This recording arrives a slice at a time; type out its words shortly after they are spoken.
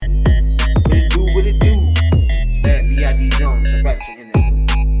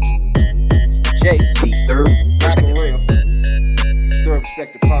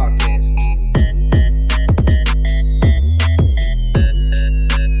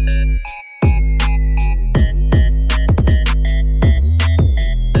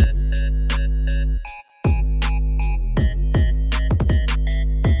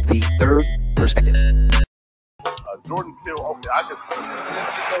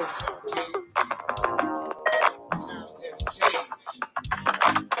Times have changed.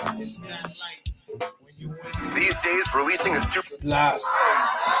 It's not like when you went These days, releasing a super. I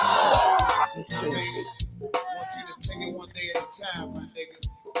want you to take it one day at a time, my nigga.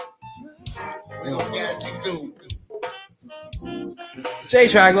 We gonna guide you through. Jay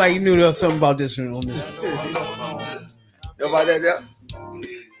tried like you knew there was something about this one on this. Know about that, yeah?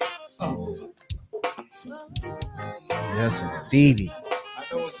 Yes, indeed. I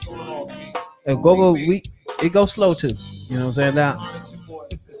know what's going on, P. And it goes slow too. You know what I'm saying? Now, Honest and boy.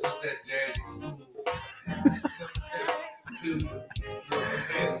 This is that jazzy smooth.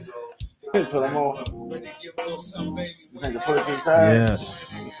 Put them on. Ready to give a little something, baby. You think to put it to the side?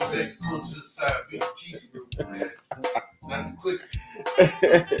 yes. Say, pull to the side, big cheeseburger, man. Not the quick,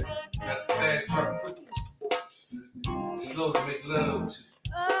 not the fast rock. Slow to make love to.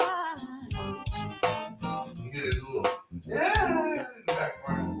 You hear that little, yeah, in the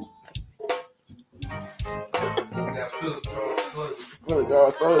background. You got Philip Charles Sluggy. Put it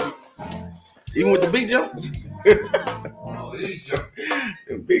all slowly. Even with the big jokes. Oh, it is jumping.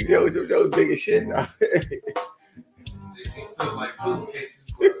 The big jokes, those big as shit. Now. They can feel like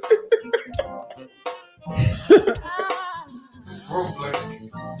pillowcases. Broke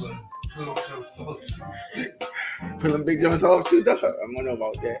blankets, but pillow Sluggy. Put them big jokes off too, though. I don't know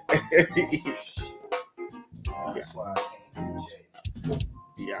about that. That's why I can't get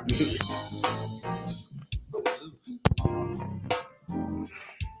Yeah.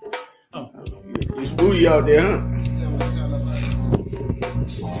 It's booty out there, huh? Several televised.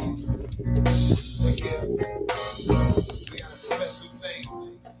 See, we got a special thing.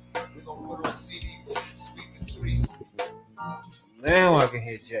 We're gonna put on a CD for Speaking Threes. Now I can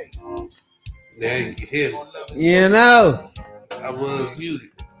hear Jay. Now you can hear me. You know. I was muted.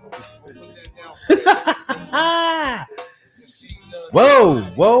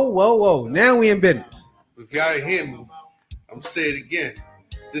 Whoa. Now we in business. If y'all ain't hear me, I'm gonna say it again.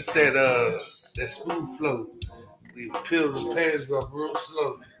 This that smooth flow. We peel the pants off real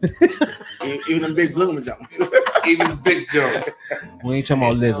slow. Even them big blooming jump. Even the big jumps. We ain't talking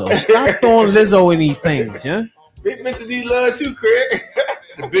about Lizzo. Stop throwing Lizzo in these things, yeah? Big Mr. D love too, Craig.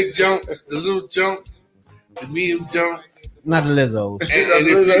 The big jumps, the little jumps, the medium jumps. Not the Lizzos.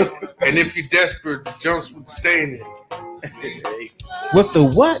 And if you're desperate, the jumps would stay in it. With the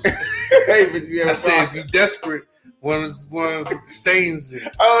what? I said if you're desperate, ones with the stains in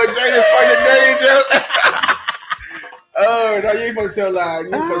it. Oh, Jay, you fucking dirty joke. Oh, no, you ain't supposed to tell lies.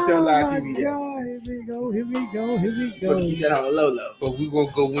 You ain't supposed to tell lies TV. God, here we go. So keep that on the low. But we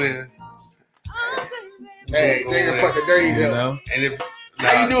gonna go in. Hey, Jay, you fucking dirty You joke. know? And if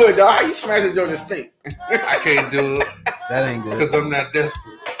How you do it, dog? How you smash the joke and stink? I can't do it That ain't good. because I'm not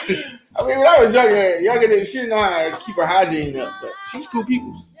desperate. I mean, when I was younger than she didn't know how to keep her hygiene up, but she was cool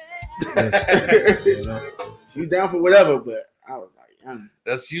people. She was down for whatever, but I was like,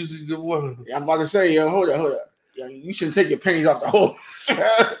 That's usually the one. yeah, I'm about to say, yo, hold up. Yo, you shouldn't take your panties off the hole. So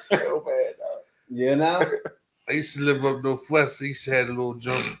bad, dog. You know? I used to live up northwest. I used to have a little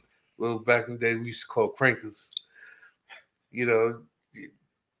jump. Well, back in the day, we used to call crankers. You know,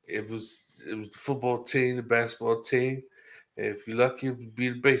 it was the football team, the basketball team. And if you're lucky, it would be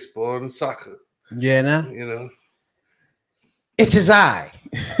the baseball and the soccer. Yeah, now? You know, It is I.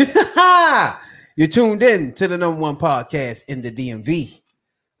 You're tuned in to the #1 podcast in the DMV.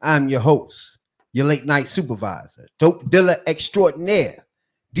 I'm your host, your late night supervisor, dope dealer extraordinaire,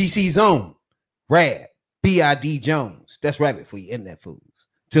 DC Zone, Rad, B.I.D. Jones. That's rabbit for you, internet fools.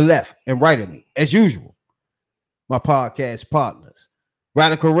 To left and right of me, as usual, my podcast partners,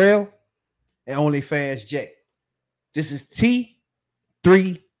 Radical Rail and OnlyFans J. This is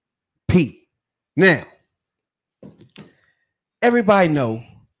T3P. Now, everybody know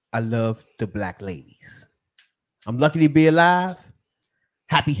I love the black ladies. I'm lucky to be alive,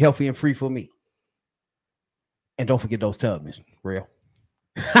 happy, healthy, and free for me. And don't forget those Tubmans, real.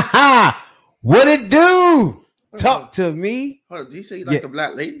 What it do? Talk to me. Hold up, did you say you like Yeah. the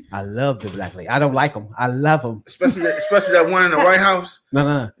black lady? I love the black lady. I don't like them. I love them. Especially that one in the White House.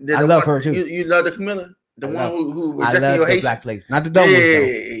 No. I love her too. You love the Camilla? The one who I rejected love your the Haitians? black ladies. Not the dumb ones, though.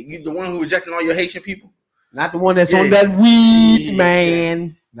 You the one who rejected all your Haitian people? Not the one that's on Yeah. that weed, Yeah.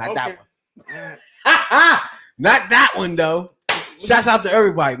 man. Not that one. Not that one, though. Shouts out to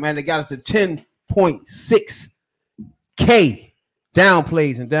everybody, man. They got us to 10.6K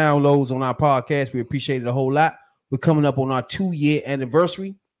downplays and downloads on our podcast. We appreciate it a whole lot. We're coming up on our 2-year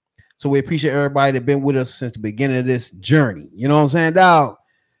anniversary. So we appreciate everybody that been with us since the beginning of this journey. You know what I'm saying, dog?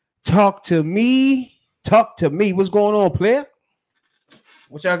 Talk to me. What's going on, player?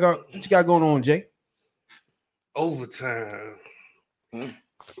 What you got going on, Jay? overtime.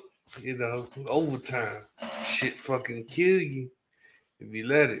 You know, overtime. Shit fucking kill you if you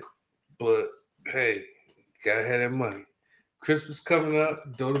let it. But hey, gotta have that money. Christmas coming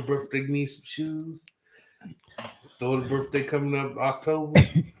up. Daughter's birthday needs some shoes. Daughter's birthday coming up October.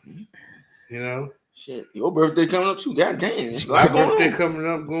 You know, Shit, your birthday coming up too. God damn, it's my like birthday birthday. coming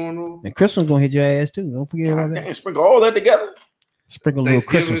up, going on. And Christmas gonna hit your ass too. Don't forget about God that. damn, sprinkle all that together. Sprinkle a little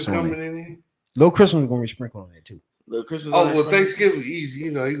Thanksgiving Christmas on coming it. in here. Little Christmas gonna be sprinkled on that too. Little Christmas. Oh on that well, sprinkle. Thanksgiving easy.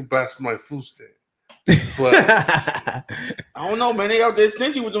 You know, you can buy somebody food stamp. But I don't know, man. They out there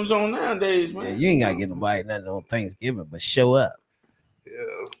stingy with them on nowadays, Yeah, man. you ain't gotta get nobody nothing on Thanksgiving, but show up. yeah,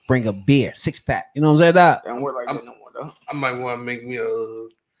 Bring a beer, 6-pack. You know what I'm saying? Doc? They don't work like that no more, though. I might want to make me a.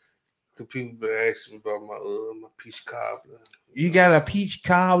 Cause people been asking me about my peach cobbler. You got a peach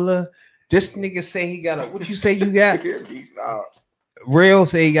cobbler. This nigga say he got a. What you say you got? Peace out. Real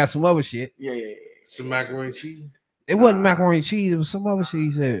say he got some other shit. Yeah. Some macaroni and cheese. It wasn't macaroni and cheese. It was some other shit.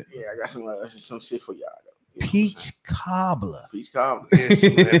 He said Yeah, I got some shit for y'all though. You know peach cobbler. what I'm saying? Peach cobbler. Yeah, some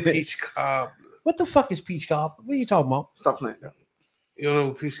of that peach cobbler. What the fuck is peach cobbler? What are you talking about? Stop playing though. You don't know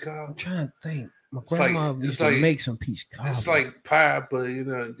what peach I'm cobbler? trying to think. My It's like- grandma it's used to like- make some peach cobbler. It's like pie, but you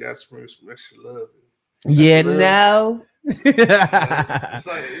know, you got some extra love. yeah, Love. no. It's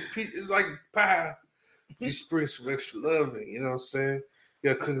like it's like pie. You spray some extra love in. You know what I'm saying?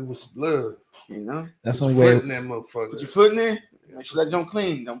 You gotta cook it with some love. You know, That's Put the your only foot way. in that motherfucker. put your foot in there. Make sure that don't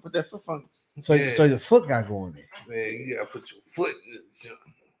clean. Don't put that foot fungus. So, Yeah. so the foot got going there. Man, you gotta put your foot in it. You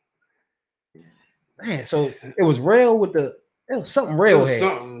know? Man, so it was real with the. It was something It real was had.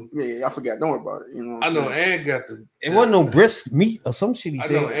 something. Yeah, I forgot. Don't worry about it. You know, what I I'm know saying? Ann got the. It wasn't no brisk meat or some shit. He I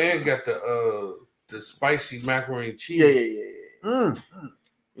said. know Ann got the spicy macaroni and cheese. Yeah. Mm.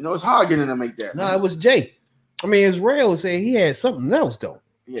 You know, it's hard getting to make that. No, man. it was Jay. I mean, Israel said he had something else though.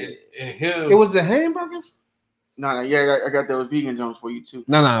 Yeah. And him. It was the hamburgers. No, yeah, I got those vegan joints for you too.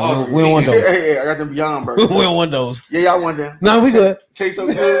 No, Oh, we don't want Yeah, those. yeah, I got them Beyond We burgers. don't want those. Yeah, y'all want them. No, we good. Taste so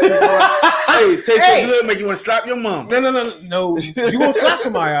good. Hey, taste Hey. so good, make you want to slap your mom. No. You gonna slap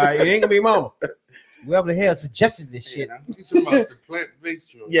somebody? All right? It ain't gonna be mama. Whoever the hell suggested this shit. You talking about the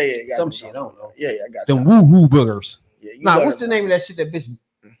plant-based joint. Yeah, got Some them. shit, I don't know. Yeah, I got Them you. woo burgers. Yeah, you Nah, got what's the them. name of that shit that bitch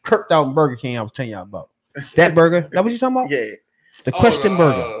kirked out in Burger King? I was telling y'all about that burger. That what you talking about? Yeah, The question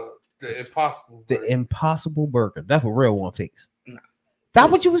burger. The Impossible. The Burger. Impossible Burger. That's what real one fix. Nah. That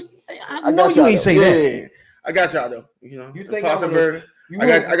what you was? I know got you y'all ain't though. say Yeah, that. yeah. I got y'all though. You know, You the think I pasta would've- burger. You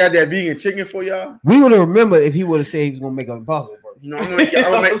I got that vegan chicken for y'all. we would have remembered if he would have said he was gonna make an Impossible Burger. You know, I'm gonna make, I'm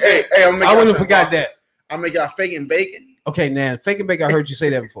gonna make hey, I'm gonna make I y'all wouldn't have some forgot pasta. that. I'll make y'all fake and bacon, Okay, now fake and bake. I heard you say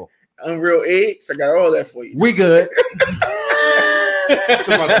that before. unreal eggs. I got all that for you. We good.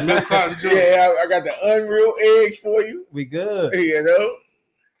 Talking about the milk carton joint. Yeah, I got the unreal eggs for you. We good. You know.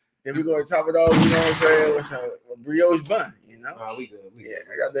 Then we're gonna top it off. You know what I'm saying? With a brioche bun. You know. We good. Yeah,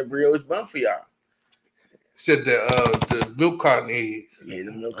 I got that brioche bun for y'all. Said the milk carton eggs. Yeah,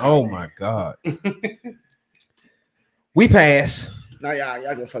 the milk. Oh my god. We pass. Nah, y'all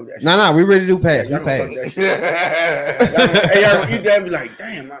gonna fuck that shit. No, we ready to do pass. Y'all We gonna pass. fuck that shit. Hey, y'all gonna eat that and be like,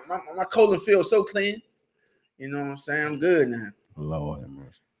 damn, my colon feels so clean. You know what I'm saying? I'm good now. Lord have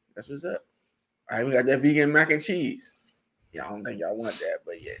mercy. That's what's up. All right, we got that vegan mac and cheese. Yeah, I don't think y'all want that,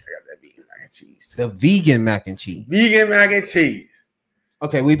 but yeah, I got that vegan mac and cheese. The vegan mac and cheese. Vegan mac and cheese.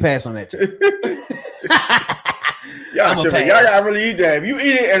 Okay, we pass on that too. Y'all I'ma tripping. pass. Y'all gotta really eat that. If you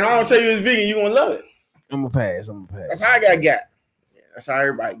eat it and I don't tell you it's vegan, you gonna love it. I'm gonna pass. That's how I got. Yeah, that's how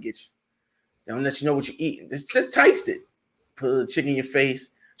everybody gets you. They don't let you know what you're eating. Just taste it. Put a little chicken in your face.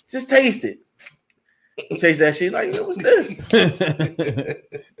 Just taste it. Taste that shit like, yo, what's this?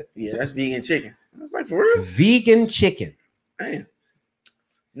 Yeah, that's vegan chicken. I was like, for real? Vegan chicken. Man.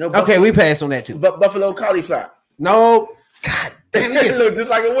 No, Okay, we pass on that too. buffalo cauliflower. No, God damn It it. looks just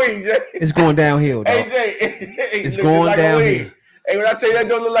like a wing, Jay. It's going downhill, Hey, dog. Jay. It's It looks going just like a downhill. wing. Hey, when I tell you that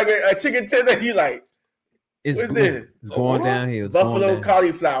don't look like a chicken tender, you like, It's what's going, this? It's going downhill. It's going buffalo down-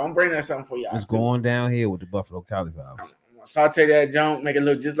 cauliflower. I'm bringing that something for y'all. It's too. going downhill with the buffalo cauliflower. I'm gonna saute that junk, make it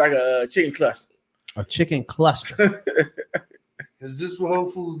look just like a chicken cluster. A chicken cluster. Is this what Whole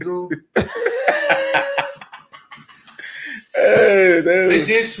Foods do? Hey, They dude.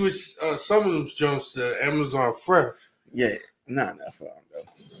 did switch some of them joints to Amazon Fresh. Yeah, not enough for them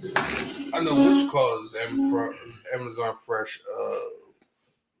though. I know which call is Amazon Fresh.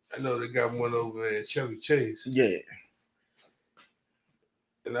 I know they got one over in Chevy Chase, Yeah,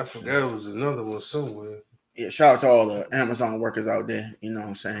 and I forgot it was another one somewhere. yeah. Shout out to all the Amazon workers out there. You know what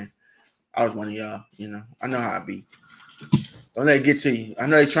I'm saying? I was one of y'all. You know, I know how I be. Don't let it get to you. I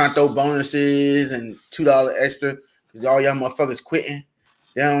know they trying to throw bonuses and $2 extra because all y'all motherfuckers quitting.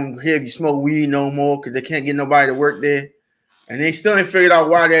 They don't hear if you smoke weed no more because they can't get nobody to work there. And they still ain't figured out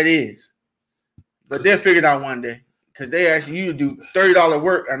why that is. But they'll figure it out one day. Because they ask you to do $30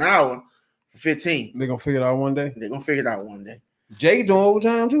 work an hour for 15. They're gonna figure it out one day. They're gonna figure it out one day. Jay doing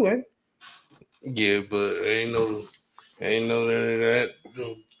overtime too, eh? Yeah, but ain't no that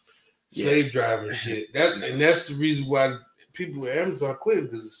slave driving shit. That's the reason why people at Amazon quit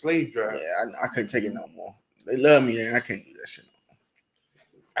because it's slave driving. Yeah, I couldn't take it no more. They love me, and I can't do that shit no more.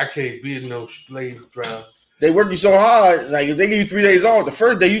 I can't be no slave driver. They work you so hard. Like if they give you 3 days off, the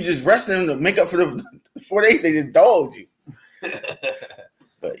first day you just rest them to make up for the 4 days they just dogged you.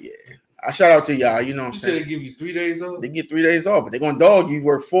 But yeah, I shout out to y'all. You know what I'm You saying? said they give you 3 days off? They get 3 days off, but they're gonna dog you.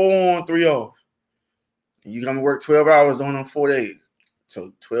 Work 4 on, 3 off. And you're gonna work 12 hours on them 4 days.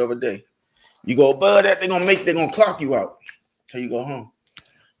 So 12 a day. You go above that, they're gonna clock you out till you go home.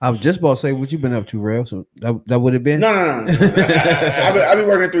 I was just about to say what you been up to, Rail. So that would have been No. I be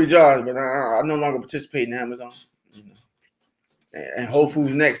working 3 jobs, but I no longer participate in Amazon. You know. And Whole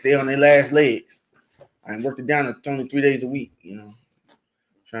Foods next, they on their last legs. I worked it down to only 3 days a week, you know.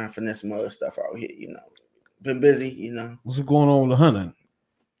 Trying to finesse some other stuff out here, you know. Been busy, you know. What's going on with the hunting?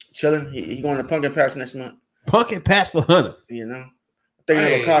 Chilling. He going to Pumpkin Patch next month, Pumpkin patch for hunting. you know. Thinking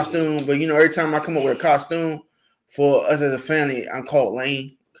of a costume, but you know, every time I come up with a costume for us as a family, I'm called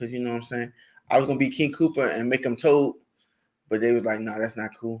Lane because you know what I'm saying. I was gonna be King Cooper and make him Toad, but they was like, "Nah, that's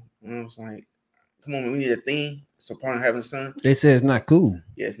not cool." And I was like, "Come on, man, we need a theme." So part of having a son, They said it's not cool.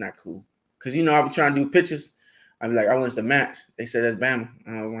 yeah, it's not cool because you know I be trying to do pictures. I be like, "I want us to match." They said that's Bama,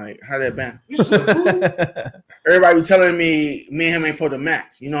 and I was like, "How that Bama?" You said who? Everybody be telling me and him ain't supposed to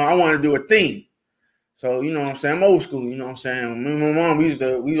match. You know, I want to do a theme. So, you know what I'm saying? I'm old school, you know what I'm saying? Me and my mom,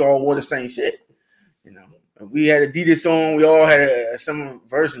 we all wore the same shit. You know, we had Adidas on, we all had some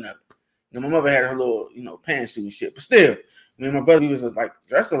version of it. You know, my mother had her little, you know, pantsuit and shit. But still, me and my brother, we was like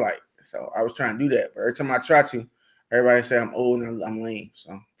dressed alike. So I was trying to do that. But every time I try to, everybody say I'm old and I'm lame.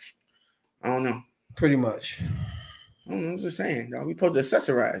 So I don't know. Pretty much. I don't know. I'm just saying, dog, we supposed to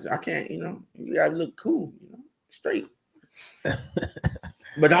accessorize. I can't, you know, you gotta look cool, you know, straight.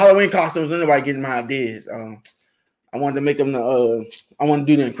 But the Halloween costumes, nobody getting my ideas. I wanted to make them I want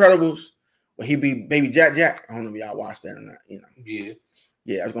to do the Incredibles, but he'd be Baby Jack Jack. I don't know if y'all watched that or not, you know.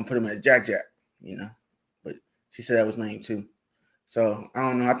 Yeah, I was gonna put him as Jack Jack, you know. But she said that was lame too. So I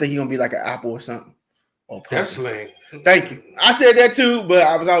don't know. I think he's gonna be like an apple or something. Or That's lame. Thank you. I said that too, but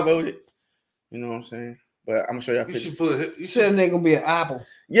I was outvoted. You know what I'm saying? But I'm gonna show y'all You pictures. should put. You said they gonna be an apple.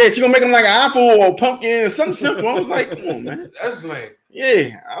 Yeah, she gonna make him like an apple or pumpkin or something simple. I was like, come on, man. That's lame.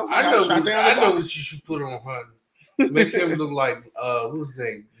 Yeah, I know what you should put on Hunter. Make him look like who's his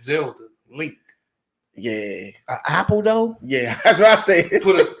name? Zelda Link. Yeah, An apple though? yeah, that's what I said.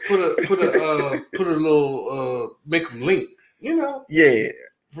 Put a little make him Link. You know, Yeah,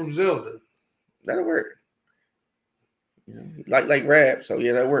 from Zelda. that'll work. You know, like rap, so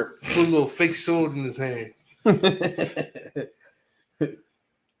yeah, that work. Put a little fake sword in his hand.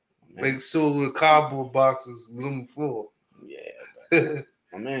 Make sword with cardboard boxes, aluminum floor. Yeah,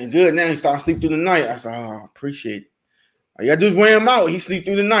 my man, good now. He starting to sleep through the night. I said, oh, appreciate it. All you gotta do is wear him out. He sleep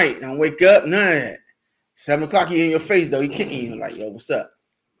through the night. Don't wake up. None of that. 7 o'clock, he in your face though. He kicking you like, yo, what's up?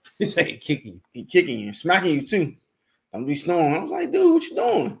 He said he kicking you. He kicking you, smacking you too. Don't be snoring. I was like, dude, what you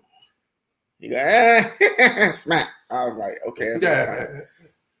doing? He go, smack. I was like, okay. That's fine.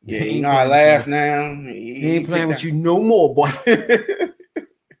 Yeah, you know I laugh now. He ain't playing with you no more, boy.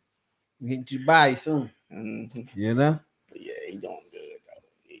 Get your body soon. Mm-hmm. You know? But yeah, he doing good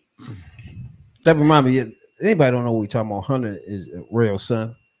though. That remind me, anybody don't know what we talking about. Hunter is a real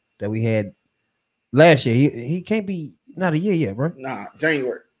son that we had last year. He can't be not a year yet, bro. Nah,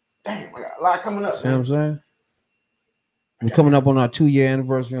 January. Damn, I got a lot coming up. See what I'm saying? We're coming up on our 2-year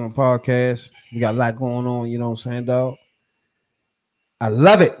anniversary on the podcast. We got a lot going on, you know what I'm saying, dog? I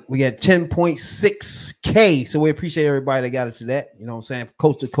love it. We got 10.6K. So we appreciate everybody that got us to that. You know what I'm saying?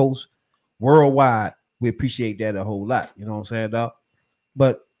 Coast to coast, worldwide. We appreciate that a whole lot. You know what I'm saying, dog?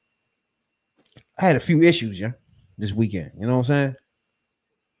 But I had a few issues, yeah, this weekend. You know what I'm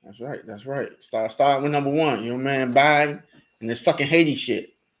saying? That's right. Start with number 1. Your man Biden and this fucking Haiti shit.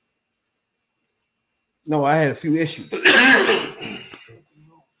 No, I had a few issues.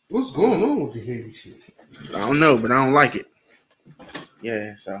 What's going on with the Haiti shit? I don't know, but I don't like it.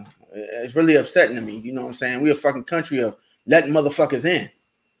 Yeah, so it's really upsetting to me. You know what I'm saying? We're a fucking country of letting motherfuckers in.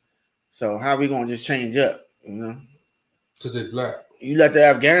 So how we gonna just change up? You know? Because they're black. You let the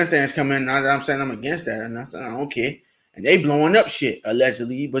Afghanistans come in. Not that I'm saying I'm against that, and I don't care. And they blowing up shit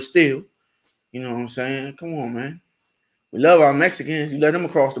allegedly, but still, you know what I'm saying? Come on, man. We love our Mexicans. You let them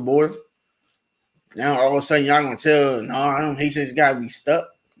across the border. Now all of a sudden y'all gonna tell, no, I don't hate this guy. We stuck.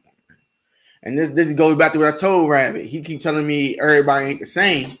 Come on, man. And this goes back to what I told Rabbit. He keep telling me everybody ain't the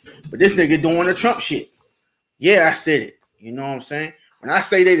same, but this nigga doing the Trump shit. Yeah, I said it. You know what I'm saying? When I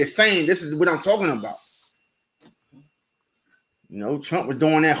say they the same, this is what I'm talking about. You know, Trump was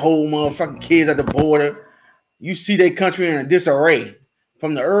doing that whole motherfucking kids at the border. You see their country in a disarray.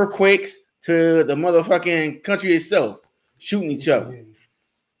 From the earthquakes to the motherfucking country itself. Shooting each other.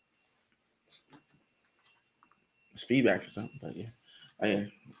 It's feedback for something, but yeah.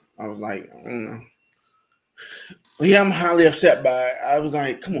 I was like, I don't know. But yeah, I'm highly upset by it. I was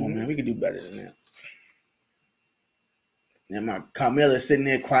like, come on, man, we can do better than that. And my Carmela sitting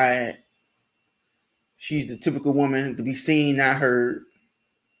there quiet. She's the typical woman to be seen, not heard.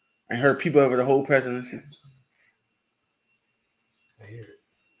 And heard people over the whole presidency. I hear it.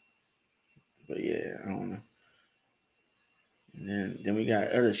 But yeah, I don't know. And then we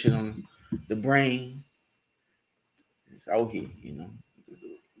got other shit on the brain. It's out here, you know.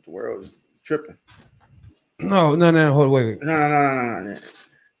 The world is tripping. No, hold on, wait. No.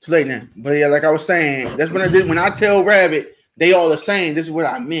 Too late now. But yeah, like I was saying, that's when I did. When I tell Rabbit, they all the same. This is what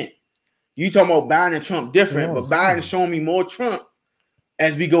I meant. You talking about Biden and Trump different, but Biden's showing me more Trump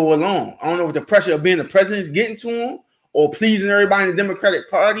as we go along. I don't know if the pressure of being the president is getting to him or pleasing everybody in the Democratic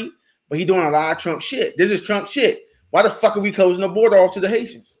Party, but he doing a lot of Trump shit. This is Trump shit. Why the fuck are we closing the border off to the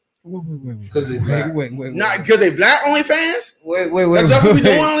Haitians? Because they black. Wait. Not because they black OnlyFans? Wait. That's what we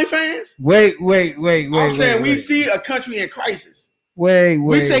doing OnlyFans? Wait. I'm saying we see a country in crisis. We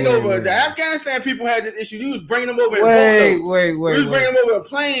take over. The Afghanistan people had this issue. You was bringing them over. Wait. We was bringing them over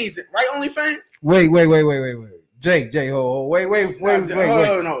planes, right? OnlyFans. Wait. Jay, hold. Wait.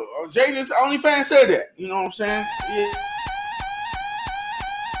 No. Jay just OnlyFans said that. You know what I'm saying? Yeah.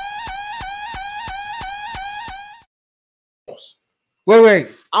 Wait.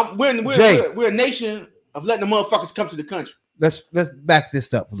 We're a nation of letting the motherfuckers come to the country. Let's back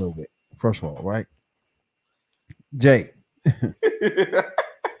this up a little bit. First of all, right? Jay.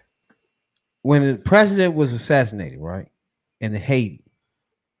 When the president was assassinated, right? In Haiti,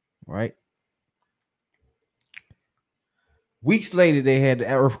 right? Weeks later, they had the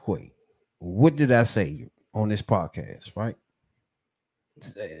earthquake. What did I say on this podcast, right?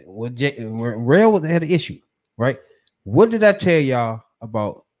 When Rail had an issue, right? What did I tell y'all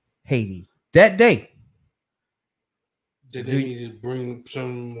about Haiti that day? Did they need to bring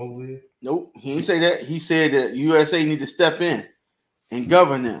some over here? Nope, he didn't say that. He said that USA need to step in and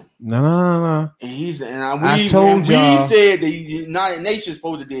govern them. No. And we said the United Nations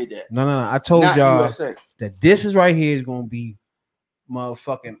supposed to did that. No. I told Not y'all USA. that this is right here is gonna be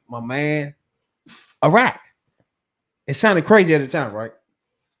motherfucking my man Iraq. It sounded crazy at the time, right?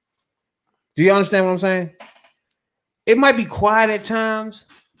 Do you understand what I'm saying? It might be quiet at times,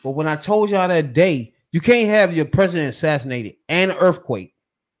 but when I told y'all that day, you can't have your president assassinated and an earthquake,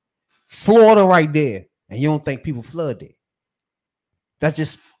 Florida right there, and you don't think people flood there. That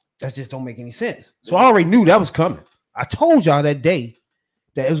just don't make any sense. So I already knew that was coming. I told y'all that day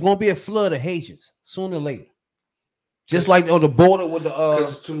that it was going to be a flood of Haitians sooner or later. Just like on the border with the because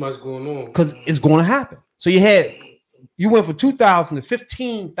there's too much going on. Because it's going to happen. So you went from 2,000 to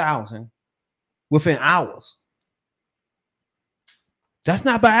 15,000 within hours. That's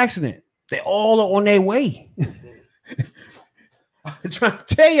not by accident. They all are on their way. I'm trying to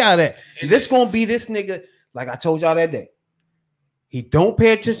tell y'all that. And this gonna be this nigga, like I told y'all that day. He don't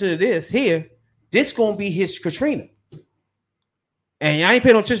pay attention to this here. This gonna be his Katrina. And I ain't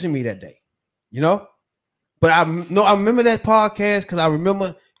paying no attention to me that day, you know? But I remember that podcast because I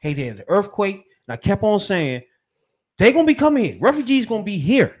remember, hey, they had the earthquake, and I kept on saying, they gonna be coming here. Refugees gonna be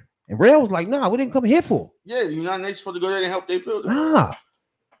here. And Rail was like, nah, we didn't come here for. Yeah, the United Nations supposed to go there and help they build it. Nah.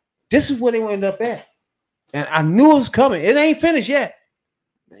 This is where they end up at. And I knew it was coming. It ain't finished yet.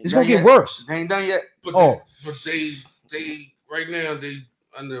 It's gonna get worse. They ain't done yet. But they right now they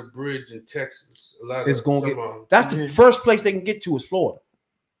under a bridge in Texas. That's the first place they can get to is Florida.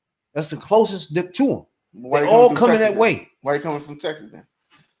 That's the closest to them. They all coming that way. Why are you coming from Texas then?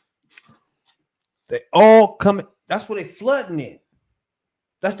 They all coming. That's where they flooding in.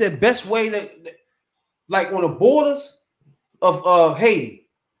 That's their best way like on the borders of Haiti,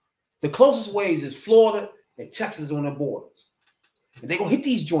 the closest ways is Florida and Texas on the borders. And they're gonna hit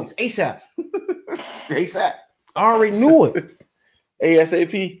these joints ASAP. ASAP. I already knew it.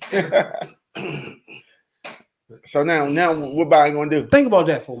 ASAP. So now what Biden gonna do? Think about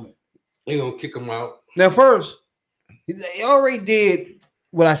that for a minute. They gonna kick them out. Now, first, they already did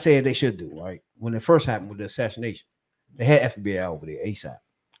what I said they should do, right? When it first happened with the assassination, they had FBI over there ASAP.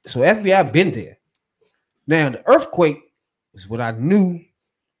 So FBI been there. Now the earthquake is what I knew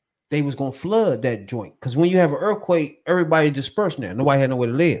they was gonna flood that joint. Because when you have an earthquake, everybody dispersed now. Nobody had nowhere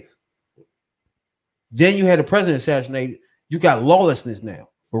to live. Then you had the president assassinated. You got lawlessness now.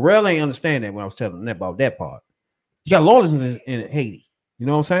 Burrell ain't understand that when I was telling him about that part. You got lawlessness in Haiti. You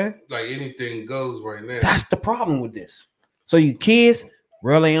know what I'm saying? Like anything goes right now. That's the problem with this. So you kids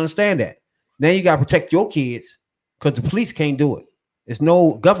really understand that. Now you got to protect your kids because the police can't do it. There's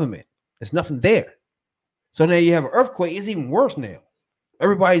no government. There's nothing there. So now you have an earthquake. It's even worse now.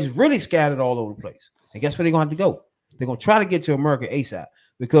 Everybody's really scattered all over the place. And guess where they're going to have to go? They're going to try to get to America ASAP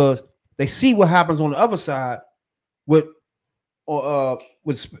because they see what happens on the other side with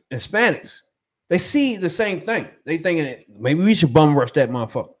Hispanics. They see the same thing. They thinking that maybe we should bum rush that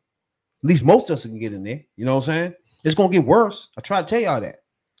motherfucker. At least most of us can get in there. You know what I'm saying? It's gonna get worse. I try to tell y'all that.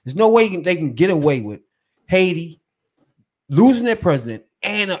 There's no way they can get away with Haiti losing their president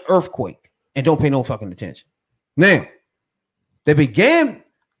and an earthquake and don't pay no fucking attention. Now, they began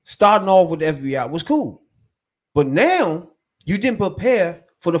starting off with the FBI was cool, but now you didn't prepare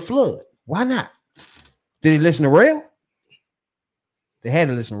for the flood. Why not? Did they listen to Rail? They had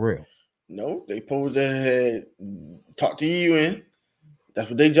to listen to Rail. No, they supposed to have talk to the UN. That's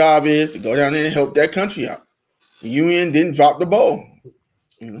what their job is, to go down there and help that country out. The UN didn't drop the ball.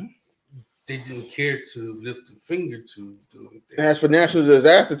 You know, they didn't care to lift a finger to do anything. As for National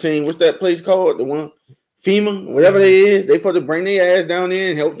Disaster Team, what's that place called? The one FEMA, whatever they is, they supposed to bring their ass down there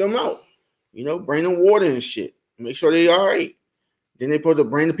and help them out. You know, bring them water and shit. Make sure they all right. Then they supposed to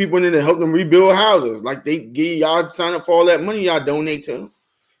bring the people in there to help them rebuild houses. Like they give y'all sign up for all that money y'all donate to them.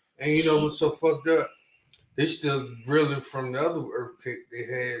 And you know what's so fucked up? They still reeling from the other earthquake they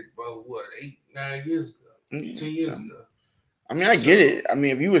had about 8-9 years ago, 10 years ago. I mean, I get it. I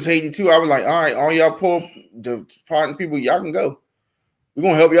mean, if you was Haiti too, I was like, all right, all y'all poor, the pardon people, y'all can go. We're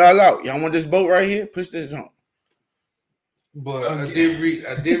gonna help y'all out. Y'all want this boat right here? Push this on. But I did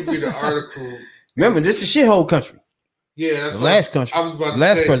read an article. Remember, this is shithole country. Yeah, that's the last country. I was about to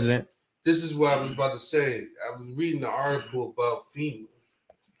last say. President. This is what I was about to say. I was reading an article about FEMA,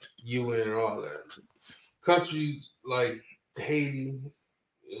 UN, and all that. Countries like Haiti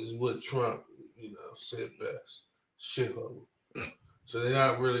is what Trump, said best. Shithole. So they're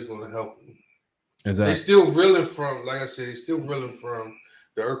not really going to help them. Exactly. They're still reeling from, like I said, they're still reeling from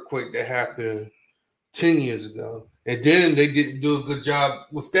the earthquake that happened 10 years ago. And then they didn't do a good job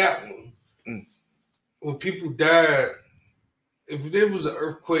with that one. When people died, if there was an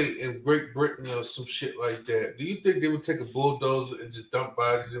earthquake in Great Britain or some shit like that, do you think they would take a bulldozer and just dump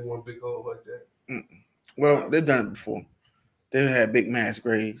bodies in one big hole like that? Well, they've done it before. They had big mass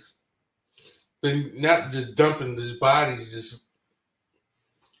graves. But not just dumping these bodies, just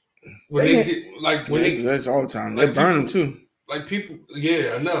when they did, like when they that's all the time. Like they burn them too. Like people,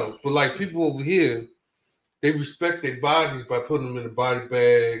 yeah, I know. But like people over here, they respect their bodies by putting them in a body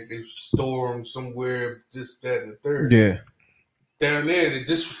bag. They store them somewhere, this, that, and the third. Yeah. Down there, they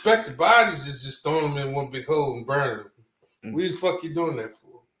disrespect the bodies. It's just throwing them in one big hole and burning them. What the fuck you doing that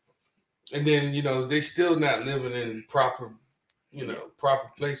for? And then they still not living in proper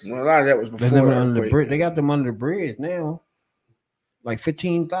places. Well, a lot of that was before. They're living under the bridge. They got them under the bridge now, like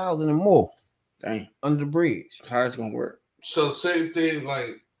 15,000 and more. Dang, under the bridge. That's how it's gonna work. So same thing,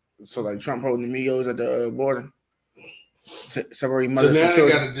 like Trump holding the Migos at the border, separating mothers from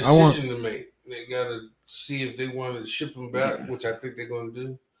children. So now they got a decision to make. They got to see if they want to ship them back, which I think they're going to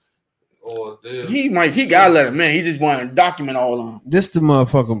do. Or he gotta let him in. He just want to document all of them. This the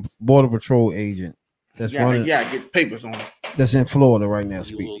motherfucking Border Patrol agent that's running. Yeah, get papers on it. That's in Florida right now.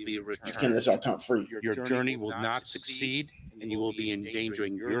 Speaking. Just can't let y'all come free. Your journey will not succeed, and you will be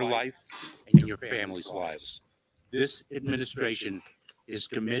endangering your life and your family's lives. This administration is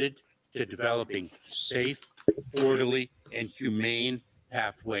committed to developing safe, orderly, and humane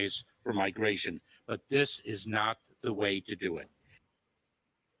pathways for migration, but this is not the way to do it.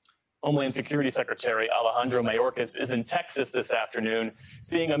 Homeland Security Secretary Alejandro Mayorkas is in Texas this afternoon,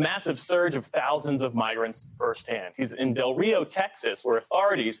 seeing a massive surge of thousands of migrants firsthand. He's in Del Rio, Texas, where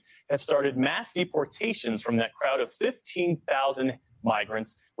authorities have started mass deportations from that crowd of 15,000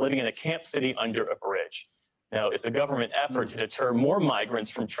 migrants living in a camp city under a bridge. Now, it's a government effort to deter more migrants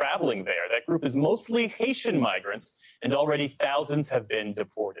from traveling there. That group is mostly Haitian migrants, and already thousands have been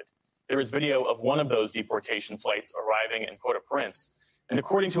deported. There is video of one of those deportation flights arriving in Port-au-Prince. And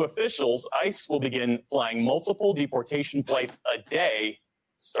according to officials, ICE will begin flying multiple deportation flights a day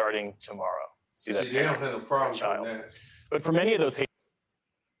starting tomorrow. See that? They don't have a problem with that. But for many of those,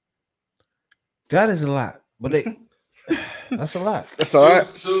 that is a lot. But that's a lot. That's all right. As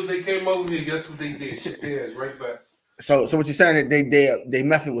soon as they came over here, guess what they did? Shit their ass right back. So what you're saying that they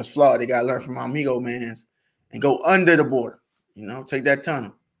method was flawed. They got to learn from our Amigo mans and go under the border. Take that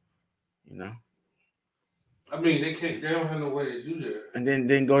tunnel. I mean, they can't. They don't have no way to do that. and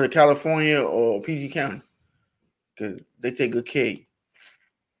then go to California or PG County because they take good care.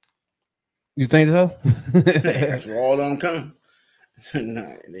 You think so? That's where all of them come.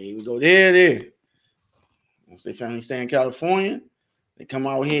 Nah, they even go there. Once they finally stay in California, they come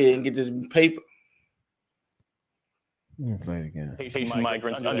out here and get this paper. Play it again. Haitian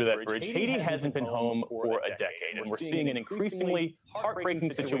migrants under that bridge. Haiti hasn't been home for a decade, and we're seeing an increasingly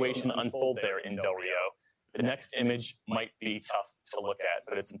heartbreaking situation unfold there in Del Rio. The next image might be tough to look at,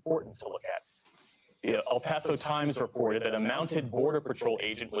 but it's important to look at. The El Paso Times reported that a mounted Border Patrol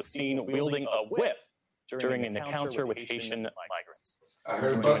agent was seen wielding a whip during an encounter with Haitian migrants. I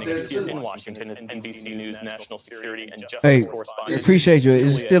heard about Joining that us here too. in Washington is NBC News national security and justice Hey, correspondent. appreciate you.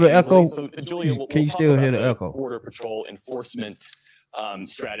 Is it still an echo? So, Julia, we'll Can you talk still hear about the echo? Border Patrol enforcement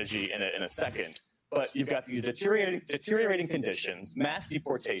strategy in a second. But you've got these deteriorating conditions, mass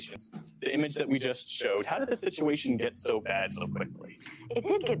deportations, the image that we just showed. How did the situation get so bad so quickly? It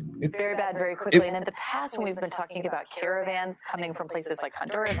did get very bad very quickly. And in the past, when we've been talking about caravans coming from places like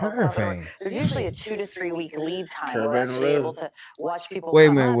Honduras, El Salvador, Caravans. there's usually a 2 to 3 week lead time. We're Caravan actually road. able to watch people Wait a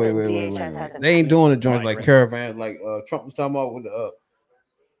come minute, up, wait. and DHS hasn't They ain't come doing the joints like caravans, like Trump was talking about with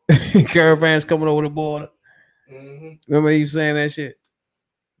the caravans coming over the border. Mm-hmm. Remember he was saying that shit?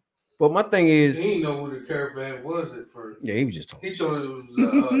 But my thing is, He didn't know who the caravan was at first. yeah, he was just talking. He thought it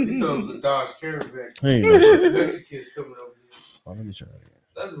was a Dodge Caravan. He ain't know shit. Mexicans coming over here. Oh, let me try it again.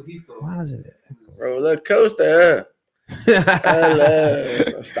 That's what he thought. Why is it? Roller coaster.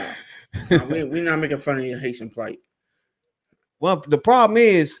 Stop. Nah, we not making fun of your Haitian plight. Well, the problem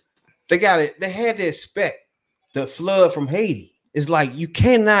is they got it. They had to expect the flood from Haiti. It's like you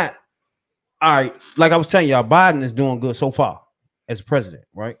cannot. All right, like I was telling y'all, Biden is doing good so far as president,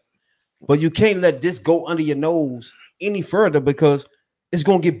 right? But you can't let this go under your nose any further because it's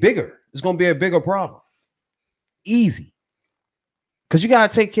gonna get bigger. It's gonna be a bigger problem. Easy, because you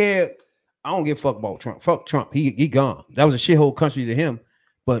gotta take care. I don't give a fuck about Trump. Fuck Trump. He gone. That was a shithole country to him.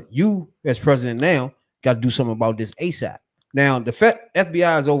 But you, as president now, got to do something about this ASAP. Now, the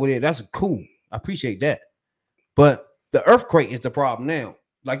FBI is over there. That's cool. I appreciate that. But the earthquake is the problem now.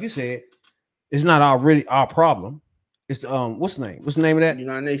 Like you said, it's not our problem. It's what's the name? What's the name of that?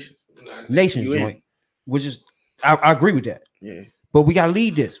 United Nations. Nations UN. joint. Which is I agree with that. Yeah. But we gotta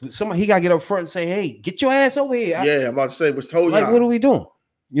lead this. Somebody he gotta get up front and say, hey, get your ass over here. Yeah, I'm about to say, what's told Like, y'all. what are we doing?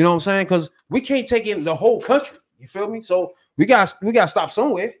 You know what I'm saying? Because we can't take in the whole country. You feel me? So we got to stop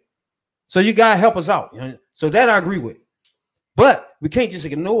somewhere. So you gotta help us out. You know? So that I agree with. But we can't just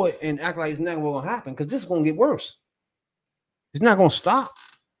ignore it and act like it's never gonna happen because this is gonna get worse. It's not gonna stop.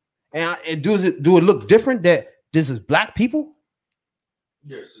 And does it look different that this is black people?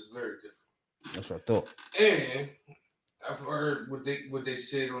 Yes, it's very different. That's what I thought. And I've heard what they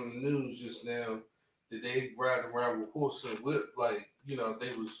said on the news just now that they ride around with horse and whip like they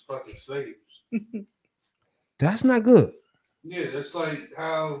was fucking slaves. That's not good. Yeah, that's like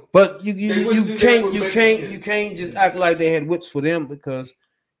how. But you They wouldn't do that with Mexicans. you can't just act like they had whips for them because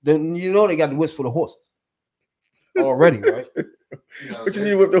then they got the whips for the horses already, right? What you need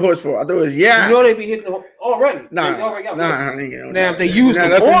to whip the horse for? I thought it was yeah. You know they be hitting the already. Nah, They already got nah. whips. Now if they use them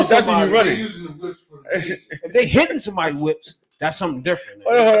that's on what you somebody, They're running. using the whips for the kids. if they hitting somebody whips, that's something different.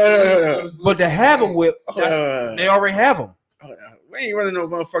 Hold on. But to have a whip, they already have them. We ain't running no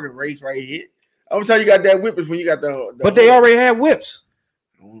motherfucking race right here. I'm telling you, got that whip is when you got the But they already have whips.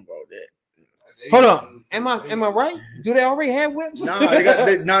 I don't know about that. Hold on, am I right? Do they already have whips? Nah, they got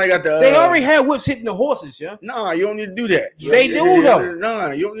the. They already had whips hitting the horses, yeah. Nah, you don't need to do that. They do, though.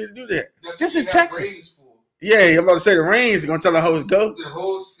 Nah, you don't need to do that. That's This what is they got Texas. raised for. Yeah, I'm about to say the reins are gonna tell the hoes go. The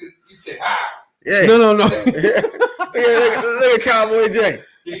horse, you said hi. Yeah. No. look at Cowboy J.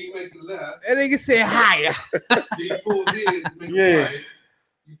 Then you make the left. And they can say hi. Then you pull in, make Yeah. the right.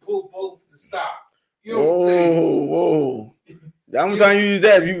 You pull both to stop. You know what I'm saying? Whoa. I'm telling you use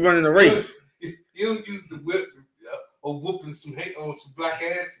that if you running a race. You don't use the whip or whooping some black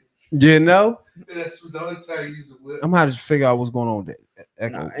asses. You know, That's the only time you use a whip. I'm gonna have to figure out what's going on with that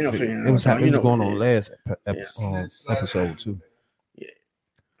echo. Nah, ain't no figuring It was out. You happening know going what it on is. last Yeah. episode too.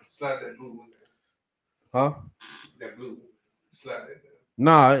 Slide that blue one there. Huh? That blue one. Slide that there.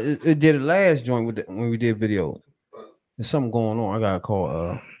 Nah, it did it last joint when we did video. There's something going on. I gotta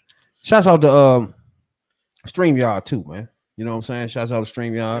call. Shouts out to StreamYard too, man. You know what I'm saying? Shouts out to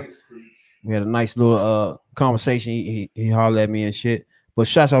StreamYard. Thanks, Chris. We had a nice little conversation. He hollered at me and shit. But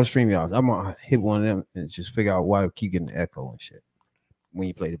shouts out to StreamYard. I'm gonna hit one of them and just figure out why I keep getting the echo and shit when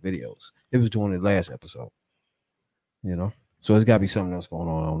you play the videos. It was doing the last episode. You know? So it's gotta be something else going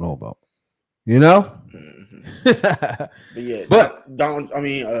on I don't know about. You know? Mm-hmm. But yeah, Donald. I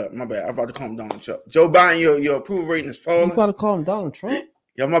mean, my bad. I'm about to call him Donald Trump. Joe Biden, your approval rating is falling. You about to call him Donald Trump?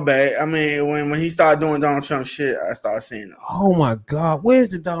 Yeah, my bad. I mean, when he started doing Donald Trump shit, I started saying that. Oh my God, where's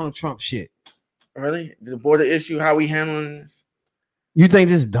the Donald Trump shit? Really? The border issue? How we handling this? You think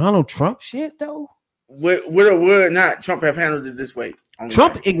this is Donald Trump shit though? Would or would not Trump have handled it this way?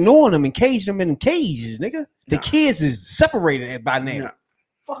 Trump ignoring them and caging them in cages, nigga. The kids is separated by now.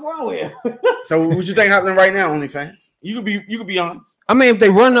 Fuck wrong with you? So what you think happening right now, OnlyFans? You could be honest. I mean, if they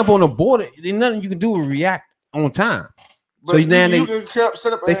run up on the border, there's nothing you can do to react on time. But so now they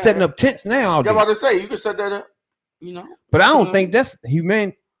set up. They setting up tents now. I'm about to say you can set that up. You know. But I don't think that's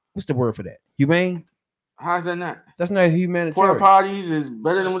humane. What's the word for that? Humane? How's that not? That's not humanitarian. Porta potties is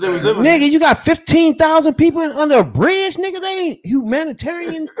better than what they was living. Nigga, you got 15,000 people under a bridge, nigga. They ain't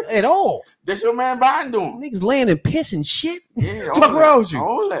humanitarian at all. That's your man Biden doing. Niggas laying in piss and shit. Yeah, fuck wrong with you?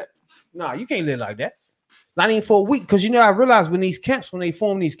 All that. Nah, you can't live like that. Not even for a week. Because I realized when they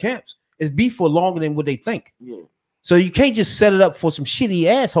form these camps, it's be for longer than what they think. Yeah. So you can't just set it up for some shitty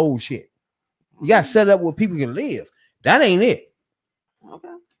asshole shit. You gotta set it up where people can live. That ain't it. Okay.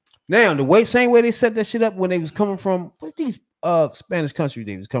 Now same way they set that shit up when they was coming from what's these Spanish countries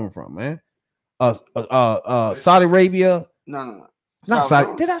they was coming from, man? Saudi Arabia. No. Not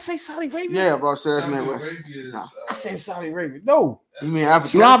Saudi. Did I say Saudi Arabia? Yeah, bro. Saudi Arabia is, I said Saudi Arabia. No. You mean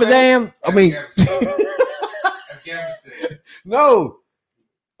Afghanistan? Afghanistan? I mean Afghanistan. No.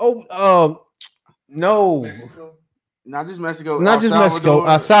 Oh, no. Mexico? Not just Mexico. Not just Mexico.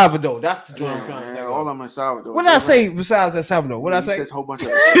 El Salvador. That's the joint. Yeah, all of them in Salvador. What did I say besides El Salvador? What did I say? Says a whole bunch of.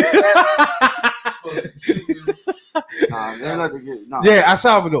 Yeah, El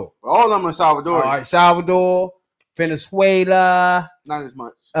Salvador. All of them in Salvador. All right, Salvador, Venezuela. Not as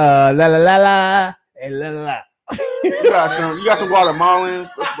much. La la la la, and la la la. You got some Guatemalans.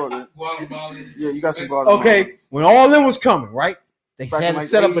 That's about it. Guatemalans. Yeah, you got some Guatemalans. Okay, when all them was coming, right? They Back had to in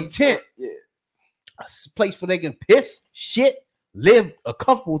set up a 80s. tent. Yeah. A place where they can piss, shit, live a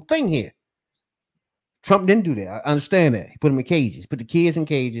comfortable thing here. Trump didn't do that. I understand that. He put them in cages, put the kids in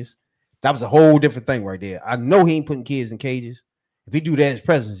cages. That was a whole different thing right there. I know he ain't putting kids in cages. If he do that, his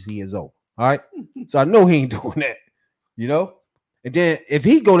presidency is over. All right. So I know he ain't doing that, you know? And then if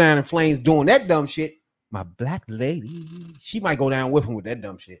he go down in flames doing that dumb shit, my black lady, she might go down with him with that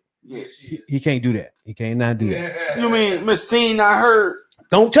dumb shit. Yeah. He can't do that. He can't not do that. You mean Miss Seen Not Heard?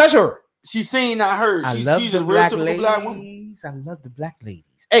 Don't touch her. She seen not heard. I love she's the a real black typical ladies. black woman. I love the black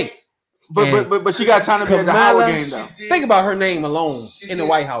ladies. Hey, But she got time to be at the Howard game though. Think about her name alone in the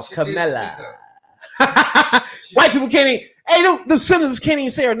White House, Kamala. White people can't even. Hey, the senators can't even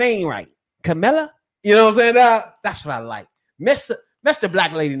say her name right. Kamala. You know what I'm saying? That's what I like. Mess the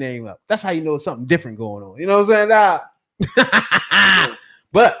black lady name up. That's how you know something different going on. You know what I'm saying?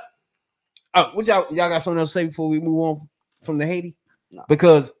 But what y'all got something else to say before we move on from the Haiti? No.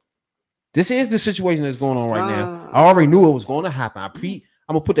 Because this is the situation that's going on right now. I already knew it was going to happen. I'm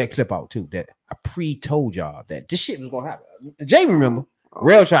gonna put that clip out too. That I told y'all that this shit was gonna happen. Jay remember.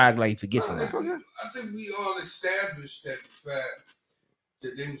 Rail try to act like he forgets it. I think we all established that the fact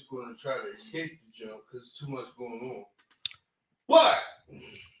that they was going to try to escape the jump because there's too much going on. But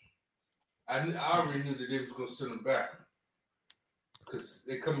I already knew that they was going to send them back because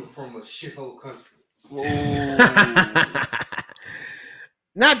they're coming from a shithole country.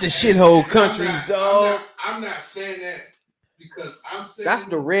 Not the shithole countries, dog. I'm not saying that because I'm saying that's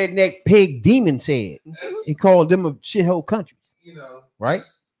the redneck pig demon said. He called them a shithole countries. You know, right?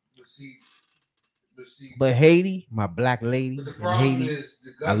 But Haiti, my black ladies in Haiti,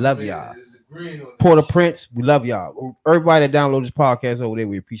 I love y'all. Port-au-Prince, we love y'all. Everybody that download this podcast over there,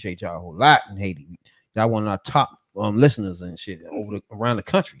 we appreciate y'all a whole lot in Haiti. Y'all one of our top listeners and shit around the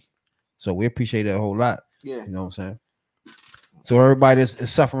country. So we appreciate that a whole lot. Yeah. You know what I'm saying? So everybody that's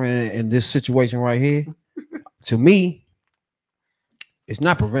suffering in this situation right here, to me, it's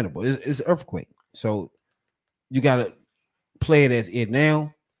not preventable. It's an earthquake. So you gotta play it as it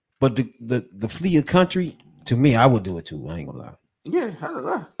now. But the flee of country, to me, I would do it too. I ain't gonna lie. Yeah, I don't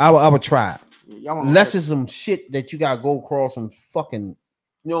know. I would try it. Unless Yeah, it's some shit that you gotta go across some fucking,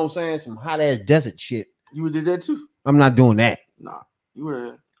 you know what I'm saying? Some hot ass desert shit. you would do that too. I'm not doing that. Nah, you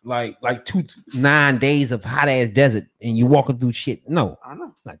were. Like 9 days of hot ass desert and you walking through shit. No, I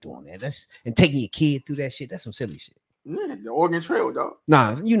know. not doing that. That's and taking your kid through that shit. That's some silly shit. Yeah, the Oregon Trail, dog.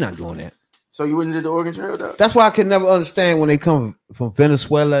 Nah, you're not doing that. So you wouldn't do the Oregon Trail, dog? That's why I can never understand when they come from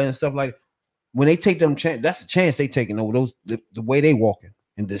Venezuela and stuff like. When they take them chance, that's a chance they taking over those the way they walking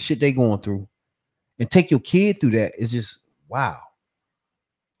and the shit they going through, and take your kid through that is just wow.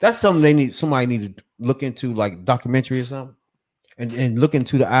 That's something somebody need to look into, like a documentary or something, and look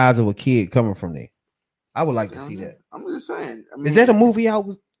into the eyes of a kid coming from there. I would like to see that. I'm just saying. I mean, Is that a movie out?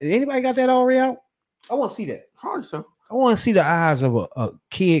 Anybody got that already out? I want to see that. Probably so. I want to see the eyes of a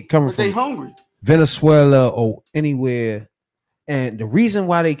kid coming But they from hungry. Venezuela or anywhere, and the reason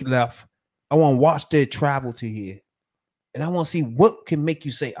why they left. I want to watch their travel to here, and I want to see what can make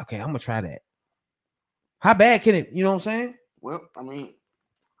you say, "Okay, I'm gonna try that." How bad can it? You know what I'm saying? Well, I mean,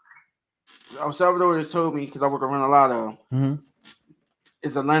 El Salvador has told me, because I work around a lot of them,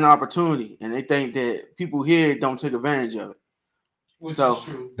 it's a land of opportunity, and they think that people here don't take advantage of it. Which So is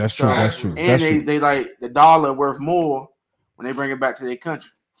true. That's true. That's true. And That's they, true. they like the dollar worth more when they bring it back to their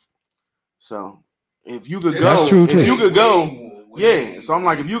country. So if you could go, That's true, too. if you could go, Way yeah. So I'm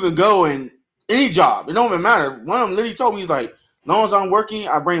like, if you could go in any job, it don't even matter. One of them literally told me, he's like, as long as I'm working,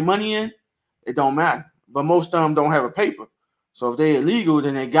 I bring money in, it don't matter. But most of them don't have a paper. So if they're illegal,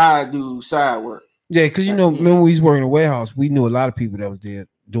 then they gotta do side work. Yeah, because remember when we was working in the warehouse, we knew a lot of people that was there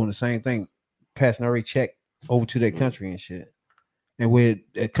doing the same thing, passing every check over to their country and shit. And with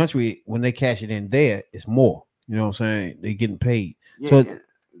a country, when they cash it in there, it's more. You know what I'm saying? They getting paid. Yeah. So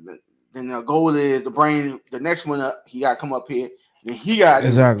Then the goal is to bring the next one up. He got to come up here. Then he got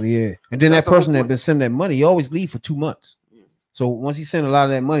exactly, yeah. And then That's that the whole person that point. been sending that money, he always leave for 2 months. Yeah. So once he send a lot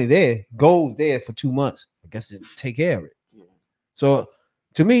of that money there, goes there for 2 months. I guess to take care of it. Yeah. So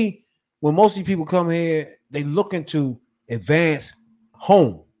to me, when most of these people come here, they looking to advance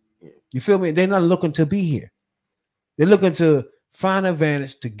home. Yeah. You feel me? They're not looking to be here. They're looking to find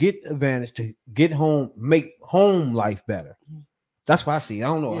advantage, to get home, make home life better. That's what I see. I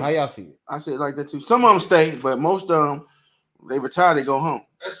don't know how y'all see it. I said like that too. Some of them stay, but most of them, they retire, they go home.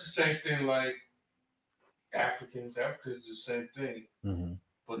 That's the same thing like Africans. Africans the same thing.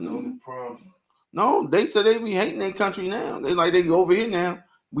 But the only problem. No, they said they be hating their country now. They like they go over here now.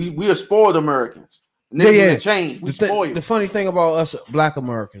 We are spoiled Americans. And they change. We spoiled. The funny thing about us Black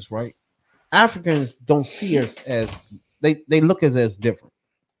Americans, right? Africans don't see us as they look at us as different.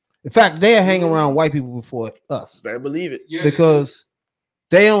 In fact, they'll hang around white people before us. Better believe it. Yeah, Because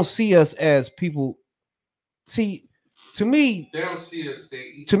they don't see us as people. See, to me, they don't see us. They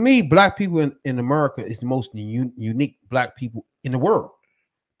eat. to me, Black people in America is the most unique Black people in the world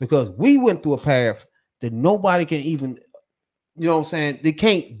because we went through a path that nobody can even, you know what I'm saying? They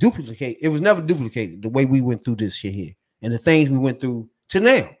can't duplicate. It was never duplicated the way we went through this shit here and the things we went through to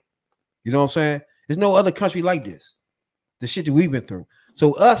now. You know what I'm saying? There's no other country like this. The shit that we've been through.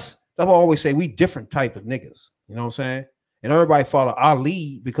 So us, that's why I always say we different type of niggas. You know what I'm saying? And everybody follow our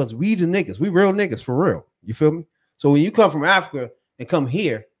lead because we the niggas. We real niggas for real. You feel me? So when you come from Africa and come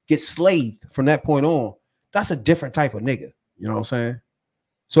here, get slaved from that point on, that's a different type of nigga. You know what I'm saying?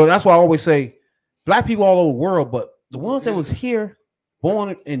 So that's why I always say Black people all over the world, but the ones that was here,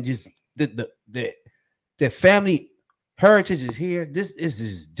 born and just their family heritage is here. This is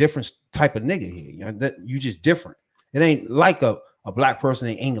this different type of nigga here. You know, that you just different. It ain't like a Black person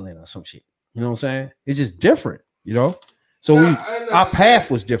in England or some shit. You know what I'm saying? It's just different, you know? So our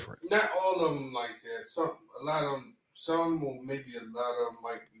path was different. Not all of them like that. A lot of them, some or maybe a lot of them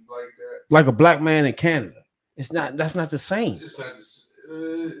might be like that. Like a Black man in Canada. That's not the same. It's not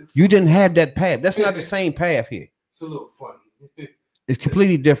the, You didn't have that path. That's not the same path here. it's a little funny. It's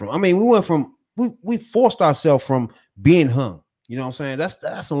completely different. I mean, we went from we forced ourselves from being hung. You know what I'm saying?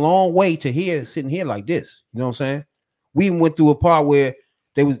 That's a long way to here, sitting here like this. You know what I'm saying? We even went through a part where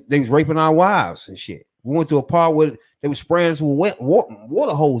they was raping our wives and shit. We went through a part where they was spraying us with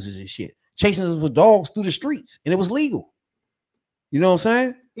water hoses and shit, chasing us with dogs through the streets, and it was legal. You know what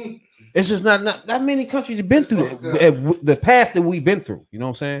I'm saying? It's just not that many countries have been through the path that we've been through. You know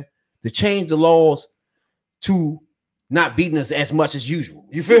what I'm saying? To change the laws to not beating us as much as usual.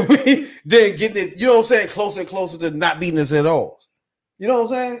 You feel me? Then getting it, you know what I'm saying, closer and closer to not beating us at all. You know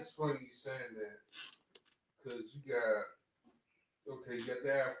what I'm saying? It's funny you saying that because you got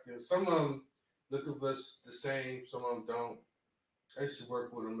the Africans. Some of them look at us the same. Some of them don't. I used to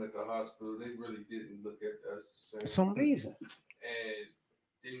work with them at the hospital. They really didn't look at us the same. For some reason. And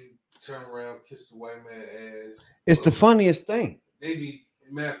they turn around, kiss the white man ass. It's the funniest thing. They be,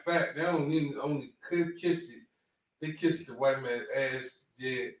 matter of fact, they don't even only could kiss it. They kiss the white man's ass.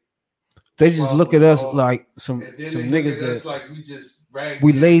 Did they just look at us like some niggas that like we just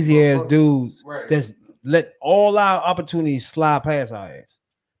we lazy ass dudes right. That's let all our opportunities slide past our ass.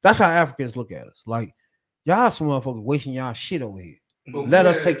 That's how Africans look at us. Like y'all some motherfuckers wasting y'all shit over here. But let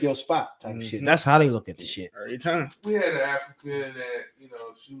us take your spot type shit. That's how they look at the shit. Every time. We had an African that,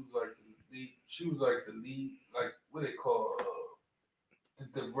 she was like the lead, like what they call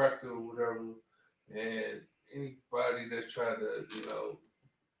the director or whatever. And anybody that tried to,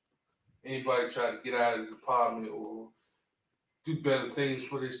 anybody try to get out of the department or do better things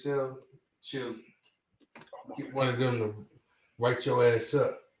for themselves, she'll get one of them to write your ass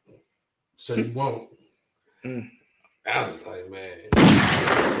up so you won't. I was like, man.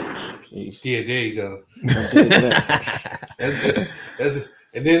 Yeah, there you go.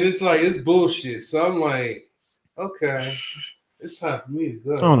 And then it's like, it's bullshit. So I'm like, okay, it's time for me to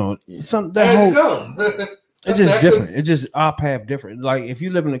go. I don't know. It's just different. It's just our path different. Like if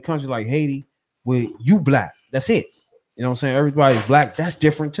you live in a country like Haiti, where you black, that's it. You know what I'm saying? Everybody's black. That's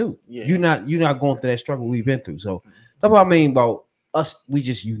different too. Yeah. You're not going through that struggle we've been through. So that's what I mean about us. We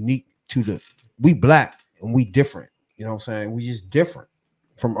just unique to we black and we different. You know what I'm saying? We just different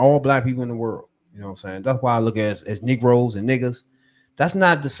from all black people in the world. You know what I'm saying? That's why I look at as Negroes and niggas. That's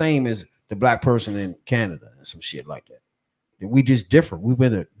not the same as the black person in Canada and some shit like that. We just different. We've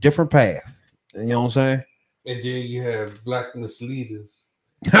been a different path. You know what I'm saying? And then you have black misleaders.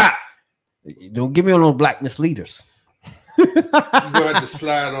 Ha! Don't give me on those black misleaders. You're gonna have to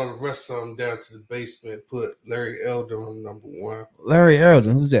slide all the rest of them down to the basement. Put Larry Elder on number 1. Larry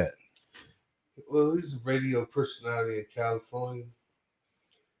Elder, who's that? Well, he's a radio personality in California.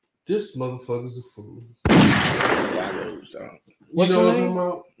 This motherfucker's a fool. What's You know what I'm talking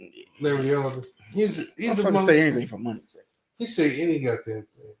about? Larry Elder. He's a say anything for money. He say any goddamn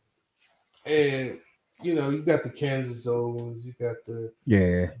thing. And you know, you got the Kansas Owens, you got the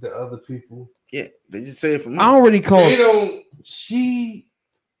other people. Yeah, they just say it for money. I don't really call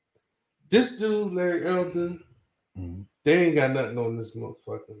this dude, Larry Elder, they ain't got nothing on this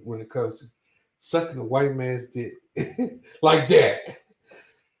motherfucker when it comes to sucking a white man's dick like that.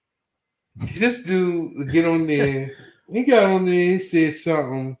 This dude get on there. He got on there and said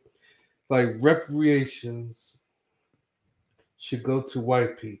something like reparations should go to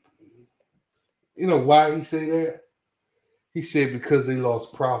white people. You know why he said that? He said because they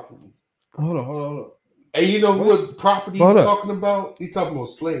lost property. Hold on. And you know what property he's talking about? He's talking about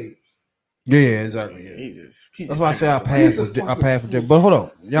slaves. Yeah, exactly. Yeah. Jesus. That's why I say I pass with different. But hold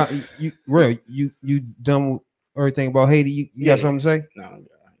on, y'all, you done with everything about Haiti? You got something to say? No,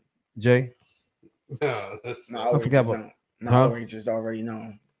 Jay. No, I forgot about. My outrage is already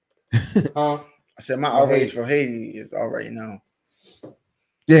known. I said my outrage for Haiti is already known.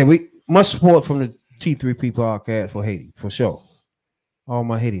 Yeah, we much support from the T3P podcast for Haiti for sure. All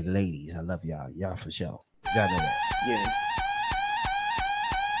my Haiti ladies, I love y'all. Y'all for sure. Y'all know that. Yeah.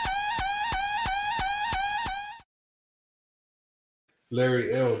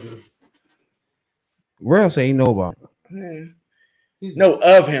 Larry Elder. Where else he know about him? Know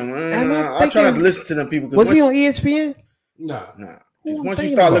of him. I try not to listen to them people. Was he on ESPN? Nah. Once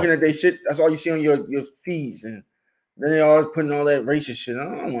you start looking at their shit, that's all you see on your feeds, and then they always putting all that racist shit. I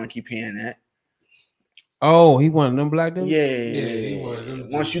don't want to keep hearing that. Oh, he one of them black dudes? Yeah. He one of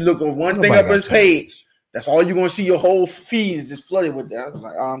them. Once you look on one thing up his page, that's all you're gonna see. Your whole feed is just flooded with that. I was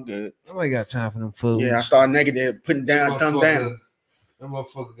like, oh, I'm good. Nobody got time for them fools. Yeah, I started negative, putting down, thumb down. That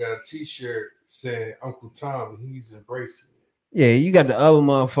motherfucker got a t-shirt saying Uncle Tom, and he's embracing it. Yeah, you got the other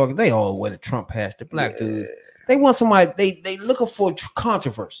motherfuckers. They all wear the Trump hats, the black dude. They want somebody, they looking for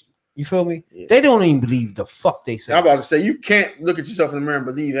controversy. You feel me? Yeah. They don't even believe the fuck they say. I'm about to say, you can't look at yourself in the mirror and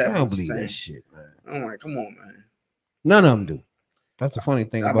believe that. I don't believe that shit, man. I'm like, come on, man. None of them do. That's the funny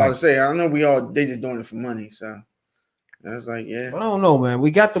thing I'm about to say, I know they just doing it for money, so I was like, yeah. But I don't know, man. We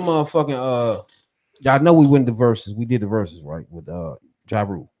got the motherfucking y'all know we win the verses. We did the verses, right? With Ja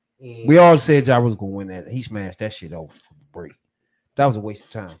Rule. We all said Ja Rule's gonna win that. He smashed that shit over for the break. That was a waste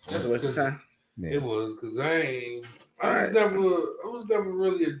of time. That was a waste of time. Yeah. It was because I was never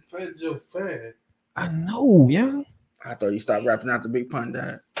really a Fat Joe fan. I know, yeah. I thought you stopped rapping out the Big Pun,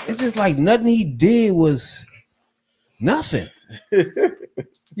 Dad. It's just like nothing he did was nothing.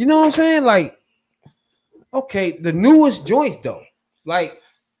 You know what I'm saying? Like, okay, the newest joints though, like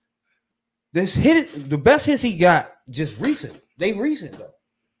this hit, the best hits he got just recent. They recent though.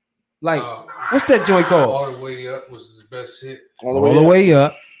 Like, what's that joint called? All the Way Up was his best hit. All the way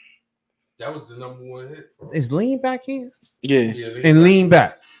up. That was the number one hit. Is Lean Back his? Yeah. Lean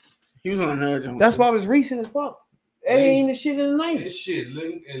Back. He was on another joint. That's why it was recent as fuck. It ain't the shit in the 90s. This shit,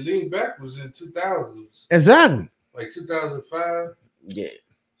 Lean Back was in 2000s. Exactly. Like 2005. Yeah.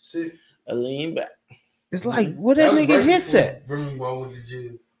 Shit. A Lean Back. It's like, what that nigga right hits at?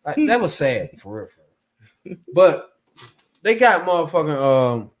 That was sad for real. But they got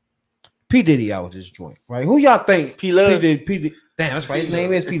motherfucking P. Diddy out with this joint, right? Who y'all think? P. Love. Damn, that's right. His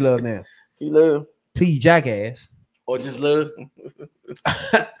name is P. Love now. P. Love. P. Jackass. Or just Love.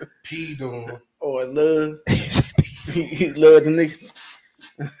 P. Doing. Or Love. He love the niggas.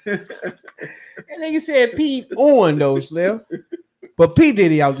 That nigga said P. on though, Slim. But P.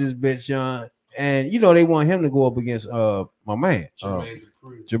 Diddy out this bitch, John. And you know they want him to go up against my man,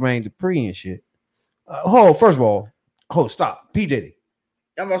 Jermaine Dupri and shit. First of all, stop. P. Diddy.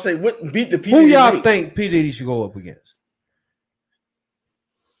 I'm about to say, what beat the P. Who Diddy y'all make? think P. Diddy should go up against?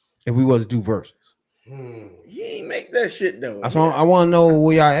 If we was to do verses. He ain't make that shit though. That's why I want to know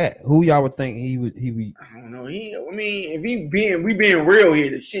where y'all at. Who y'all would think he would? I don't know. If we being real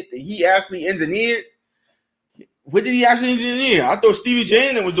here, the shit that he actually engineered. What did he actually engineer? I thought Stevie J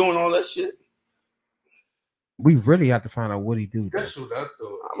and them was doing all that shit. We really have to find out what he do. That's what I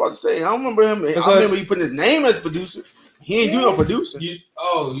thought. I'm about to say, I don't remember him. Because- I remember he put his name as producer. He ain't do no producer.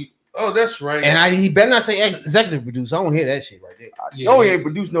 Oh, that's right. And he better not say executive producer. I don't hear that shit right there. No, he ain't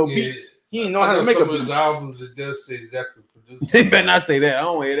produced no beats. He ain't know how to make some a of his beat. albums. It does say executive producer. They better not say that. I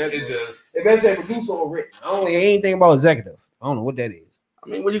don't hear that. It does. It better say producer or written. I don't hear anything about executive. I don't know what that is. I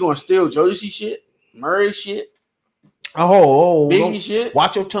mean, what you gonna steal? Jodeci shit? Murray shit? Biggie Biggie shit?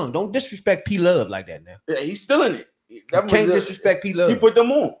 Watch your tongue. Don't disrespect P Love like that now. Yeah, he's still in it. That can't disrespect P Love. He put them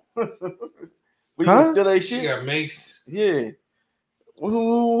on. What you gonna steal that You shit? got Mace. Yeah.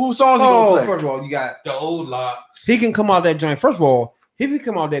 Who songs he gonna play? First of all, you got the old locks. He can come out that joint. First of all, if he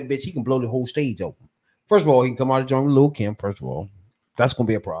come out that bitch, he can blow the whole stage open. First of all, he can come out the joint with Lil Kim. First of all, that's gonna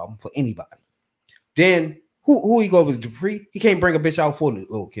be a problem for anybody. Then who he go with Dupree? He can't bring a bitch out for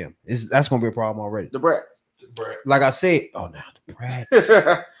Lil Kim. That's gonna be a problem already. The Brat. Like I said, the Brat.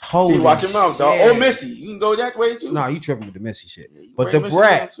 See, watch him out, dog. Oh, Missy, you can go that way too. No, you tripping with the Missy shit. But the Missy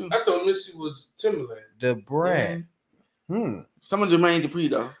Brat. I thought Missy was Timberland. The Brat. Some of Jermaine Dupri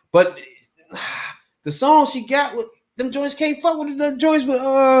though. But the song she got with them joints can't fuck with the joints with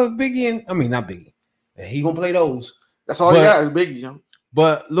Biggie and not Biggie. He gonna play those. That's all he got is Biggie, young.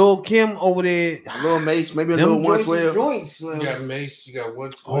 But Lil Kim over there, Lil Mace, maybe a little 112. You got Mace, you got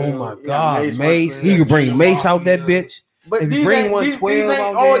 112. Oh my God, Mace! He could bring Mace out that bitch. But if these bring ain't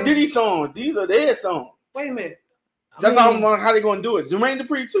 112 all Diddy songs. These are their songs. Wait a minute. That's how they gonna do it. Jermaine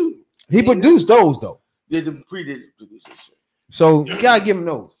Dupri too. He produced those though. Yeah, Dupri did produce this shit. So you gotta give him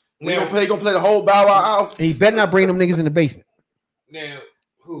those. We gonna play the whole Bow Wow out. He better not bring them niggas in the basement. Now,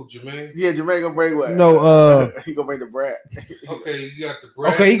 who, Jermaine? Yeah, Jermaine gonna bring what? No, he gonna bring the Brat. Okay, you got the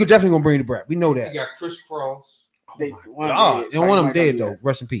Brat. Okay, he could definitely gonna bring the Brat. We know that. You got Chris Cross. And one of them dead though.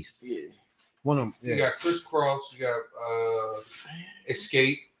 Rest in peace. Yeah. One of them. Yeah. You got Chris Cross. You got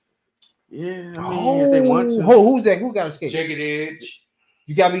Escape. Yeah, I mean, if they want to. Who's that? Who got Escape? Jagged Edge.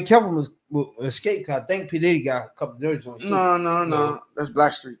 You gotta be careful with Escape. Cause I think P Diddy got a couple of dirty joints. No. That's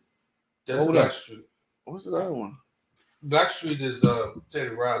Blackstreet. That's Blackstreet. What's the other one? Blackstreet is Teddy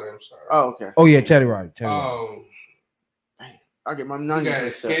Riley. I'm sorry. Oh, okay. Oh yeah, Teddy Riley. I get my He nine. got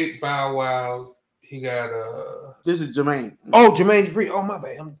Escape, Bow Wow. He got This is Jermaine. Oh, Jermaine Dupri. Oh my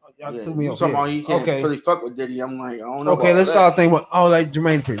bad. Y'all threw me off. Talking about he can't really fuck with Diddy. I'm like, I don't know. Okay, let's start thinking about like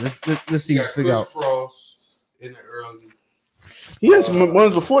Jermaine Dupri. Let's see. Figure out. Chris Cross in the early. He had some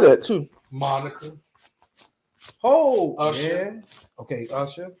ones before that too. Monica. Oh, Usher. yeah. Okay,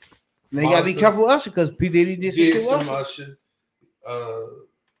 Usher. Now you gotta be careful with Usher because P Diddy did some Usher.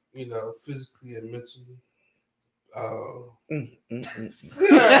 Usher. Physically and mentally.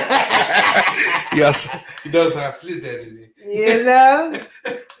 Yes, he does have slid that in it. You know.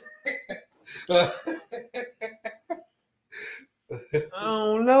 I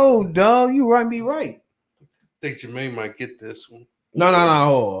don't know, dog. You might be right. I think Jermaine might get this one. No.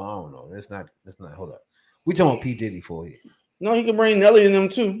 Oh, I don't know. That's not. Hold up. We talking about P Diddy for you. No, he can bring Nelly in them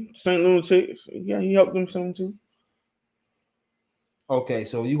too. St. Lunatics. Yeah, he helped them some too. Okay,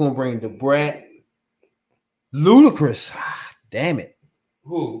 so you gonna bring the Brat, Ludacris. Damn it.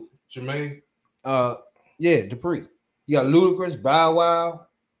 Who? Jermaine? Yeah, Dupree. You got Ludacris, Bow Wow,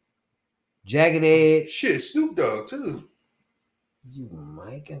 Jagged Edge. Shit, Snoop Dogg too. You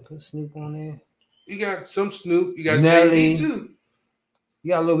might can put Snoop on there. You got some Snoop. You got Nelly. Jay-Z too. You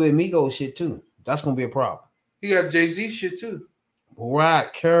got a little bit of Migos shit too. That's gonna be a problem. You got Jay-Z shit too. Mariah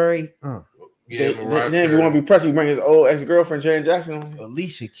Carey. Yeah, Mariah Then if you want to be pressed, you bring his old ex-girlfriend Janet Jackson on.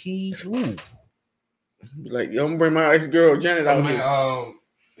 Alicia Keys. Ooh. Be like, yo, I'm gonna bring my ex-girl Janet out here.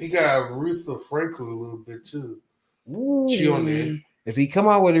 He got Aretha Franklin a little bit too. Ooh. She on there. If he come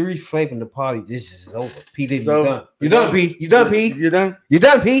out with a reflaping the party, this is over. P Diddy's So- done. You done, P? You done, P? You done? You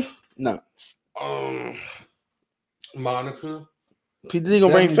done, P? No. Monica. P Diddy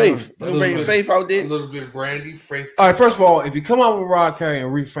gonna bring Faith. He gonna bring Faith out A there. little bit of Brandy. Faith. All right, first of all, if you come out with Mariah Carey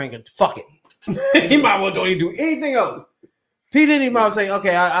and Aretha Franklin, fuck it. He might well don't even do anything else. P Diddy might say,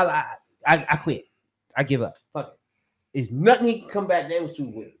 okay, I quit. I give up. Fuck it. It's nothing he can come back those two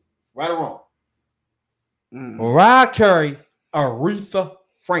with. Right or wrong. Mariah Carey, Aretha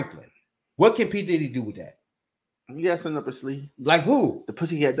Franklin. What can P Diddy do with that? You got something up his sleeve. Like who? The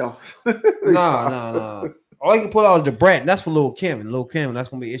Pussycat Dolls. No. All you can put out is the Brat. And that's for Lil Kim. And Lil Kim, that's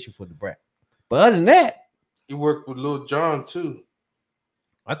gonna be an issue for the Brat. But other than that, You work with Lil Jon too.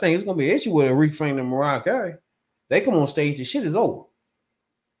 I think it's gonna be an issue with Aretha and Mariah Carey. They come on stage, the shit is over.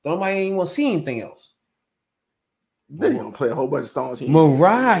 Nobody ain't want to see anything else. Then you gonna play a whole bunch of songs.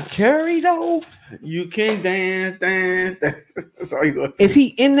 Mariah Carey, though, You can dance. That's all you gonna say. if he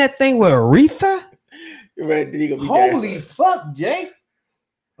in that thing with Aretha, Right, then you gonna be holy dancing. fuck, Jay.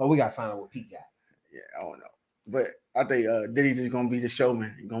 Oh, we gotta find out what Pete got. Yeah, I don't know, but I think Diddy just gonna be the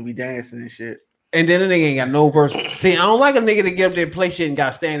showman. He gonna be dancing and shit. And then the nigga ain't got no verse. See, I don't like a nigga to get up there and play shit and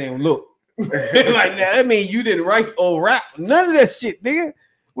got to stand there and look. Like that means you didn't write or rap. None of that shit, nigga.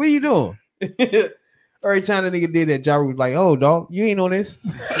 What are you doing? Every time the nigga did that, Ja Rule was like, oh, dog, you ain't on this.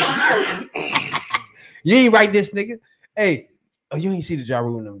 You ain't write this, nigga. Hey, oh, you ain't see the Ja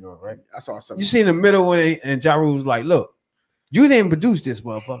Rule in them doing, right? I saw something. You see in the middle when and Ja Rule was like, look, you didn't produce this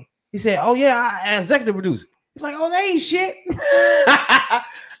motherfucker. He said, oh, yeah, I executive producer. He's like, oh, that ain't shit.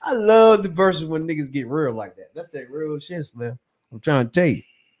 I love the verses when niggas get real like that. That's that real shit, Slim. I'm trying to tell you.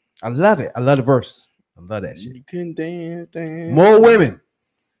 I love it. I love the verses. I love that shit. You can dance. More women.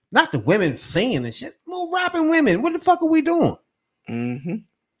 Not the women singing and shit. More rapping women. What the fuck are we doing? Mm-hmm.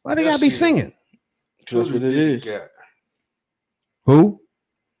 Why they gotta be singing? That's what it is. Who?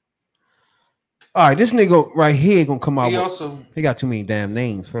 All right, this nigga right here gonna come out. He got too many damn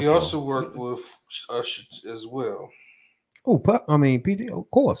names. He also worked with Usher as well. Oh, PD, of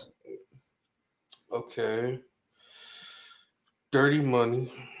course. Okay. Dirty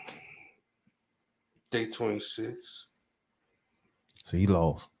Money. Day 26. So he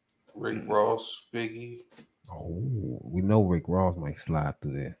lost. Rick Ross, Biggie. Oh, we know Rick Ross might slide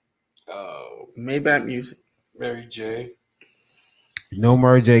through there. Maybach Music. Mary J. You know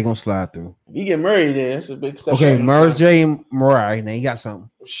Mary J gonna slide through. You get Murray there. That's a big step. Okay, Mary J and Mariah. Now you got something.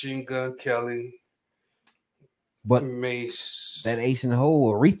 Machine Gun Kelly. But Mace. that ace in the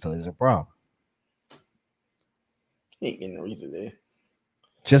hole, Aretha, is a problem. He ain't getting Aretha there.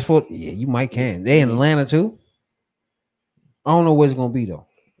 Just for you might can. They in Atlanta too. I don't know where it's gonna be though.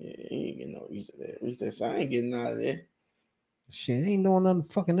 Yeah, he ain't getting no Aretha there. Aretha said, I ain't getting out of there. Shit, ain't doing nothing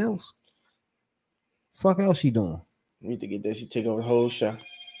fucking else. Fuck else she doing? Aretha get that, she take over the whole show.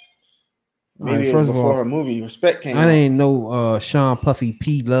 Right, Maybe first of before all, her movie Respect came I out. didn't know Sean Puffy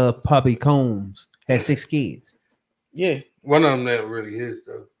P Love Puppy Combs had 6 kids. Yeah. One of them that really is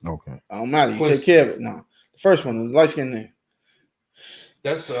though. Okay. I don't matter. You take care of it. No. The first one, the light skin name.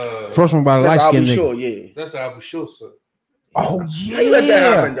 That's first one by the light skin nigga. Sure, yeah. That's I'll be sure, sir. Oh yeah. How you let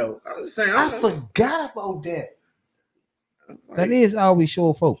that happen though? I'm just saying. I forgot about that. That is I'll be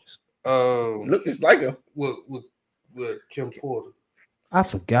sure, folks. Look just like her. With Kim Porter. I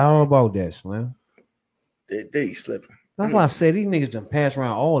forgot all about that, Slim. They slipping. That's why I said these niggas done pass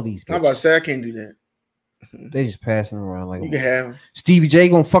around all these bitches. I'm about to say I can't do that. They just passing around like You can have him. Stevie J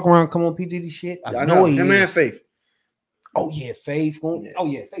gonna fuck around, come on P Diddy shit. I know he him is. and Faith. Oh yeah, Faith. Yeah. Oh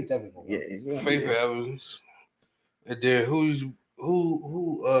yeah, Faith definitely. Yeah, Faith Evans. And then who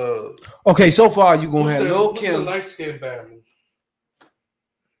Okay, so far you gonna have Lil who's Kim. the light skin battle?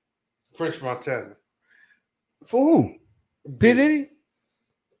 French Montana. For who? P Diddy?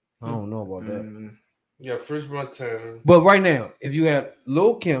 I don't know about that. Mm-hmm. Yeah, French Montana. But right now, if you have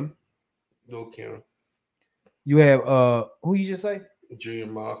Lil Kim, you have who you just say? Junior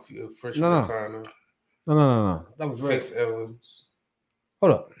Mafia, French No. Montana. No. That was Faith Evans.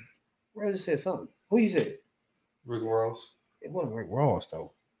 Hold up. Ray just said something. Who you said? Rick Ross. It wasn't Rick Ross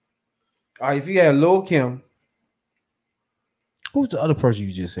though. All right, if you had Lil Kim, who's the other person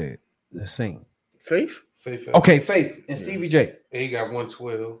you just said that sing? Faith. Faith Evans. Okay, Faith and Stevie J. And he got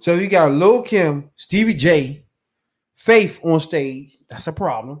 112. So you got Lil Kim, Stevie J, Faith on stage. That's a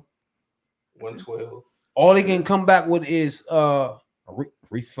problem. 112. All they can come back with is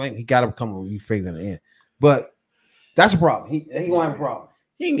Reflame. He got to come with Reflame in the end. But that's a problem. He gonna have a problem.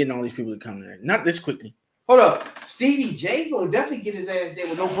 He ain't getting all these people to come there. Not this quickly. Hold up. Stevie J gonna definitely get his ass there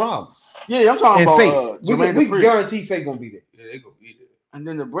with no problem. Yeah, I'm talking And about Faith. Jermaine We Dupri. guarantee Faith gonna be there. Yeah, they gonna be there. And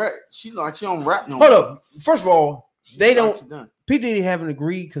then the Brett, she don't rap no Hold more. up. First of all, they don't. She done. P Diddy haven't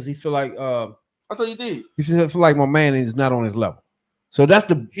agreed because he feel like I thought you did. he feel like my man is not on his level. So that's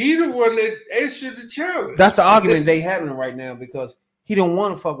the He the one that answered the challenge. that's the argument they having right now because he don't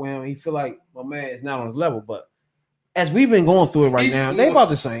want to fuck with him. He feel like my man is not on his level. But as we've been going through it right now, they about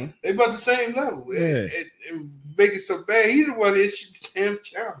the same. They about the same level. Yeah. And make it so bad. He the one that issued the damn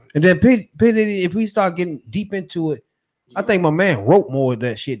challenge. And then P Diddy, if we start getting deep into it, I think my man wrote more of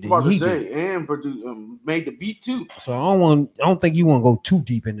that shit I'm than about he to did. say, and produced, made the beat too. So I don't think you want to go too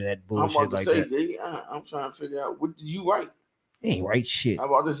deep into that I'm bullshit about to like say, that. I'm trying to figure out what did you write. He ain't right shit. I'm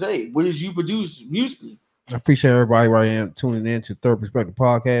about to say, what did you produce musically? I appreciate everybody right now tuning in to Third Perspective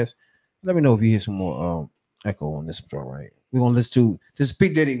Podcast. Let me know if you hear some more echo on this joint, right? We're gonna listen to this P.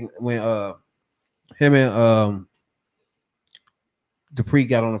 Diddy when him and Dupree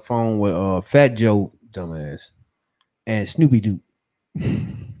got on the phone with Fat Joe dumbass and Snoopy Doo.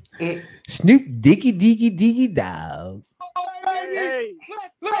 Snoop Diggy dog. Hey,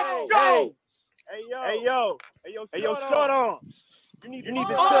 let's go. Hey yo, short arms. You need to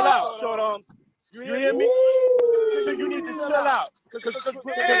chill out, short arms. You hear me? You need to chill out. Cause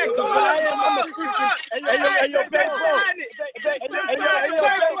I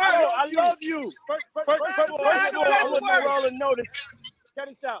love you. First of all, I want the world to know this. Check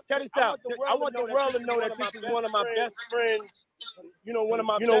this out. I want the world to know that this is one of my best friends. You know, one of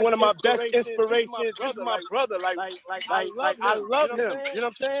my best inspirations. This is my brother. Like I love him. You know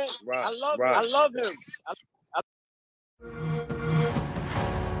what I'm saying? Right. I love him.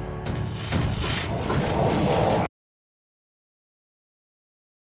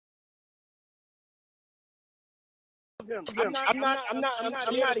 I'm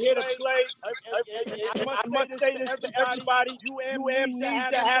not here to play. I must say this to everybody. You and me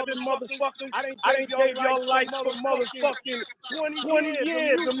to having motherfuckers. I didn't gave your life for motherfucking 20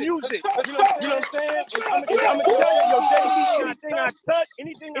 years of music. You know what I'm saying? I'm gonna tell you, yo, JD, anything I touch,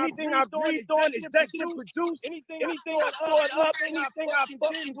 anything I breathed on, executive produced, anything I thought up, anything I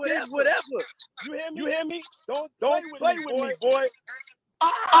fucking did, whatever. You hear me? Don't play with me, boy.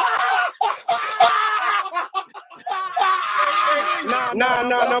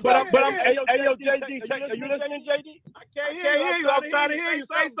 No, but I'm hey yo, JD, check. Are you listening, JD? I can't hear you. I'm trying to hear you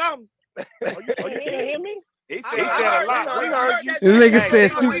say something. You can't hear me? He said a lot. We heard you. The nigga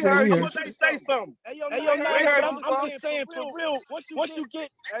said Snoop said I want you to say something. Hey yo, I'm just saying for real. Once you get,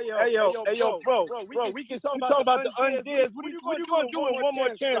 hey yo, bro, we can talk about the undeads. What you gonna do in one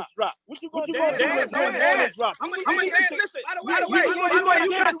more chance drop? What you gonna do in one more drop? I'm gonna listen. By the way,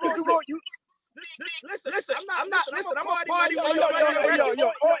 Listen, I'm not. Listen, I'm a party. Yo,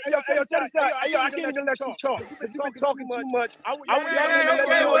 check this out. Yo, I can't even let you talk. You've been talking too much. I would let you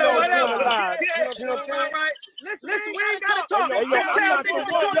know live. You know what I'm saying? Listen, we ain't gotta talk. I'm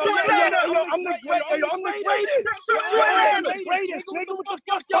the greatest. I'm the greatest. Nigga, what the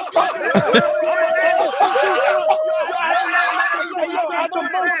fuck y'all talking about? I'm the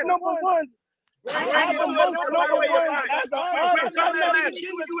most number one. I'm the most number one as an artist. I'm not even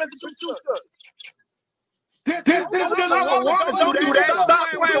giving you as a producer. Don't do that. Stop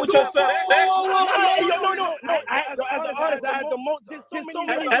playing with yourself. No. As an artist, I had the most. There's so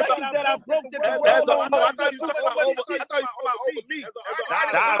many records that I broke that the world don't know. I thought you were talking about over me. I'm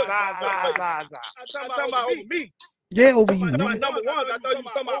talking about over me. Yeah, over you. Number one, I thought you were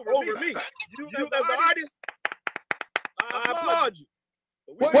talking about over me. You as an artist, I applaud you.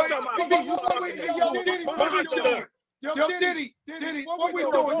 Yo, Diddy, what we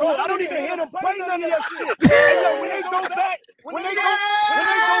doing? No, I don't even hear them play none of your shit. Hey, yo, when they go back in the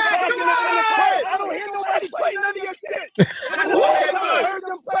crowd, I don't hear nobody play none of your shit. I don't heard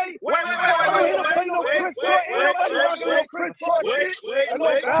them play. I don't hear them play no Chris Paul.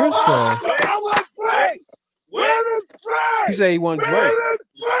 Chris Paul. I want Drake. Where is Drake? He said he want Drake.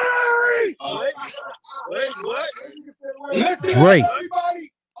 Drake.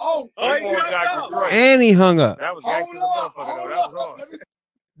 Everybody. And he hung up. That was gangster motherfucker though. That was hard.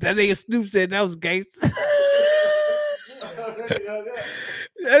 That nigga Snoop said that was gangster. That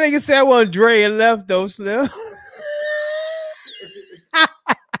nigga said I want Dre and left though, Slim.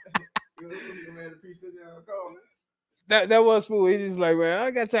 that was cool. He's just like, man,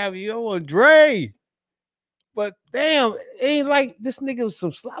 I got time for you. I want Dre. But damn, it ain't like this nigga was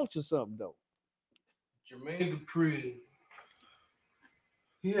some slouch or something though. Jermaine Dupri,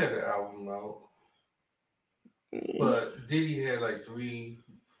 he had an album out, but Diddy had like 3,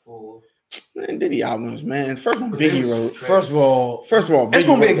 4. Man, Diddy albums, man. First one, Biggie wrote. First of all, it's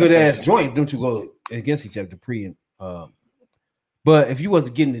gonna be a good ass joint. Don't you go against each other, Dupri and but if you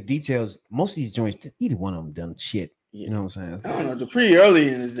wasn't getting the details, most of these joints, either one of them done shit. You know what I'm saying? I don't know. Dupri early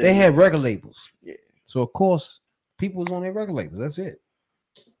in the day. They had record labels. Yeah. So of course, people was on their record labels. That's it.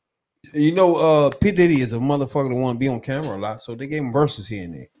 You know, P. Diddy is a motherfucker that want to be on camera a lot, so they gave him verses here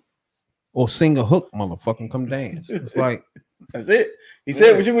and there. Or sing a hook, motherfucker, come dance. It's like that's it. He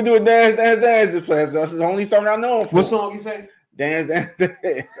said, "What you gonna do with dance? That's the only song I know him for." What song he say? Dance. That's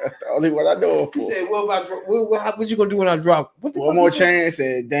the only one I know him for. He said, "Well, what you gonna do when I drop? One more chance."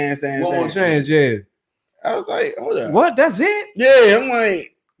 Said, "Dance." One more chance, yeah. I was like, "Hold up, what? That's it?" Yeah, I'm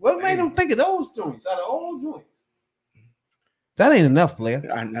like, what made him think of those joints out of all joints? That ain't enough, player.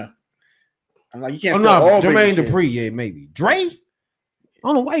 I know. I'm like, you can't. Jermaine Dupri, yeah, maybe Dre. I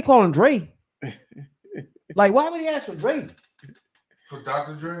don't know why you call him Dre. Like, why would he ask for Dre? For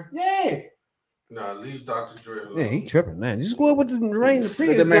Dr. Dre? Yeah. Nah, leave Dr. Dre alone. Yeah, he tripping, man. Just go with the Jermaine Dupri.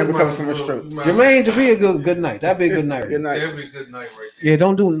 Let the man Good- recover from a stroke. Jermaine Dupri a good night. That'd be a good night. Good night. That'd be a good night right there. Yeah,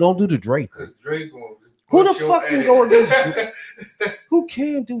 don't do the Dre. Because Dre going to Who the bust your fuck can ass. go against Who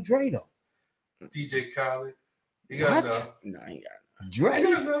can do Dre though? DJ Khaled. He got What? enough. Nah, he got Dre? He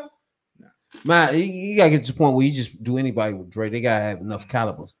got enough. Man, you gotta get to the point where you just do anybody with Dre. They gotta have enough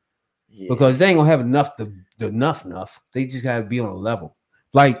calibers yeah. because they ain't gonna have enough. Enough. They just gotta be on a level.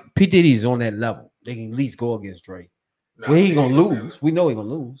 Like P Diddy's on that level. They can at least go against Dre. Nah, Well, he ain't gonna ain't lose. We know he gonna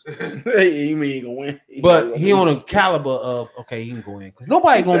lose. You mean he gonna win? But he on a caliber of okay, he can go in because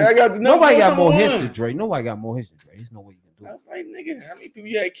nobody He said, gonna. Nobody got more hits than ones. Dre. Nobody got more hits than Dre. There's no way you can do I it. was like, nigga, how many people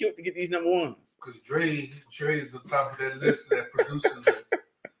you had killed to get these number ones? Because Dre is on top of that list, that producer list.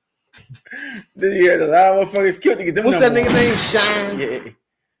 Then you had a lot of motherfuckers killed to get them. What's that number nigga ones. name? Shine. Yeah.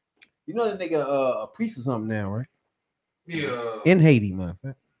 You know that nigga a priest or something now, right? Yeah. In Haiti, man.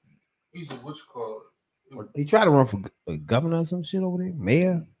 He's a what you call it? He tried to run for governor or some shit over there,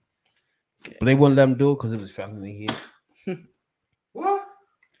 mayor. But they wouldn't let him do it because it was felony hit. What?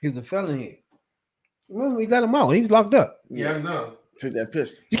 He was a felony hit. Remember, we let him out. He was locked up. Yeah, I know. Took that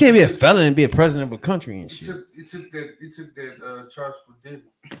pistol. You can't be a felon and be a president of a country and He shit. took that charge for Diddy.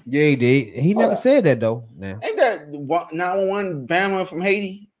 Yeah, he did. He never said that though. Now, Ain't that 911 Bama from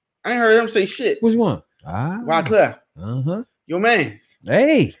Haiti? I ain't heard him say shit. which one? Ah, Wyclef, uh-huh. your man's.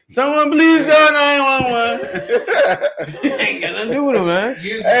 Hey, Someone please go 911. ain't got nothing to do with him, man.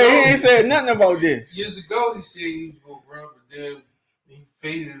 Years Hey, he ago, ain't said nothing about this. years ago, he said he was gonna run, but then he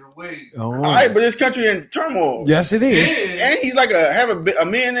faded away. All All right, but this country in turmoil. Yes, it is. Then, And he's like a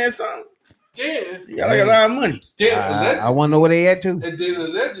millionaire or something. then, He got like a lot of money. I want to know where they at too. and then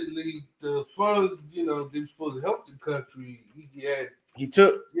allegedly the funds, they were supposed to help the country. He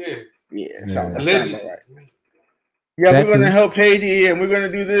took. Yeah, Yeah, Yeah. sounds allegedly. about right. Yeah, That we're gonna dude- help Haiti and we're gonna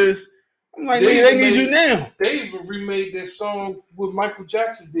do this. I'm like, They nigga, they even need you made- now. They even remade that song what Michael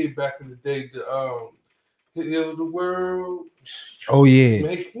Jackson did back in the day. The Heal the World, Oh yeah,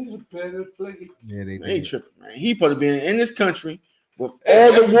 make it a better place. yeah, they They ain't did. tripping, man. He supposed to be in this country with Hey,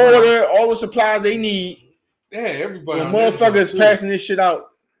 all the everybody- water, all the supplies they need. Yeah, everybody. When on that joint, motherfuckers too. passing this shit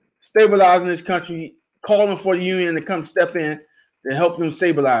out, stabilizing this country, calling for the union to come step in to help them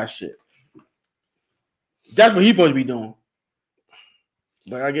stabilize shit. That's what he supposed to be doing.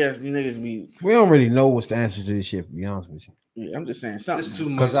 But I guess you niggas be. We don't really know what's the answer to this shit. To be honest with you, Yeah, I'm just saying something. It's too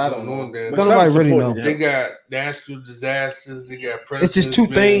man. much 'Cause I going don't on there. But Don't nobody something really supported know. They that. got natural disasters. They got it's presidents. just two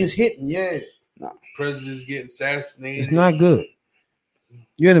being- things hitting. Yeah, Presidents getting assassinated. it's not good.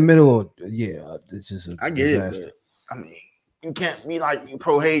 You're in the middle of it's just a I get disaster. it, but I mean, you can't be like you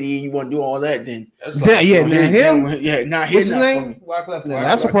pro Haiti and you want to do all that. Then That's Yeah, like, yeah, Don't now hit him. yeah, not What's hit his that for name? me. Wyclef. Now, Wyclef.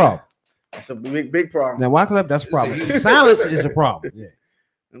 that's a problem. That's a big problem. Now Wyclef, that's a It's problem. a- Silence is a problem. Yeah,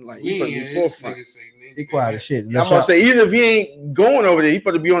 I'm like, we he supposed to ain't be this forefront. nigga say nigga. he quiet as shit. I'm gonna say even if he ain't going over there, he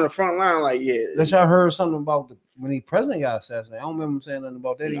supposed to be on the front line. Like, yeah, Unless y'all heard something about when the president got assassinated. I don't remember him saying nothing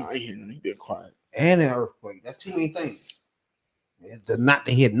about that. nah, I ain't hearing nothing. He been quiet. And an earthquake. That's too many things. Not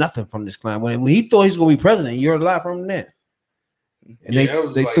to hear nothing from this clown. When he thought he was gonna be president, you heard a lot from him then. And Yeah, that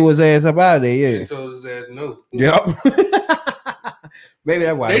was they like- threw his ass up out of there. Yeah. They told his ass no. Yep. Maybe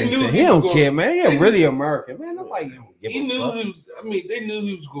that's why They they knew said, he he was don't gonna- care, man. He they really American, man. Nobody give He a knew fuck. he was. I mean, they knew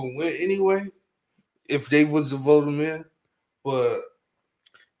he was going to win anyway if they was to vote him in. But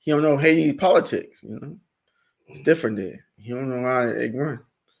He don't know Haiti politics. You know, it's different there. He don't know how it run.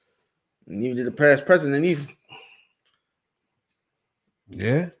 Neither did the past president either.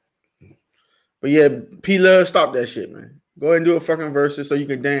 Yeah. But yeah, P Love, stop that shit, man. Go ahead and do a fucking versus so you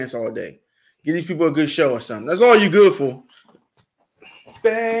can dance all day. Give these people a good show or something. That's all you good for.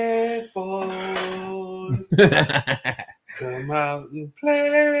 bad boy, come out and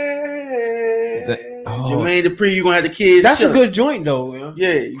play. Oh, Jermaine Dupri, you gonna have the kids. that's a chilling. good joint though. Yeah.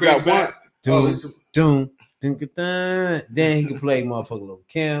 Yeah, you Craig got one. Mack. Oh, Dude, it's a- Doom. Then he can play motherfucking Lil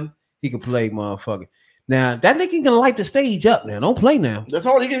Kim. He can play motherfucking. Now that nigga gonna light the stage up now. Don't play now. That's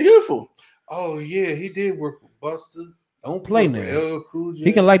all you get good for. oh yeah, he did work with Buster. Don't play worked with now. LL Cool J.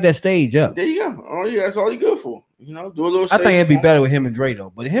 He can light that stage up. There you go. Oh yeah, that's all you good for. You know, do a little. I think it'd be stage better with him and Dre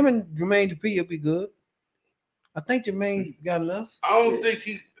though. But him and Jermaine Dupri will be good. I think Jermaine got enough. I don't think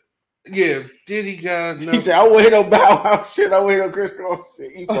he. Yeah, did he got performance. enough? He said, "I wait no Bow Wow shit. I wait no Chris Cross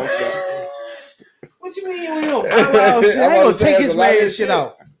shit." You fucked up. What you mean you don't Bow Wow shit? I I'm ain't about gonna to say take that's his a lot of man shit. shit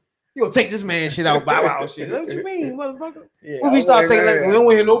out. You gonna take this man shit out, Bow Wow shit. What you mean, motherfucker? Yeah, When I we start wait, taking yeah, like, we don't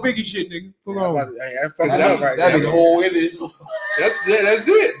want to hear no Biggie shit, nigga. Come yeah, I'm on. about to- hey, I fucked That up was- right that there. was the whole end of this. That's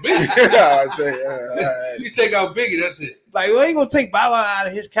it. Biggie. I say, all right. You take out Biggie, that's it. Like, we ain't gonna take Bow Wow out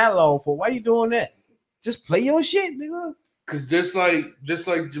of his catalog for. Why you doing that? Just play your shit, nigga. Cause just like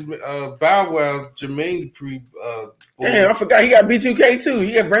Bow Wow, Jermaine Dupri. Damn, I forgot he got B2K too.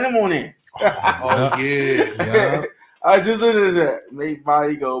 He got Brenham on there. Oh yeah. I just listened to that. Make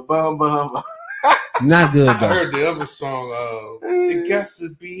body go bum bum bum. Not good I though. heard the other song. It got to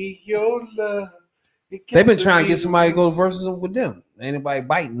be your love. They've been trying to get somebody to go versus them with them. Ain't nobody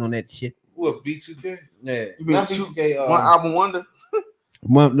biting on that shit. What B2K? Yeah, You mean not two- B2K. One album wonder. The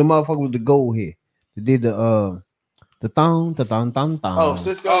motherfucker with the gold here. They did the thong. Oh,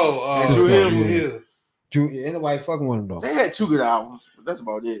 Cisco. Oh, And Drew Hill. Drew Hill. Drew, ain't nobody fucking with them though. They had 2 good albums, but that's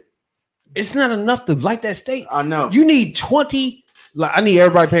about it. It's not enough to like that state. I know. You need 20. Like I need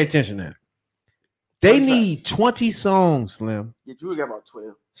everybody to pay attention now. They 20 need tracks. 20 songs, Slim. Yeah, Drew got about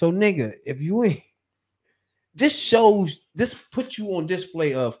 12. So nigga, if you ain't, this puts you on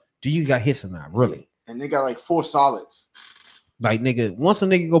display of do you got hits or not? Really? And they got like 4 solids. Like nigga, once a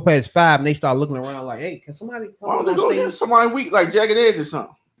nigga go past 5 and they start looking around like, hey, can somebody come Why don't on they go stage? against somebody weak like Jagged Edge or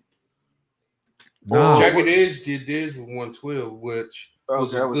something? Nah. Jagged Edge did this with 112, which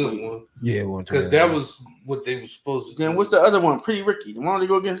was that a was good weak. one. Yeah, Because that was what they were supposed to Then do. what's the other one? Pretty Ricky. Why don't they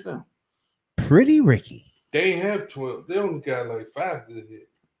go against them? Pretty Ricky. They ain't have 12. They only got like 5 good hits.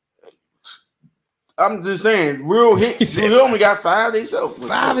 I'm just saying, real hits. Drew Hill only got 5 themselves.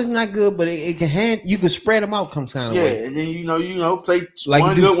 5 is not good, but it can you can spread them out some kind of Yeah, way. and then you know, play Like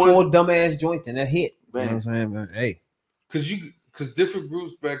one you do good 4 one. dumbass joints and that hit. You know Man. what I'm saying? Man, hey. Because different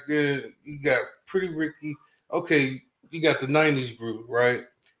groups back then, you got Pretty Ricky. Okay, you got the 90s group, right?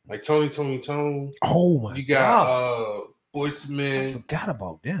 Like Tony Tone. Oh my You got God. Boyz II I Men. forgot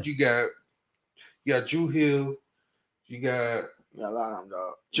about them. You got Drew Hill. You got Yeah, a lot of them,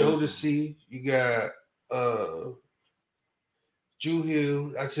 dog. Jodeci. You got Drew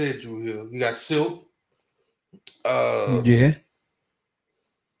Hill. I said Drew Hill. You got Silk. Yeah.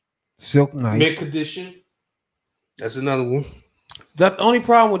 Silk Nice. Mint Condition. That's another one. The only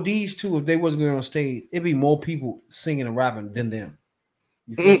problem with these two, if they wasn't going on stage, it'd be more people singing and rapping than them.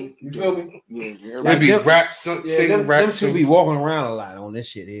 You feel me? You feel me? Yeah, Like Maybe them- rap, Yeah, singing, rap, them two singing. be walking around a lot on this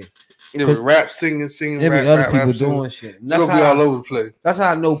shit here. There was rap, singing, There rap, be other rap, people rap, singing. doing shit. And It's gonna be all over the place. That's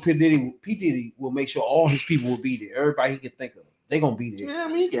how I know P. Diddy will make sure all his people will be there. Everybody he can think of, they gonna be there. Yeah, I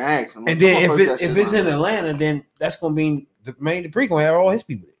mean, you can ask them. And then if it's in Atlanta, then that's gonna mean the main Dupree gonna have all his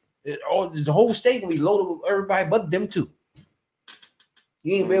people there. The whole state gonna be loaded with everybody but them two.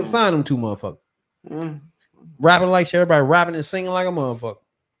 You ain't be able to find them two motherfuckers. Yeah. Rapping like shit, everybody rapping and singing like a motherfucker.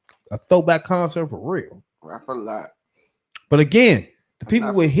 A throwback concert for real. Rap a lot. But again, the I'm people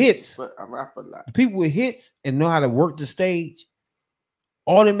not- with hits, But I rap a lot. the people with hits and know how to work the stage,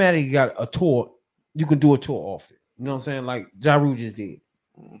 automatically got a tour. You can do a tour off it. You know what I'm saying? Like Ja Rule just did.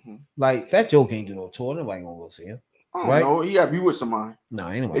 Mm-hmm. Like Fat Joe can't do no tour. Nobody gonna go see him. I don't Right? know. He gotta be with somebody. No,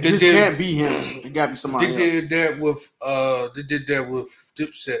 ain't nobody. It They just did- can't be him. It gotta be somebody They else. did that with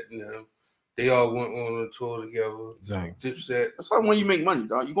Dipset and them. They all went on a tour together. Exactly. Dipset. That's why when you make money,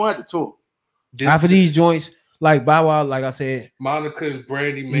 dog, you're gonna have to tour. After Dipset. these joints, like Bow Wow, like I said, Monica and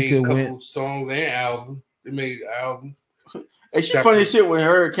Brandy made a could couple win. songs and album. They made an album. Hey, she Separate. funny as shit when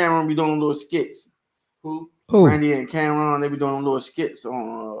her and Cameron be doing little skits. Who? who? Brandy and Cameron, they be doing little skits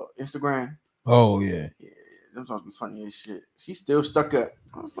on Instagram. Oh yeah. Them songs be funny as shit. She still stuck up.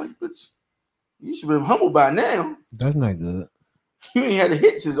 I was like, bitch, you should be humble by now. That's not good. You ain't had the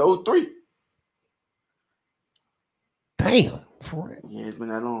hits since 03. Damn. For real. Yeah, it's been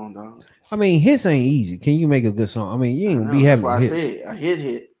that long, dog. I mean, hits ain't easy. Can you make a good song? I mean, you ain't I gonna know, be that's having why I hits. said a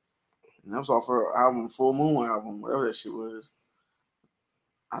hit. And that was off her album, Full Moon album, whatever that shit was.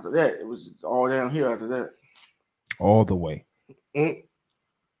 After that, it was all down here after that. all the way. Mm.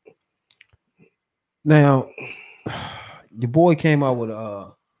 Now, your boy came out with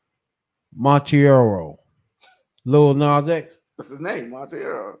Montiero, Lil Nas X. That's his name,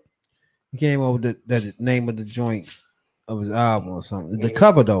 Montero. He came up with the name of the joint of his album or something. The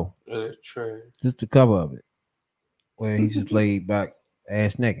cover though, Trash. just the cover of it, where he's just laid back,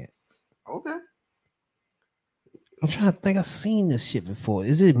 ass naked. Okay. I'm trying to think. I've seen this shit before.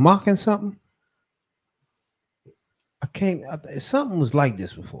 Is it mocking something? Something was like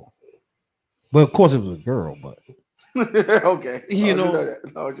this before. But of course, it was a girl. But Okay. You know-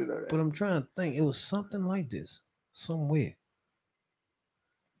 that. How would you know that? but I'm trying to think. It was something like this somewhere.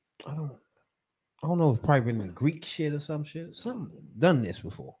 I don't know if it's probably been in Greek shit or some shit. Something done this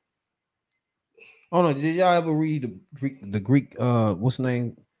before. Oh no! Did y'all ever read the Greek? What's the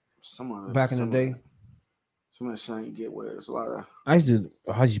name? Someone Back in the day, Some of the shit you get with. There's a lot of. I used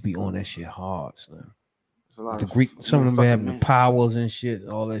to be on that shit hard, man. There's a lot The of Greek, some of them be fucking having the men. powers and shit,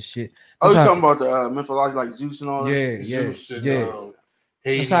 all that shit. Oh, you That's how- talking about the mythology like Zeus and all that? Yeah, Zeus and yeah.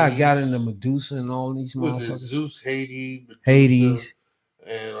 Hades. That's how I got into Medusa and all these Was it motherfuckers. Zeus, Hades, Medusa, Hades,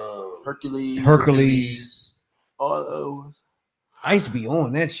 and Hercules. All I used to be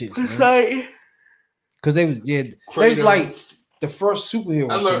on that shit, it's man. like Because they was they Kratos. was like the first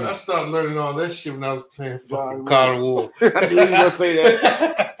superhero. I started learning all that shit when I was playing fucking God, God of War. I knew you were gonna say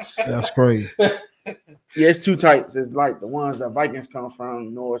that. That's crazy. Yeah, it's two types. It's like the ones that Vikings come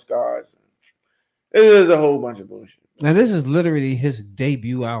from, Norse gods. It is a whole bunch of bullshit. Now this is literally his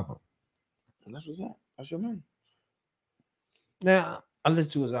debut album. And that's what's that. That's your man. Now I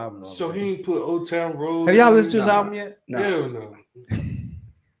listened to his album. So already. he ain't put Old Town Road. Have y'all in listened to it? his album yet? No. Hell no.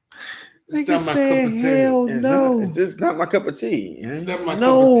 It's Nigga not my cup said, of tea. hell It's no. not, it's just not my cup of tea. It's not my cup of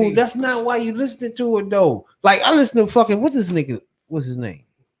No, tea. that's not why you listening to it though. Like I listen to fucking what's this nigga? What's his name?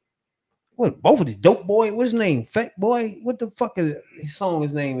 What both of the Dope Boy? What's his name? Fat Boy? What the fuck is his song?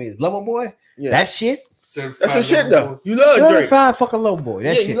 His name is Lover Boy. Yeah. That shit. That's some shit though. You love Drake. Certified fucking Lover Boy.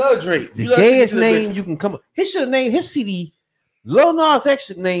 That Yeah, shit. you love Drake. The You love gayest listening to name Drake. you can come up. He should have named his CD Lil Nas X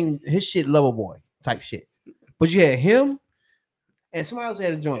should name his shit Lover Boy type shit. But you had him and somebody else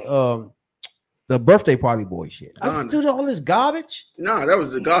had a joint. The Birthday Party Boy shit. I listened to all this garbage. Nah, that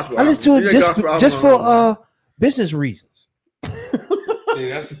was the gospel. I listened to album. it That gospel album just for on- business reasons.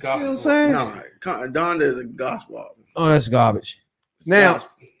 Yeah, that's the You know what I'm gospel. saying? Nah, Donda is a gospel album. Oh, that's garbage. It's Now,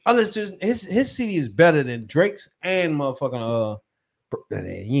 gospel. I listen to his CD is better than Drake's and motherfucking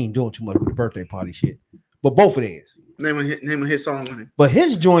he ain't doing too much with the birthday party shit. But both of theirs. Name a hit song on it. But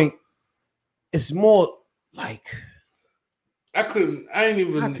his joint is more like I ain't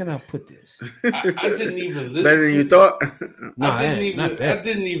even. how can I put this? I didn't even listen. Better than you to thought. Nah, I didn't it ain't, even. not that. I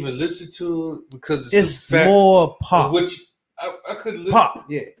didn't even listen to it because It's a fact more pop. Which I couldn't listen. Pop,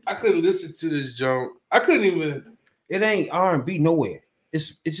 yeah. I couldn't listen to this joint. I couldn't even. It ain't R&B nowhere.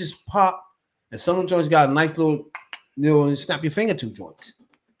 It's just pop. And some of the joints got a nice little snap your finger to joints.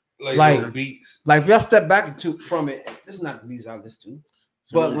 Like little beats. Like if y'all step back from it, this is not the music I listen to.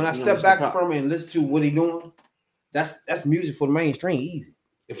 But when I step back from it and listen to what he doing, that's music for the mainstream, easy.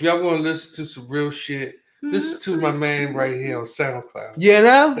 If y'all want to listen to some real shit, listen to my man right here on SoundCloud. You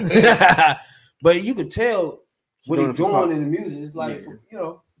know? But you could tell what he's Doing it for pop. doing in the music. It's like, you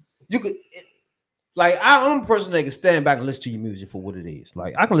know, you could like I'm a person that can stand back and listen to your music for what it is.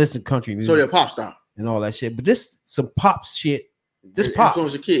 Like I can listen to country music So they're pop star. and all that shit, but this some pop shit. This They pop.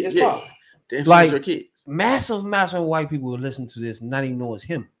 influence your kids. It's Yeah. pop. They influence Like your kids. massive white people will listen to this and not even know it's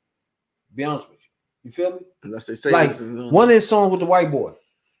him. Be honest with you. You feel me? Unless they say Like this is, one of his songs with the white boy.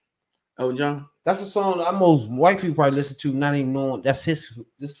 Elton John. That's a song that most white people probably listen to, not even knowing that's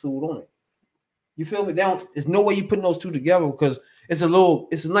this food on it. You feel me? There's no way you putting those two together because it's a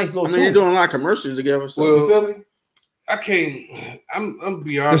nice little. I mean, they're doing a lot of commercials together. So you feel me? I can't. I'm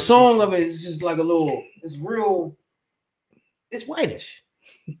be The honest. song of it is just like a little. It's real. It's whitish.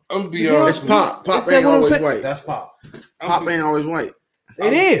 I'm be You know, honest. it's pop. Pop Is that ain't what I'm always saying? white. That's pop. Pop ain't always white.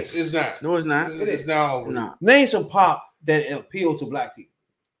 It is. It's not. No, it's not. It's not always. Nah. Name some pop that appeal to black people.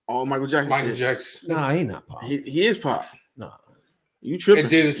 All Michael Jackson. Michael shit. Jackson. Nah, he not pop. He is pop. Nah. You tripping?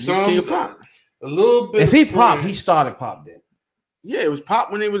 And then He's some king of pop. a little bit. If he of pop, he Prince. started pop then. Yeah, it was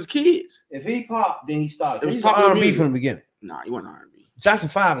pop when they was kids. If he pop, then he started. It was He's popular R&B music. from the beginning. Nah, he wasn't R&B. Jackson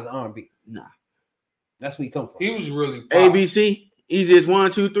 5 is R&B. Nah. That's where he come from. He was really pop. ABC, easiest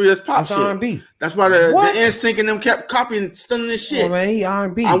 1, 2, 3. That's pop That's shit. R&B. That's why the What? NSYNC and them kept copying, stunning this Oh, shit. man, he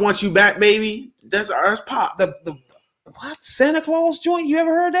R&B. I want you back, baby. That's pop. the what Santa Claus joint? You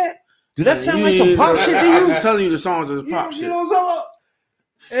ever heard that? Do that Man, sound you like some ain't- pop I- shit to I'm you? just telling you the songs is pop You shit. know what I'm talking about?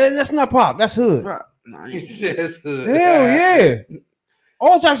 And that's not pop. That's hood. Right. Nah, He ain't- says hood. Hell yeah.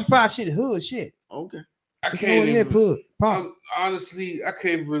 All Jackson 5 shit is hood shit. okay. I It's can't hood, even. hood, pop. Honestly, I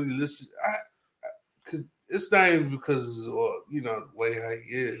can't really listen. Because it's not even because of the way how he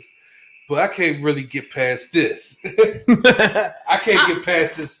is, but I can't really get past this. I can't get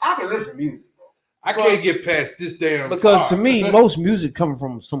past this. I can listen to music. I can't get past this damn. Because part. to me, most music coming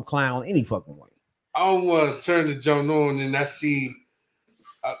from some clown any fucking way. I don't want to turn the joint on and I see.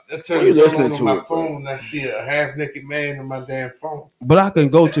 I What turn you the joint listening on to my it, bro? phone and I see a half naked man in my damn phone. But I can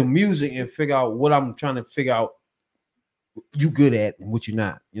go to music and figure out what I'm trying to figure out you good at and what you're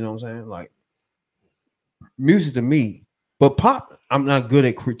not. You know what I'm saying? Like music to me, but pop, I'm not good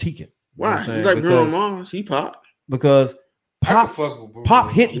at critiquing. You know what Why? I'm saying? You like Bruno Because- Mars? He pop. Because I can pop fuck with Bruno.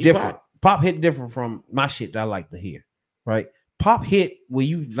 pop hit He different. pop. Pop hit different from my shit that I like to hear. Right? Pop hit where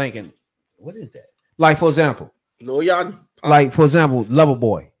you thinking, what is that? Like for example, Lil Yachty. like for example, Lover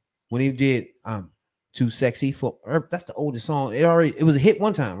Boy, when he did Too Sexy for that's the oldest song. It was a hit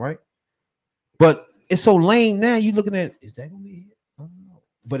one time, right? But it's so lame now. You looking at is that gonna be a hit? I don't know.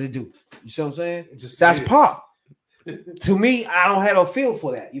 But it do. You see what I'm saying? Just That's say it. pop. to me, I don't have a feel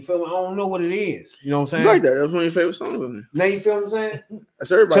for that. You feel me? I don't know what it is. You know what I'm saying? You like that? That's one of your favorite songs of me. Now you feel what I'm saying?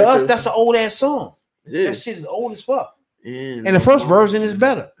 That's everybody. To us, that's an old ass song. It is. That shit is old as fuck. And the first version is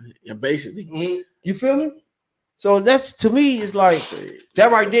better. Yeah, basically. You feel me? So that's to me, it's like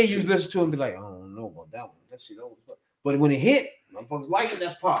that right there. You listen to and be like, I don't know about that one. That shit old as fuck. But when it hit, motherfuckers like it.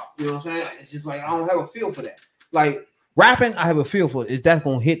 That's pop. You know what I'm saying? It's just like I don't have a feel for that. Like rapping, I have a feel for it. Is that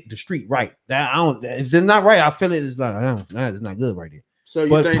gonna hit the street right? That I don't. If it's not right, I feel it. It's like it's not good right there. So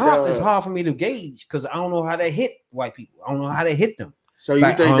you but think pop is hard for me to gauge because I don't know how they hit white people. I don't know how they hit them. So you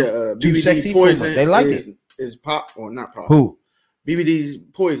like, think that Too BBD Sexy Poison they like is pop or not pop? Who? BBD's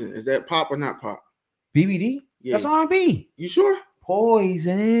Poison, is that pop or not pop? BBD? Yeah. That's R&B. You sure?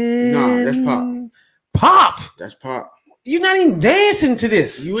 Poison. Nah, that's pop. Pop. That's pop. You're not even dancing to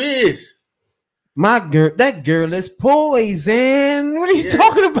this. You is. My girl, that girl is poison. What are you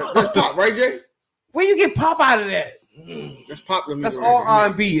talking about? That's pop, right, Jay? Where you get pop out of that? That's pop. That's all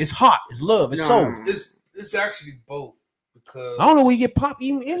R&B. It's hot. It's love. It's soul. It's actually both because I don't know where you get pop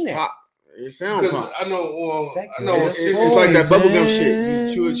even in there. Pop. It sounds pop. I know. It's like that bubblegum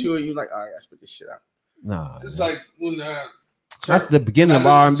shit. You chew it. You like, all right, I gotta spit this shit out. Nah, it's like when that's the beginning of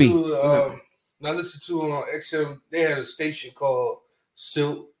R&B. When I listened to on XM, they had a station called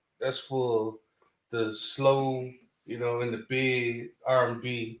Silk. That's for the slow, in the big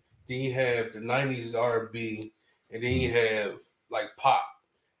R&B. Then you have the 90s R&B, and then you have like pop.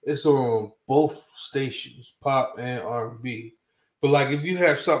 It's on both stations, pop and R&B. But like if you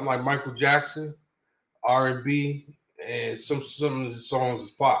have something like Michael Jackson, R&B, and some of the songs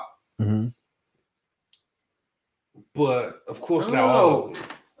is pop. Mm-hmm. But of course I now don't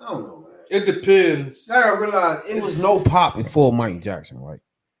know, man. It depends. I realize it was no pop before Michael Jackson, right?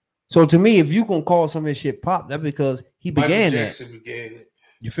 So to me, if you gonna call some of this shit pop, that's because he began Michael Jackson that. began it.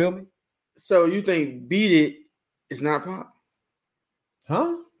 You feel me? So you think Beat It is not pop?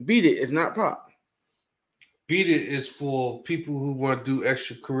 Huh? Beat It is not pop. Beat It is for people who want to do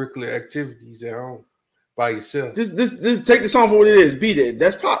extracurricular activities at home by yourself. Just take the song for what it is. Beat It.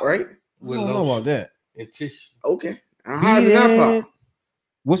 That's pop, right? I don't know about that. And tissue. Okay. How is it not pop?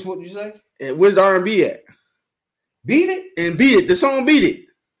 What you say? And where's R&B at? Beat It? And Beat It. The song Beat It.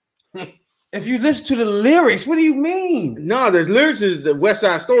 If you listen to the lyrics, what do you mean? No, there's lyrics is the West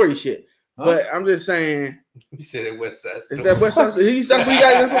Side Story shit. Huh? But I'm just saying. He said that West Side Story. It's that West Side Story. That's what he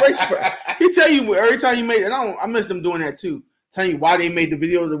got inspiration for. He tell you every time you made it. I miss them doing that too. Telling you why they made the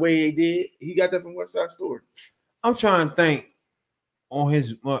video the way they did. He got that from West Side Story. I'm trying to think on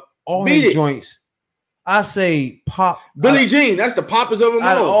his all his joints. I say pop. Billie Jean, that's the poppers of them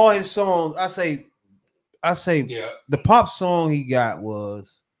out of all his songs. I say yeah. The pop song he got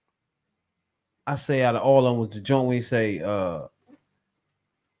was. I say out of all of them was the joint where he say, damn,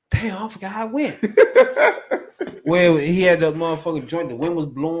 I forgot how it went. Where he had the motherfucking joint, the wind was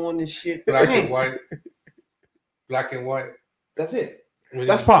blowing and shit. Black and white. Black and white. That's it. When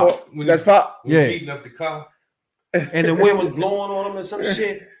that's pop. That's pop. Yeah. Beating up the car. And the wind was blowing on him and some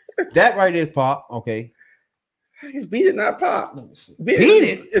shit. That right there is pop. Okay. It's Beat It, not pop. Beat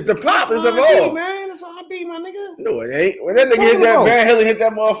It. It's the pop is of all. all. Man, that's R&B, my nigga. No, it ain't. When that nigga hit that, Van Halen hit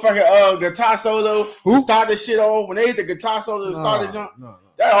that motherfucking guitar solo to start the shit off. When they hit the guitar solo to start the jump,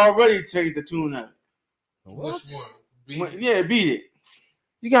 that already changed the tune of it. Which one? Yeah, Beat It.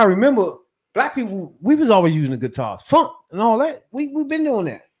 You gotta remember, black people, we was always using the guitars, funk and all that. We've been doing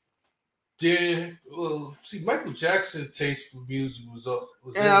that. Yeah, well, see, Michael Jackson's taste for music was up.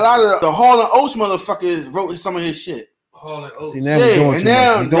 And a lot of the Hall & Oates motherfuckers wrote some of his shit. Hall & Oates. See, now and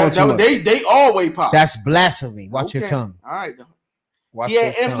now they always pop. That's blasphemy. Watch your tongue. All right, though. Watch he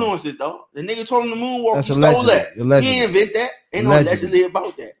had influences, though. The nigga told him to moonwalk. That's he stole that. Allegedly. He didn't invent that. Ain't no allegedly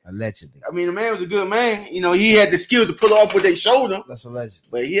about that. Allegedly. I mean, the man was a good man. You know, he had the skills to pull off what they showed him. That's allegedly.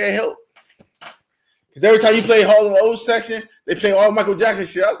 But he had help. Because every time you play Hall & Oates section, they play all Michael Jackson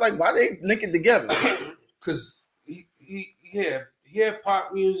shit. I was like, why they link it together? Because he had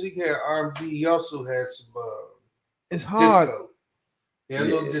pop music, he had R&B. He also had some it's hard. Disco. Yeah, a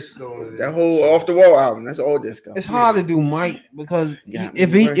little disco in that whole Off the Wall album, that's all disco. It's hard to do, Mike, because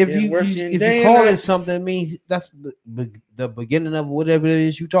if you call it something, it means that's the beginning of whatever it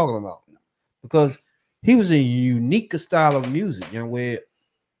is you're talking about. Because he was a unique style of music, where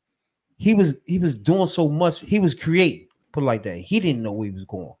he was doing so much. He was creating, put it like that. He didn't know where he was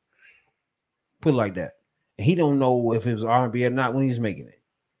going. Put it like that. And he don't know if it was R&B or not when he was making it.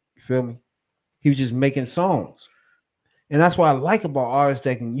 You feel me? He was just making songs. And that's what I like about artists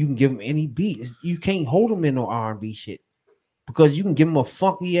that you can give them any beat. You can't hold them in no R&B shit because you can give them a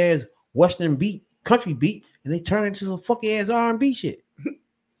funky ass Western beat, country beat, and they turn into some funky ass R&B shit.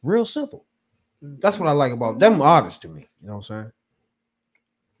 Real simple. That's what I like about them artists to me. You know what I'm saying?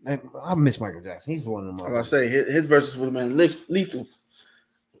 And I miss Michael Jackson. He's one of them. I was gonna say his verses would have been lethal.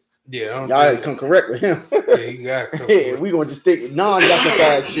 Yeah, Y'all had to come correct with him. Yeah, you got to come Yeah, correct. we going to stick with non-Jackson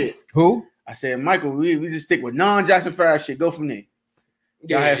 5 shit. Who? I said, Michael, we just stick with non-Jackson 5 shit. Go from there.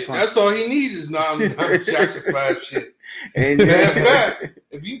 Y'all Yeah, have fun. that's all he needs is non-Jackson 5 shit. And Matter of fact,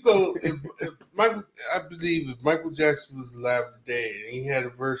 if you go, if Michael, I believe if Michael Jackson was alive today and he had a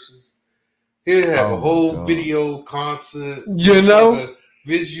verses, he'd have Oh, a whole God. video concert. You know? like a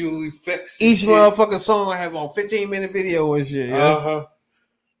visual effects. and Each shit. motherfucking song I have on 15-minute video and shit. Yeah. Uh-huh.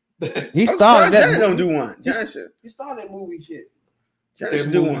 He I'm started surprised that. Janet don't movie. do one. Janet should. He started that movie shit. Janet That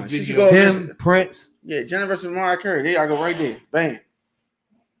should do movie one. She should video. go Him, Prince. Yeah, Janet versus Mariah Carey. There I go right there. Bam.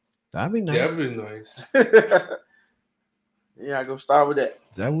 That'd be nice. That'd be nice. Yeah, I go start with that.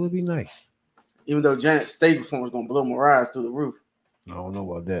 That would be nice. Even though Janet's stage performance gonna blow Mariah's through the roof. I don't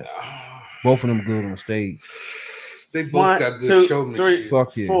know about that. Both of them good on stage. They both One, got good two, showmanship. three.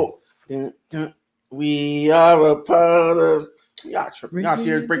 Fuck yeah. 4. Dun, dun. We are a part of. Y'all tripping. Y'all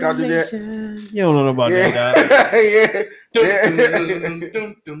serious break out to that? You don't know about that, dog. yeah.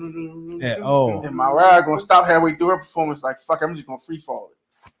 Yeah, oh. And Mariah gonna stop halfway through her performance. Like fuck, I'm just gonna free fall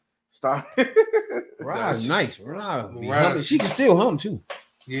it. Stop. Mariah's nice. Mariah be Mariah- humming. She can still hum too.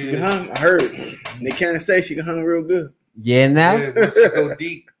 She can Yeah, hum. I heard. And they can't say she can hum real good. Yeah, now yeah, once you go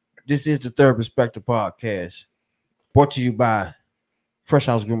deep. this is the Third Perspective Podcast, brought to you by Fresh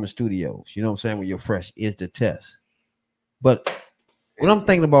House Grooming Studios. You know what I'm saying? When you're fresh is the test. But what I'm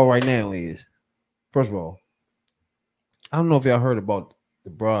thinking about right now is, first of all, I don't know if y'all heard about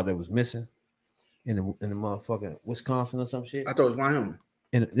the broad that was missing in the motherfucking Wisconsin or some shit. I thought it was Wyoming.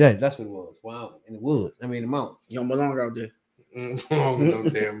 Yeah, that's what it was. Wow, in the woods. I mean, the mountains. You don't belong out there. No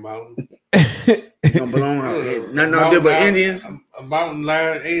damn mountain. You don't belong out there. Nothing out there but Indians. A mountain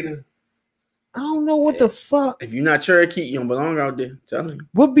lion ate her. I don't know what the fuck. If you're not Cherokee, you don't belong out there. I'm telling you.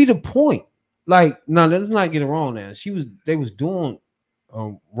 What be the point? Like, no, let's not get it wrong now. They was doing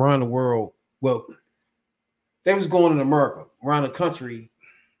around the world. Well, they was going in America, around the country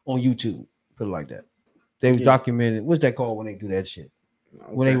on YouTube, put it like that. They was documenting, what's that called when they do that shit?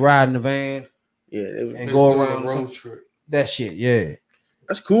 Okay. When they ride in the van Yeah, it was, and Just go doing around a road trip. that shit, yeah.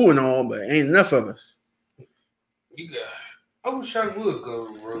 that's cool and all, but ain't enough of us. You got. I wish I would go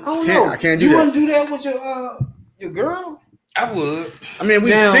to the road I don't trip. know. I can't do you that. want to do that with your girl? I would. I mean, we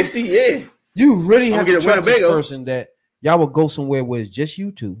Now- 60, yeah. You really I'm have gonna to get a trust this Winnebago. person that y'all would go somewhere where it's just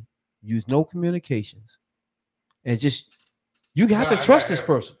you two, use no communications, and just you have Nah, to I trust gotta this have-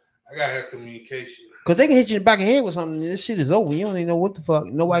 person. I gotta have communication. Because they can hit you in the back of the head with something. And this shit is over. You don't even know what the fuck.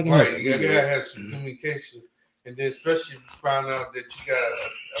 Nobody can help Right, you. you gotta have some communication, and then especially if you find out that you got.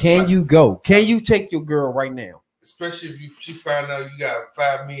 Can you go? Can you take your girl right now? Especially if she find out you got a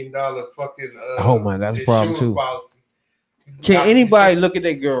 $5 million fucking. Oh, man, that's a problem, insurance too. Policy. Can anybody look at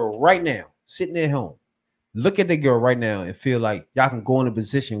that girl right now, sitting at home? Look at that girl right now and feel like y'all can go in a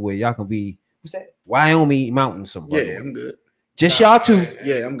position where y'all can be, what's that? Wyoming mountain somewhere. Yeah, I'm good. Just y'all two.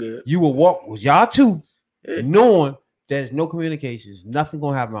 Yeah, I'm good. You will walk with y'all two, Yeah. knowing there's no communications, nothing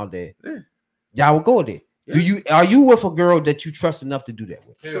gonna happen out there. Yeah. Y'all will go there. Yeah. Are you with a girl that you trust enough to do that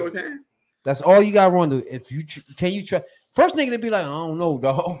with? Sure can. That's all you gotta wonder. If you can you trust first nigga to be like, I don't know,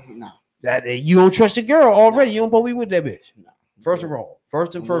 dog. No. That you don't trust your girl already. You don't supposed to be with that bitch. No. First of all,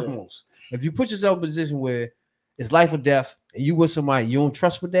 first and Yeah. foremost, if you put yourself in a position where it's life or death, and you with somebody you don't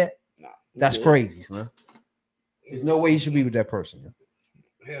trust with that, No. that's Yeah. crazy, son. There's no way you should be with that person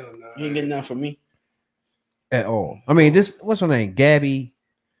Hell no. You ain't getting nothing from me. at all. I mean, this what's her name? Gabby.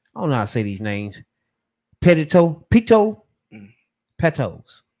 I don't know how to say these names. Pito, Mm.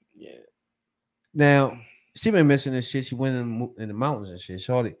 Petos. Yeah. Now she been missing this shit. She went in the mountains and shit.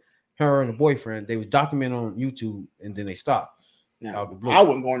 Shorty, her and the boyfriend, they was documenting on YouTube and then they stopped. Now, Out the blue. I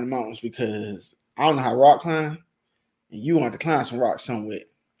wouldn't go in the mountains because I don't know how to rock climb, and you want to climb some rocks somewhere.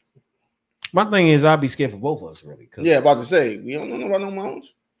 My thing is, I'd be scared for both of us, really. Cause Yeah, about to say we don't know about no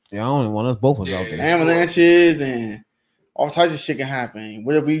mountains. yeah, I only want us both of us out there. Avalanches and all types of shit can happen.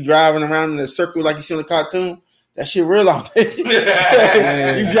 What if we driving around in a circle like you see in the cartoon? That shit real out there.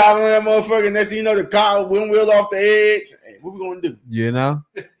 Yeah. You driving that motherfucker, next thing you know, the car wheel off the edge. Hey, what we gonna do? You know,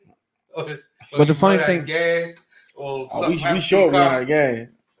 But the funny thing- gas or Oh, something. we sure run out of gas.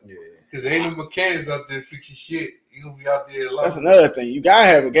 Because ain't no mechanics out there fixing shit. You gonna be out there alone. That's another thing. You gotta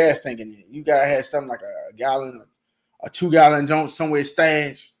have a gas tank in it. You gotta have something like a gallon, a 2-gallon joint somewhere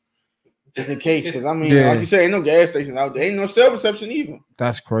stashed, just in case. Because I mean, Yeah. like you said, ain't no gas stations out there. Ain't no cell reception either.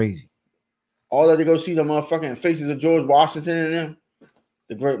 that's crazy. All that to go see the motherfucking faces of George Washington and them,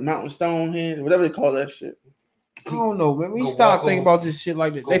 the Great Mountain Stonehenge, whatever they call that shit. I don't know, man. We Go start walk thinking over- about this shit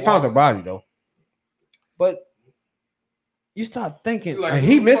like this. go They found walk- her body though. But you start thinking Like, like, who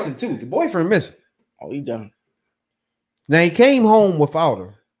he the missing fuck- too. The boyfriend missing. Oh, he done. Now he came home without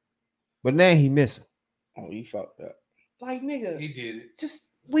her, but now he missing. Oh, he fucked up. Like nigga, He did it. just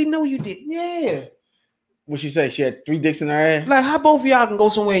we know you did. Yeah. What she say? She had 3 dicks in her ass. Like how both of y'all can go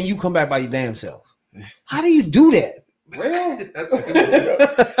somewhere and you come back by your damn self. How do you do that? Real? That's a good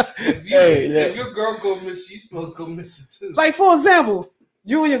one. Hey, If your girl go missing, you supposed to go missing too. Like for example,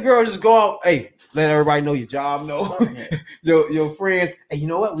 you and your girl just go out. Hey, let everybody know your job, know your friends. Hey, you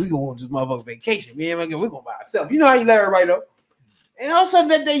know what? We going on this motherfucking vacation. Me and my girl, we going by ourselves. You know how you let everybody know. And all of a sudden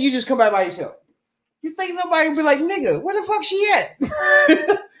that day you just come back by yourself. You think nobody will be like, nigga, where the fuck she at?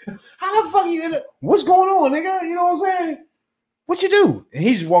 How the fuck you in it? What's going on, nigga? You know what I'm saying? What you do? And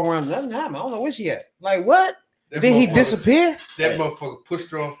he just walk around, nothing happened. I don't know where she at. Like what? That Did he motherfucker- disappear? That motherfucker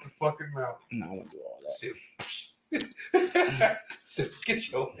pushed her off the fucking mountain. No, I won't do all that. Said,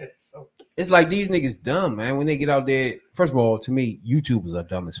 get your ass up. It's like these niggas dumb, man. When they get out there, first of all, to me, YouTubers are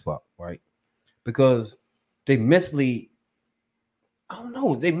dumb as fuck, right? Because they mentally, I don't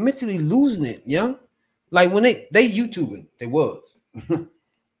know, they mentally losing it, yeah. Like when they YouTubing, they was.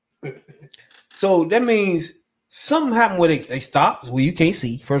 So that means something happened where they stopped. Well, you can't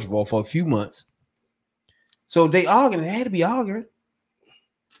see, first of all, for a few months. So they arguing, they had to be arguing.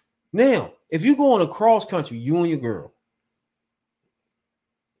 Now, if you go on a cross country, you and your girl,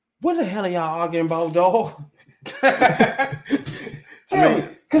 what the hell are y'all arguing about, dog? Tell me,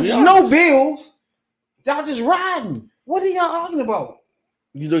 because there's no bills. Y'all just riding. What are y'all arguing about?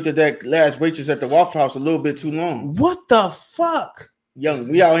 You looked at that last waitress at the Waffle House a little bit too long. What the fuck? Young,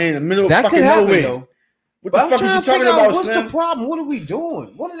 we out here in the middle of That fucking could happen, nowhere. though. What But the I'm fuck trying are you to talking figure out about, what's Slim? the problem? What are we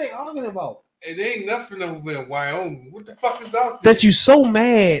doing? What are they arguing about? And there ain't nothing over in Wyoming. What the fuck is out there? That you so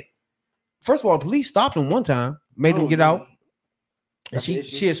mad. First of all, the police stopped him one time, made him Oh, get yeah. out. And That's the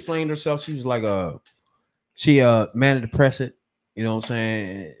she issue. explained herself. She was like she manic depressive. You know what I'm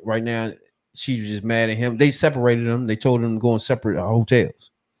saying? Right now, she was just mad at him. They separated them. They told him to go in separate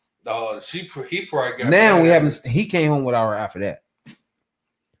hotels. He probably got Now mad. we haven't. He came home without her after that.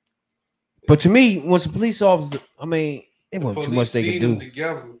 But to me, once the police officer, I mean, it The wasn't too police much they could seen them do.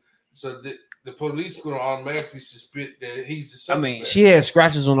 together, so the police going to automatically suspect that he's the I suspect. mean, she had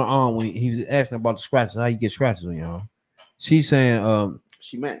scratches on her arm when he was asking about the scratches. How you get scratches on your arm? She's saying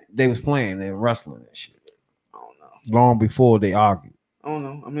She mad. they was playing, they were wrestling and shit I don't know. long before they argued. I don't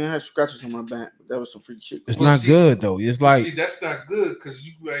know. I mean, I had scratches on my back, but that was some freak shit. It's Well, not see- good though. It's like see, that's not good because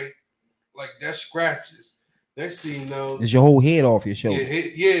you like that scratches. Next thing you know, it's your whole head off your yeah, shoulder.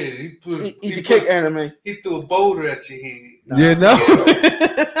 he put Eat he the put- cake, anime. He threw a boulder at your head. You know,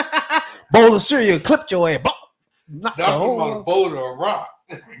 bowl of cereal clipped your ass. Bop. Knocked Not the talking whole- about a boulder or rock.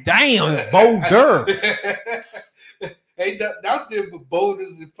 Damn, boulder. Ain't that out there but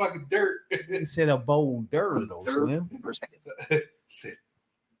boulders and fucking dirt. He said a boulder though, Slim. Said,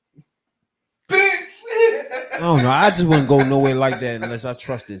 bitch. I don't know. I just wouldn't go nowhere like that unless I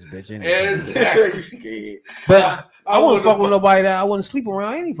trust this bitch. Anyway. Exactly. You scared? But I wouldn't fuck with would've- nobody that I wouldn't sleep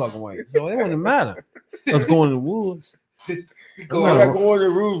around any fucking way. So it wouldn't matter. Us going in the woods. We We're go No. not out. going to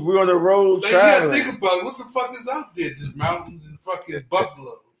the roof. We're on the road Like, you gotta traveling. think about it. What the fuck is out there? Just mountains and fucking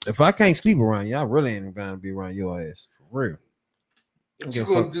buffaloes. If I can't sleep around you, I really ain't gonna be around your ass. For real. What Yeah, you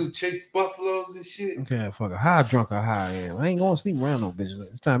gonna fuck. do? Chase buffaloes and shit? Okay, fuck how drunk or high I am. I ain't gonna sleep around no bitches.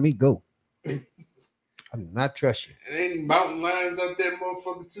 It's time me go. I do not trust you. And ain't mountain lions out there,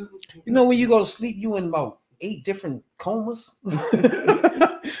 motherfucker, too? You know when you go to sleep, you in about 8 different comas.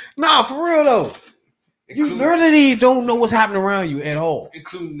 Nah, for real though. You Including- literally don't know what's happening around you at all.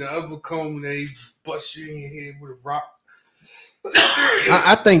 Including the other cone that he bust you in your head with a rock.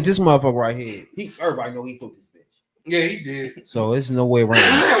 I think this motherfucker right here, everybody know he killed this bitch. Yeah, he did. So there's no way around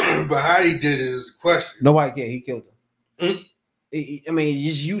it. But how he did it is a question. Nobody care. He killed her. Mm. I mean, it's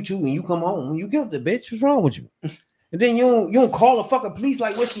just you two, and you come home, you killed the bitch. What's wrong with you? And then you don't call the fucking police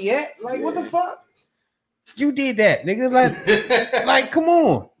like where she at? Like what the fuck? You did that, nigga. Like come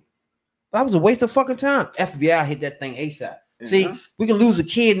on. That was a waste of fucking time. FBI hit that thing ASAP. See, we can lose a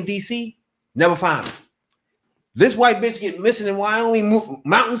kid in DC, never find him. This white bitch get missing in Wyoming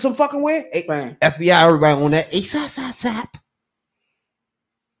mountain some fucking way. Bang. FBI, everybody on that. ASAP.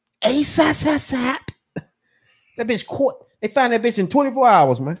 ASAP. That bitch caught. They found that bitch in 24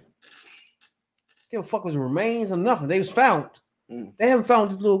 hours, man. Give a fuck was remains or nothing. They was found. Mm. They haven't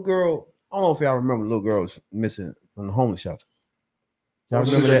found this little girl. I don't know if y'all remember the little girl was missing from the homeless shelter. Y'all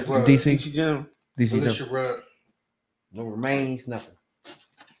remember that in DC? DC General. DC. Militia Rudd. No remains, nothing.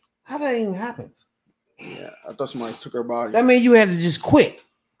 How that even happen? Yeah, I thought somebody took her body. That means you had to just quit.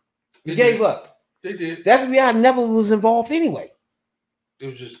 You They gave did. up. They did. The FBI never was involved anyway. It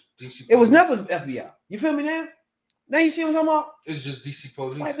was just DC. It was police. never the FBI. You feel me now? Now you see what I'm talking about? It's just DC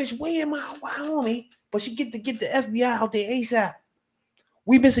police. White bitch, where am I? Why homie? But she get the FBI out there ASAP.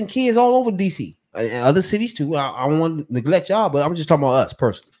 We missing kids all over DC and other cities too. I don't want to neglect y'all, but I'm just talking about us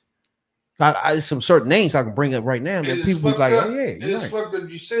personally. I some certain names I can bring up right now that And people be like, up. oh yeah, It's right. fucked up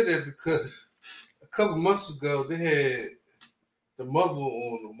you say that because a couple months ago they had the mother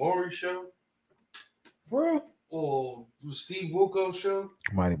on the Maury show. Bro. Or the Steve Wilkos show.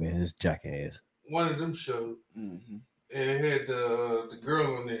 Might have been his jackass. One of them shows. Mm-hmm. And it had the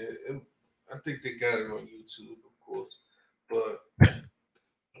girl on there. And I think they got it on YouTube, of course. But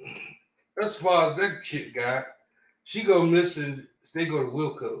as far as that chick got, she go missing. They go to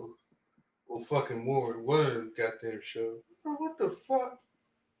Wilco or fucking Maury. One of them goddamn show. Oh, what the fuck?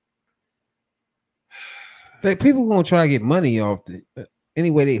 But people gonna try to get money off the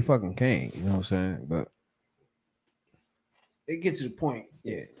any way they fucking can. You know what I'm saying? But it gets to the point.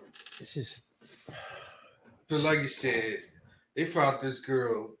 Yeah, it's just. But like you said, they found this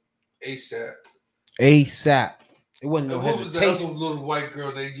girl ASAP. ASAP. It wasn't no And what was the other hesitation. little white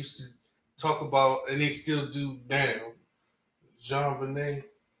girl they used to talk about, and they still do now? Jean Benet.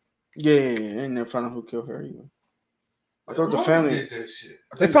 Yeah, they never found out who killed her either. I thought the Mama family did that shit.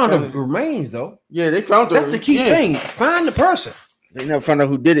 They found the remains though. Yeah, they found her. That's the key Yeah. thing. Find the person. They never found out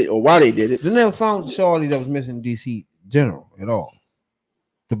who did it or why they did it. They never found Charlie that was missing in DC General at all.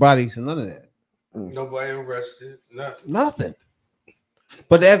 The bodies and none of that. Nobody arrested. Nothing. Nothing.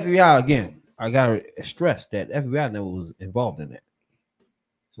 But the FBI again, I gotta stress that FBI never was involved in that.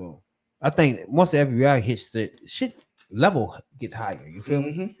 So I think once the FBI hits the shit level gets higher, you feel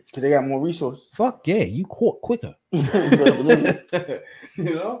me? Because they got more resources. Fuck yeah, you caught quicker. You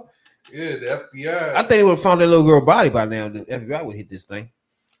know? Yeah, the FBI. I think they would have found that little girl body by now. The FBI would hit this thing.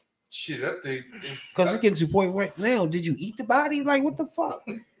 Shit, I think. Because it's getting to the point right now. Did you eat the body? Like, what the fuck?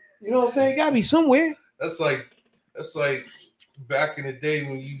 You know what I'm saying? It gotta be somewhere. That's like back in the day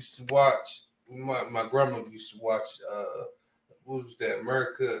when you used to watch. My grandma used to watch. What was that?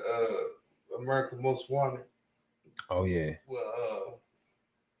 America Most Wanted. Oh yeah. Well,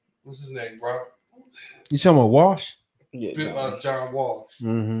 what's his name, bro? You talking about Wash? Yeah, John Walsh.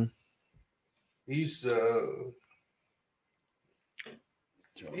 Mm-hmm. He used to.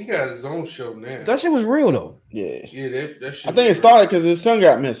 He got his own show now. That shit was real though. Yeah. Yeah, that shit. I think it started because his son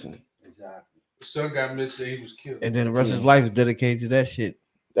got missing. Exactly. His son got missing. He was killed. And then the rest of his life is dedicated to that shit.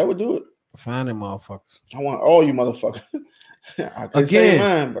 That would do it. Find them motherfuckers. I want all you motherfuckers. I couldn't say Again,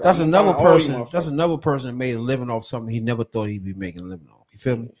 mine, but that's I'm another gonna find all you person. That's another person that made a living off something he never thought he'd be making a living off. You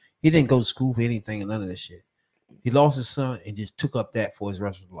feel me? He didn't go to school for anything and none of that shit. He lost his son and just took up that for his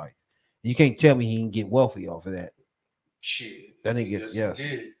rest of his life. You can't tell me he didn't get wealthy off of that. Shit. That nigga, yes. He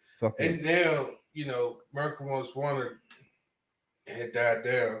did. Fuck And now, America Most Wanted had died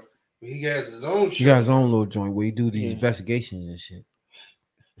down. But he has his own show. He got his own little joint where he do these investigations and shit.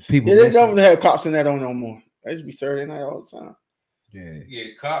 People Yeah, they missing. don't have cops in that on no more. They used to be Saturday night all the time. Yeah.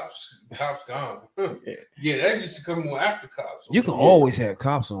 Cops gone. Yeah, that used to come on after Cops. You can always have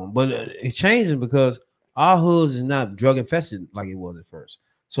cops on, but it's changing because our hoods is not drug infested like it was at first.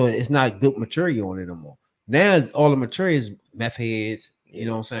 So it's not good material on it no more. Now all the material is meth heads. You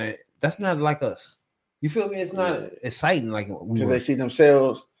know what I'm saying? That's not like us. You feel me? It's not exciting like we Because were. they see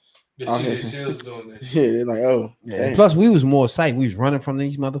themselves. They see themselves doing that shit. Yeah, they're like, oh. Yeah. Damn. And plus, we was more excited. We was running from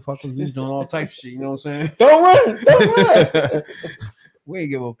these motherfuckers. We was doing all types of shit. You know what I'm saying? Don't run. Don't run. We ain't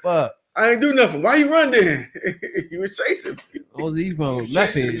give a fuck. I ain't do nothing. Why you run then? You were chasing me. All these motherfuckers, You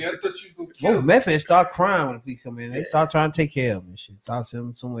meth chasing me, heads. I thought you could kill Most me. meth heads start crying when the police come in. They start trying to take care of them and shit. Start sending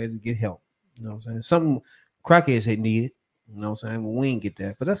them somewhere to get help. You know what I'm saying? Something crackheads had needed. You know what I'm saying? But we ain't get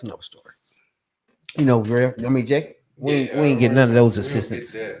that. But that's another story. You know, real. I mean, Jake, we ain't get none of those We don't get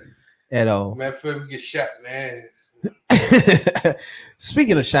assistance that. at all. Matter of fact, we get shot in the ass.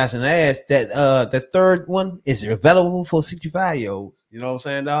 Speaking of shots in the ass, that third one is available for 65-year-olds. You know what I'm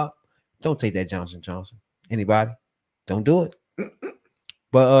saying, dog? Don't take that Johnson Johnson. Anybody? Don't do it.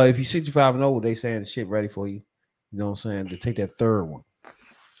 But if you're 65 and old, they saying the shit ready for you. You know what I'm saying? To take that third one.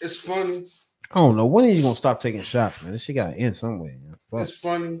 It's funny. I don't know. When are you gonna stop taking shots, man? This shit gotta end somewhere. Man. Fuck. It's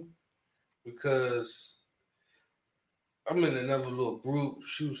funny because I'm in another little group.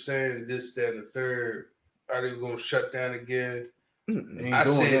 She was saying this, that, and the third. Are they going to shut down again? I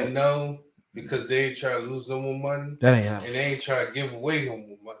said no because they ain't trying to lose no more money. That ain't happening. And they ain't trying to give away no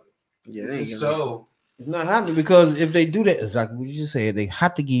more money. Yeah, they ain't So it's not happening because if they do that, exactly what you just said, they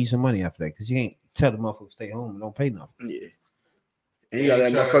have to give you some money after that because you ain't tell the motherfucker to stay home and don't pay nothing. Yeah. And you gotta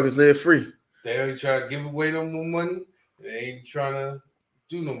let motherfuckers live free. They ain't trying to give away no more money. They ain't trying to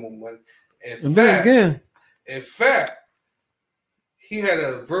do no more money. And then again, in fact, he had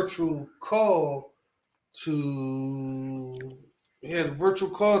a virtual call today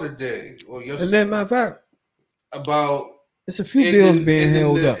or And yesterday then, matter of fact, about it's a few bills being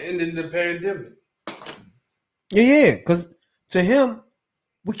held up. Ending the pandemic. Yeah, because to him,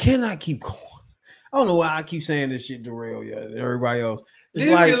 we cannot keep going. I don't know why I keep saying this shit to Rail, and everybody else. It's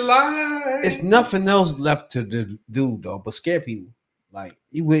Live like your life. it's nothing else left to do, dog, but scare people. Like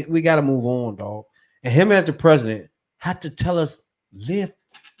we got to move on, dog. And him as the president had to tell us live.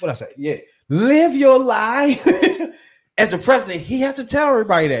 What I say? Yeah, live your life. As the president, he had to tell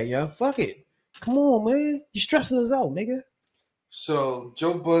everybody that. Yeah, fuck it. Come on, man. You stressing us out, nigga. So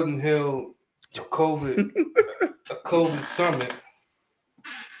Joe Budden held a COVID summit.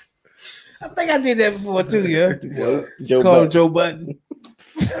 I think I did that before too, yeah. Joe Call him Budden. Joe Budden.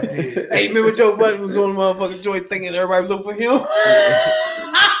 Hey, remember Joe Budden was on the motherfucking joint thinking everybody look for him?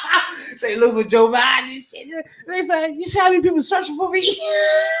 They look for Joe Biden and shit. They say, you see how many people searching for me?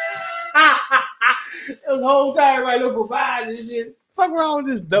 It was the whole time everybody look for Biden and shit. Fuck wrong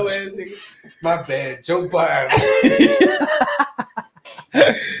with this dumb ass nigga. My bad, Joe Biden.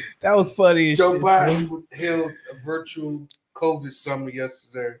 That was funny. Joe Biden held a virtual COVID summit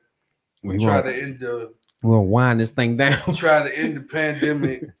yesterday. We're Try to end the wind this thing down. Try to end the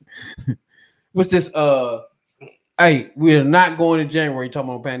pandemic. What's this? Hey, we're not going to January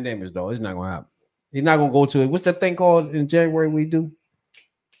talking about pandemics, though. It's not gonna happen. He's not gonna go to it. What's that thing called in January? We do.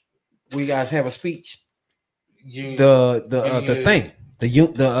 We guys have a speech. The thing.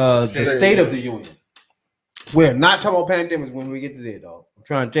 The State of the Union. We're not talking about pandemics when we get to there, dog. I'm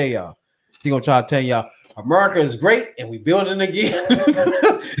trying to tell y'all. He gonna try to tell y'all America is great and we building again.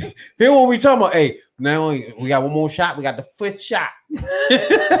 Then when we talking about, hey, now we got one more shot. We got the 5th shot.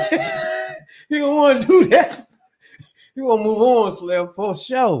 He don't want to do that. He want to move on, Slim, for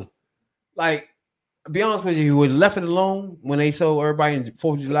sure. Like, to be honest with you, he would have left it alone when they told everybody in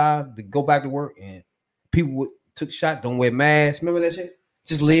 4th of July to go back to work and people took shot, don't wear masks. Remember that shit?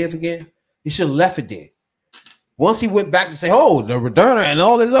 Just live again. He should have left it there. Once he went back to say, oh, the Moderna and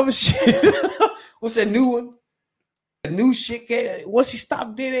all this other shit. What's that new one? The new shit. Once he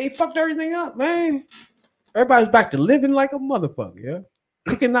stopped there, he fucked everything up, man. Everybody's back to living like a motherfucker, yeah.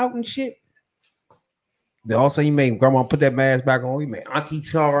 Cooking out and shit. Then also he made grandma put that mask back on. He made auntie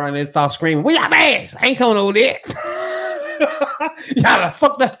come around and start screaming, we got masks. I ain't coming over there. Y'all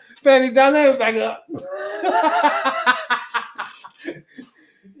fuck the family dynamic back up.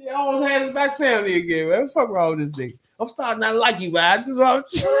 He almost had his back family again, man. What the fuck wrong with this thing? I'm starting not to like you, man.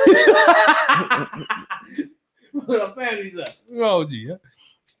 Our family's up. What's wrong with you?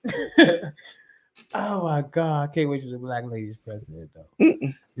 Huh? Oh my God. I can't wait till the black lady's president, though.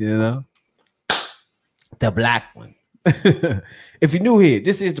 You know? The black one. If you're new here,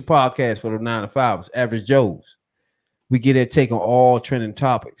 this is the podcast for the 9 to 5s, Average Joes. We get a take on all trending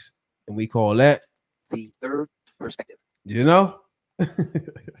topics, and we call that The Third Perspective. You know?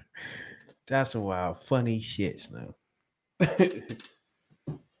 That's some wild, funny shit, man.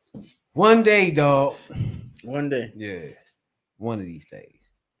 One day, dog. One day. Yeah. One of these days.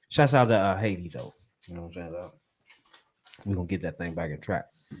 Shouts out to Haiti, though. You know what I'm saying? We're going to get that thing back in track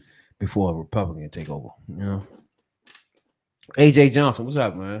before a Republican take over. You know? AJ Johnson, what's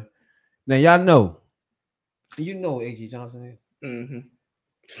up, man? Now, y'all know. You know who AJ Johnson is? Mm-hmm.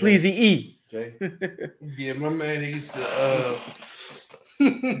 Sleazy E. Jay? Yeah, my man used to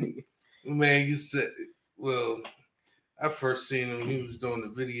well, I first seen him. He was doing the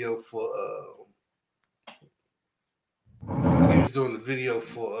video for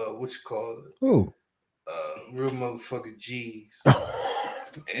what you call it? Who? Real motherfucking G's.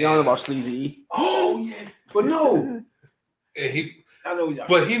 Y'all know about Sleazy E? Oh yeah, but no. And I know.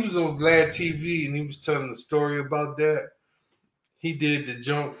 But he was on Vlad TV and he was telling the story about that. He did the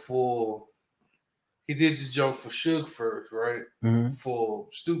jump for Suge first, right? Mm-hmm. For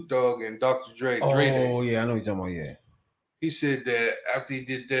Snoop Dogg and Dr. Dre. Oh Day. yeah, I know you're talking about. Yeah. He said that after he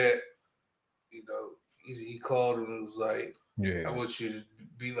did that, you know, he called him and was like, "Yeah, I want you to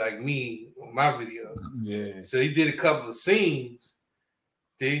be like me on my video." Yeah. So he did a couple of scenes.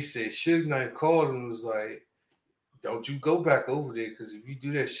 Then he said Suge Knight called him and was like, "Don't you go back over there, because if you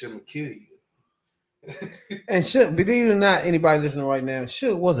do that shit, I'm gonna kill you." And Suge, believe it or not, anybody listening right now,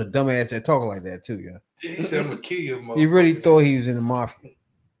 Suge was a dumbass that talking like that too, yeah. He said, "I'm gonna kill you." He really thought he was in the mafia.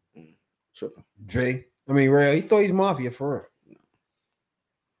 Sure. Dre, Ray, he thought he's mafia for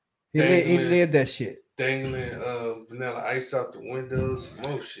real. He lived that shit. Dangling Vanilla Ice out the windows, some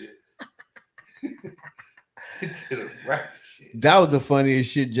more shit. He did a rap shit. That was the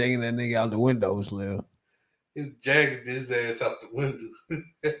funniest shit, jacking that nigga out the windows, Lil. He was jagging his ass out the window.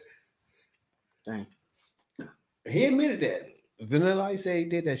 Dang. He admitted that. Vanilla Ice said he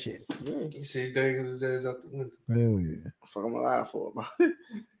did that shit. Yeah. He said he dangled his ass out the window. Hell yeah. Fuck, I'm alive for about it.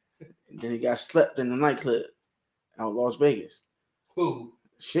 And then he got slept in the nightclub out in Las Vegas. Who?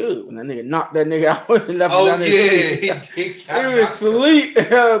 Shoot, when that nigga knocked that nigga out and left him Oh down yeah, there. he did. He was asleep.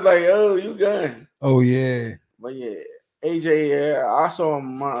 I was like, oh, you gone. Oh yeah. But yeah, AJ, yeah, I saw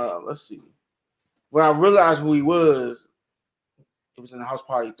him. Let's see. When I realized who he was, it was in the House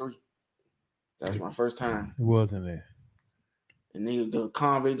Party 3. That was my first time. It wasn't there. And then the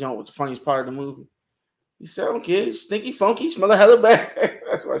convict jump was the funniest part of the movie. He said, I don't care, it's stinky, funky, smell a hella bad.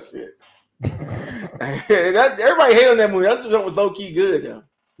 That's my shit. Everybody hate on that movie. That jump was low key good though.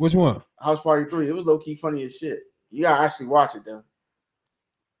 Which one? House Party 3. It was low key funny as shit. You gotta actually watch it though.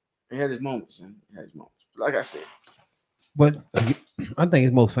 It had his moments, man. It had his moments. Like I said. But I think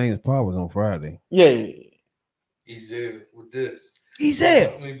his most famous part was on Friday. Yeah. He's there with this. He's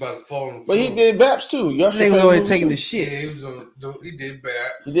there. He about to fall on the But floor. he did Baps too. Y'all They was already taking the shit. Yeah, he was on. He did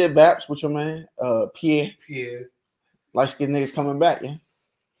bad. He did Baps with your man, Pierre. Pierre. Light skinned niggas coming back, yeah.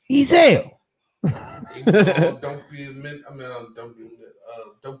 He's there. He was on Don't Be a Man. I mean,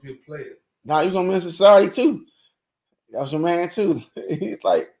 Don't Be a Player. Nah, he was on Men's Society too. That was your man too. He's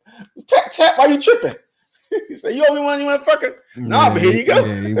like, tap, why you tripping? He said, you owe me money, motherfucker. Nah, but here you go.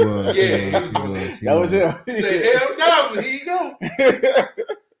 Yeah, he was. Yeah, he he was, was he on was, he That was was. him. He said, hell no, but here you go.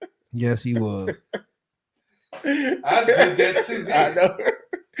 Yes, he was. I did that too. I know.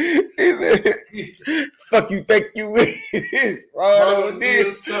 He said, fuck you think you is. Ronald did.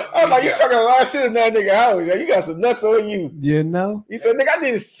 Neal something I was like, he you got. talking a lot of shit in that nigga house. Like, you got some nuts on you. You know? He said, nigga, I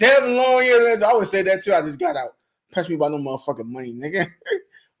did 7 long years. I would say that too. I just got out. Pass me about no motherfucking money, nigga.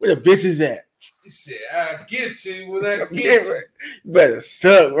 Where the bitches at? He said, I get you when I Yeah, get you. right. You better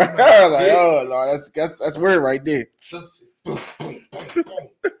suck, right? I was like, oh Lord, that's word right there. So, boom, boom, boom, boom.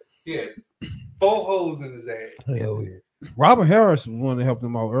 Yeah. 4 holes in his ass. Hell yeah. Robert Harris was one that helped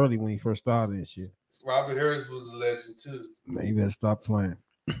him out early when he first started and shit. Robert Harris was a legend too. Man, you better stop playing.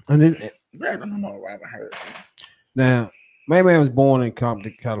 And this, I don't know about Robert Harris. now, my man was born in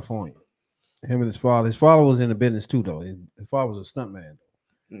Compton, California. Him and his father. His father was in the business too, though. His father was a stuntman.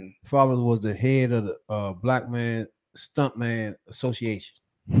 Mm. His father was the head of the Black Man Stuntman Association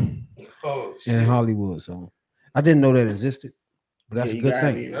Oh shit. in Hollywood. So I didn't know that existed, but that's Yeah, a you good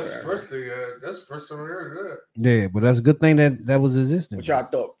gotta thing. be- That's the first thing. That's the first time I heard of that. Yeah, but that's a good thing that was existing. What y'all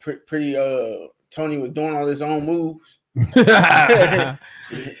thought? Pretty Tony was doing all his own moves. What y'all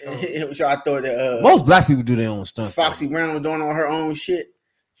thought that Most black people do their own stunts. Foxy Brown was doing all her own shit?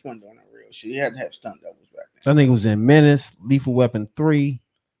 She wasn't doing that real shit. You had to have stunt doubles back then. I think it was in Menace, Lethal Weapon 3,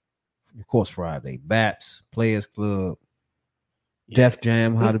 of course, Friday, Baps, Players Club, Def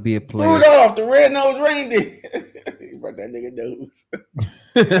Jam, How to Be a Player. Rudolph, the red-nosed reindeer. You brought that nigga nose.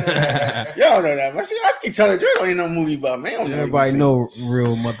 Y'all know that, man. See, I keep telling you, there ain't no movie about man. Everybody know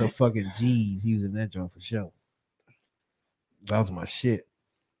real motherfucking G's. He was in that joint for sure. That was my shit.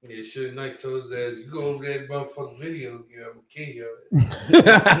 Yeah, Suge Knight told his ass, you go over that motherfucking video, you I'm gonna kill you.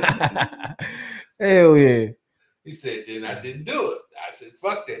 Hell yeah. He said, then I didn't do it. I said,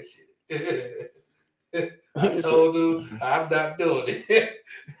 fuck that shit. I told him I'm not doing it.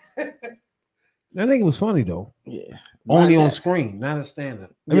 That nigga was funny though. Yeah. Only Not on that. screen, not a stand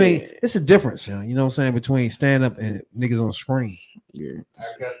up. I Yeah. mean, it's a difference, you know what I'm saying, between stand up and niggas on screen. Yeah. I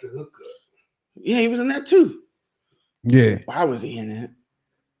got the hookup. Yeah, he was in that too. Yeah. Why was he in that?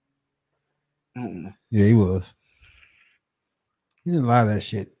 I don't know. Yeah, he was. He didn't lie to that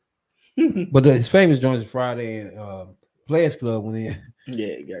shit. But his famous joints Friday and Players Club when he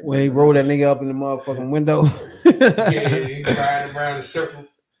Yeah, rolled that nigga up in the motherfucking window. Yeah, he riding around the circle.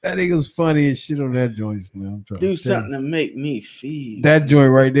 That nigga's funny as shit on that joint. Man. I'm trying do to tell something to make me feel. That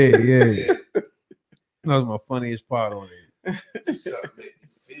joint right there, yeah. Yeah, That was my funniest part on it. do something to make me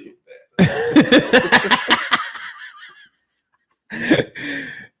feel better.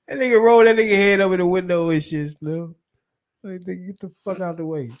 That nigga rolled that nigga head up in the window and shit, Slim. Like, nigga, get the fuck out the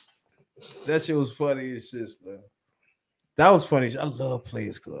way. That shit was funny as shit, Slim. That was funny. I love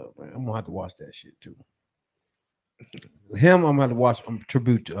Players Club, man. I'm gonna have to watch that shit too. Him, I'm gonna have to watch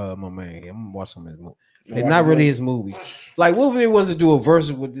tribute to my man. I'm gonna watch some of his movies. And not really his movies. Like, what if he was to do a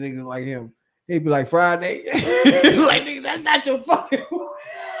verse with niggas like him? He'd be like, Friday. Like, nigga, that's not your fucking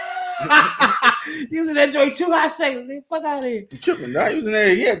using that joint 2 hot seconds. Nigga, fuck out of here. You tripping, right? He was in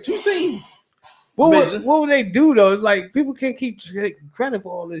there. He had 2 scenes. What would they do though? It's like people can't keep credit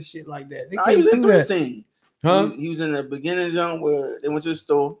for all this shit like that. They Nah, can't he was in do 3 that. scenes. Huh? He was in the beginning zone where they went to the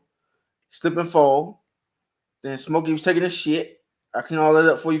store, slip and fall. Then Smokey was taking a shit. I clean all that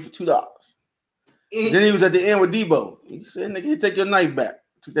up for you for $2. Then he was at the end with Debo. He said, nigga, you take your knife back.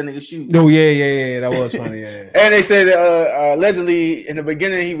 took that nigga's shoes. No, yeah. That was funny. Yeah. And they said allegedly in the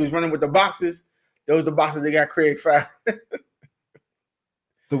beginning he was running with the boxes. Those the boxes that got Craig fired.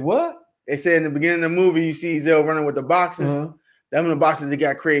 The what? They said in the beginning of the movie you see Zell running with the boxes. Uh-huh. Them the boxes that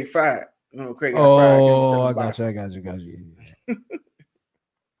got Craig fired. You Craig got fired. Oh, I got you.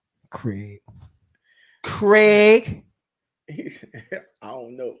 Craig. He said, I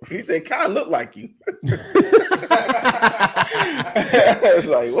don't know. He said, kind of look like you. I was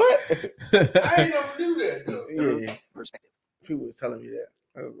like, what? I ain't never knew that though. Yeah. Perspective. People was telling me that.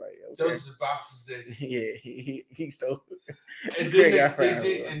 I was like, okay. Those are the boxes that. Yeah, he stole. And Craig then got fired.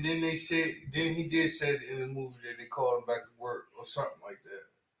 they said. Then he did say in the movie that they called him back to work or something like that.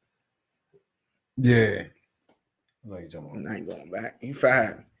 Yeah. I ain't going back. You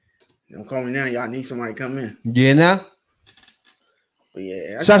fired. Don't call me now. Y'all need somebody to come in. Yeah, now. But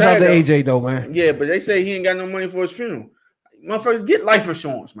yeah, that's Shouts out sad, to though. AJ though, man. Yeah, but they say he ain't got no money for his funeral. Motherfuckers, get life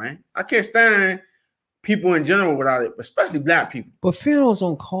insurance, man. I can't stand people in general without it, especially black people. But funerals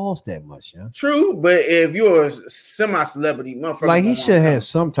don't cost that much, yeah. True, but if you're a semi-celebrity, motherfucker, Like he should have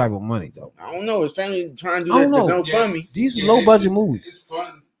some type of money though. I don't know. His family trying to do I that. don't know. GoFundMe. These are low budget movies. It's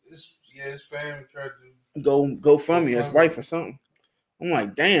fun. His family tried to Go fund me, his wife or something. I'm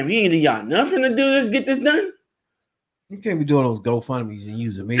like, damn, he ain't got nothing to do this, get this done. You can't be doing those GoFundMe's and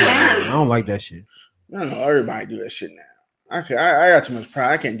using me. I don't like that shit. I don't know. Everybody do that shit now. I got too much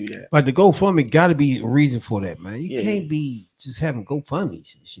pride. I can't do that. Like the GoFundMe got to be a reason for that, man. You Yeah. can't be just having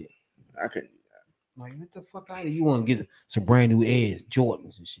GoFundMe's and shit. I couldn't do that. Like, what the fuck out of you want to get some brand new Airs,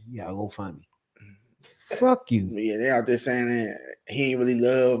 Jordans and shit? You gotta GoFundMe. Fuck you. But yeah, they out there saying that he ain't really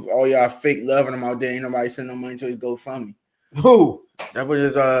love all y'all fake loving him out there. Ain't nobody sending no money to his GoFundMe. Who? That was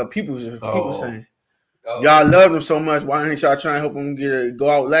his people saying. Oh. Y'all love him so much. Why ain't y'all trying to help him go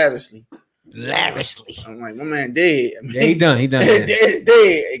out lavishly? Lavishly. I'm like, my man dead. I mean, Yeah, he done. dead.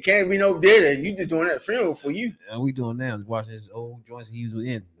 It can't be no dead. You just doing that funeral for you. All we doing now is watching his old joints he was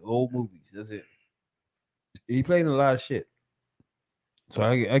in, old movies. That's it. He played in a lot of shit. So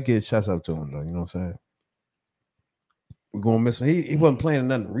I get shouts out to him though. You know what I'm saying? We're gonna miss him. He wasn't playing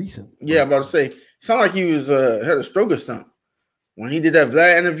nothing recent. Yeah, I'm about to say, sound like he was had a stroke or something. When he did that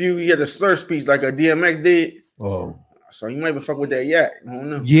Vlad interview, he had a slur speech like a DMX did. Oh, So he might be fuck with that yak. I don't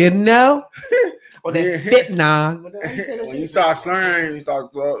know. you know? Or that Yeah. fit non. When you start slurring, you start.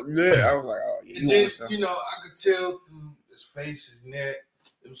 I was like, oh yeah. And then, I could tell through his face, his neck,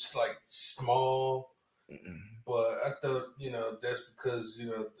 it was like small. But I thought, that's because,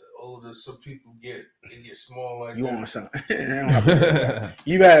 the older some people get, they get small like You that. on something?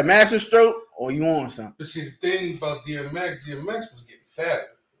 You had a massive stroke, or you on something? But see, the thing about DMX was getting fatter.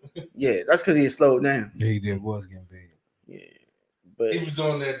 Yeah, that's because he had slowed down. Yeah, he did was getting big. Yeah, but He was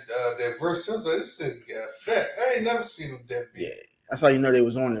on that verse. I was like, this nigga got fat. I ain't never seen him that big. yeah, that's how you know they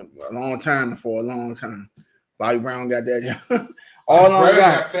was on it a long time. Bobby Brown got that job. All on Brad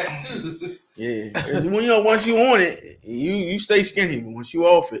guy. got fat too. Yeah, 'cause when once you on it, you stay skinny, but once you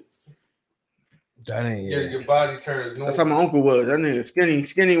off it, That ain't Yeah, your body turns normal. that's how my uncle was. That nigga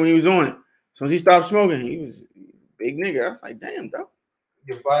skinny when he was on it. So as he stopped smoking, he was a big nigga. I was like, damn, bro.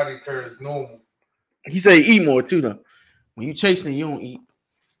 Your body turns normal. He said he eat more too though. When you chasing it, you don't eat.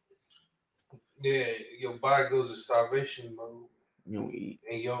 Yeah, your body goes to starvation mode, You don't eat.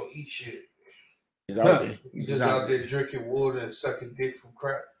 and you don't eat shit. He's out there. You just out there drinking water and sucking dick from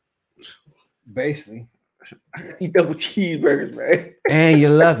crack. basically. These double cheeseburgers, man. And you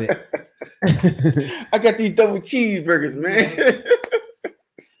love it. I got these double cheeseburgers, man.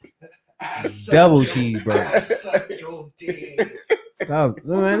 Double cheeseburger. Suck your dick.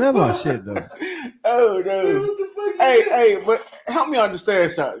 Man, that's my shit though. Oh no. What the fuck is that? Hey, but help me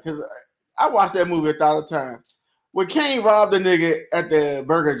understand something, because I watched that movie 1,000 times. When Kane robbed the nigga at the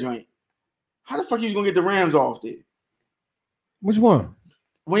burger joint, how the fuck you gonna get the Rams off there? Which one?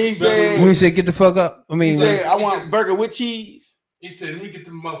 When he said, When he said get the fuck up. I he mean, said, I want burger with cheese, He said, let me get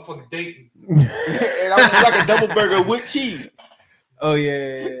the motherfucking Dayton's. and I want like a double burger with cheese. oh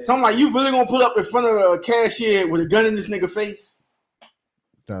yeah. So I'm like, you really gonna pull up in front of a cashier with a gun in this nigga face?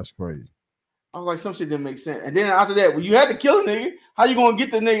 That's crazy. I was like, some shit didn't make sense. And then after that, when you had to kill a nigga, how you gonna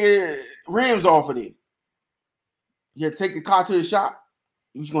get the nigga Rams off of there? You had to take the car to the shop.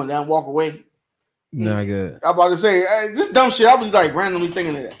 You just gonna let him walk away? Not good. I'm about to say this dumb shit. I was like randomly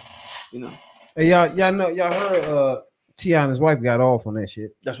thinking of that. You know, Hey, y'all heard T.I. and his wife got off on that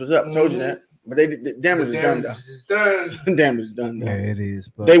shit. that's what's up. Told you that. But the damage is done though. is done. Damage is done though. Yeah, it is.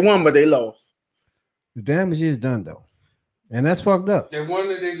 But They won, but they lost. the damage is done though. And that's fucked up. They won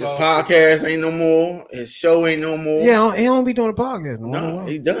that they His lost. podcast ain't no more. His show ain't no more. Yeah, he don't be doing the podcast. No,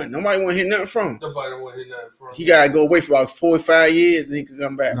 he done. Nobody want to hear nothing from him. Nobody want to hear nothing from him. He gotta go away for about 4 or 5 years, then he can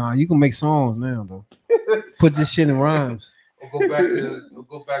come back. Nah, you can make songs now, though. Put this shit in rhymes. Or go back to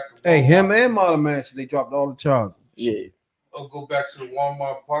Hey, Walmart. him and Marlon Manson, they dropped all the charges. Yeah. Or go back to the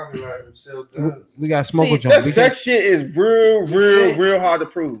Walmart parking lot and sell guns. We got smoker See, joint. that shit is real hard to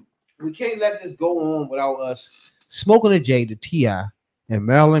prove. We can't let this go on without us smoking a J, the T.I., and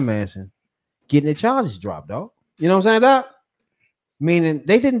Marilyn Manson getting the charges dropped, dog. You know what I'm saying, dog? Meaning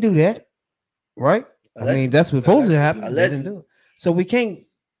they didn't do that, right? I mean, that's what's supposed to happen. They didn't do it. So we can't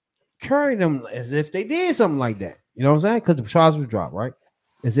carry them as if they did something like that. You know what I'm saying? Because the charges were dropped, right?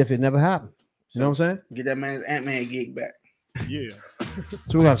 As if it never happened. You know what I'm saying? Get that man's Ant-Man gig back. Yeah.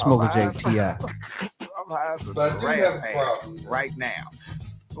 So we got to smoke a J, T.I. But I do have a problem. right now.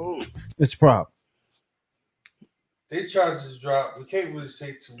 Ooh. It's a problem. They charges drop. We can't really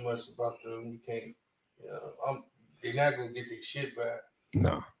say too much about them. We can't. They're not gonna get their shit back.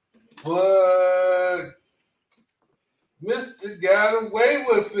 No. But Mr. Got Away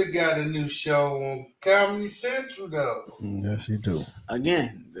With It got a new show on Comedy Central, though. Yes, you do.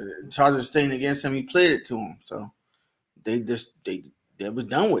 Again, the charges staying against him. He played it to him, so they was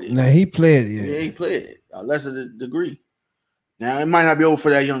done with it. Now he played it. Yeah, he played it, a lesser degree. Now it might not be over for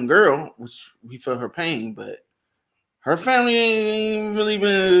that young girl, which we felt her pain, but her family ain't really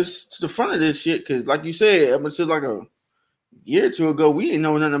been to the front of this shit. Because, like you said, up until like a year or two ago, we didn't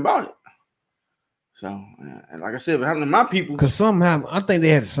know nothing about it. So, and like I said, what happened to my people? Because something happened. I think they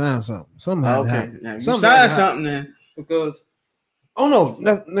had to sign something. Something had to Okay, happen. now if you Something sign had to happen. something, then Because, oh no,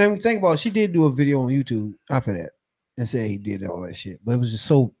 let me think about it. She did do a video on YouTube after that and said he did all that shit. But it was just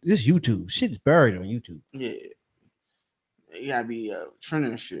so, this YouTube, shit is buried on YouTube. yeah, you gotta be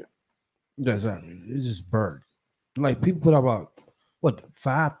trending shit. That's exactly. It's just buried. Like people put out about, what,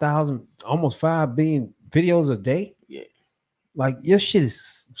 5,000, almost 5 billion videos a day? Yeah. Like your shit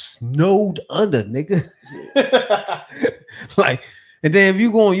is snowed under, nigga. Like, and then if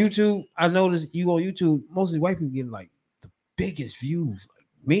you go on YouTube, I noticed you go on YouTube, mostly white people getting like the biggest views, like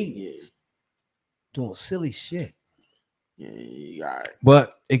millions, doing silly shit. Yeah, you got it.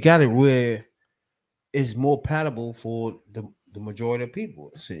 But it got it where it's more palatable for the majority of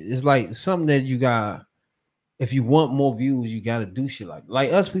people. It's like something that you got. If you want more views, you got to do shit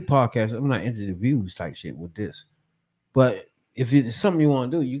like us. We podcast. I'm not into the views type shit with this, but if it's something you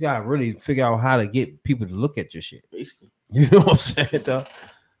want to do, you got to really figure out how to get people to look at your shit. Basically, you know what I'm saying, though.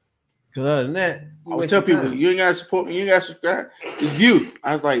 Because other than that, I would tell people, you ain't got to support me, you ain't got to subscribe. It's view.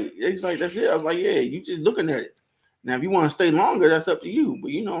 I was like, he's like, that's it. I was like, yeah, you just looking at it. Now, if you want to stay longer, that's up to you.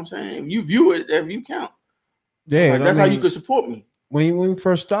 But you know what I'm saying? If you view it, that view count. Yeah, like, that's how you could support me. When we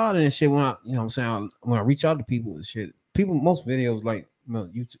first started and shit, when I, you know what I'm saying, when I reach out to people and shit, people, most videos like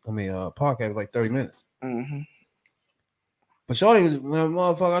YouTube, podcast like 30 minutes. Mm-hmm. But shorty was,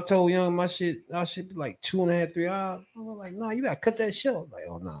 motherfucker, I told Young my shit be like 2.5, 3 hours. I was like, nah, you gotta cut that shit. I was like,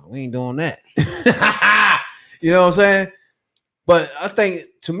 oh no, we ain't doing that. You know what I'm saying? But I think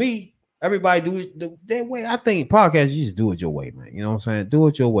to me, everybody do it their way. I think podcasts, you just do it your way, man. You know what I'm saying? Do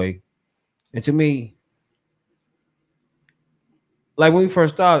it your way. And to me, like when we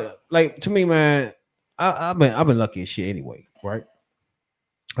first started, like to me, man, I've been lucky as shit anyway, right?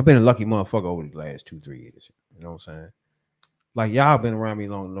 I've been a lucky motherfucker over the last 2-3 years. You know what I'm saying? Like y'all been around me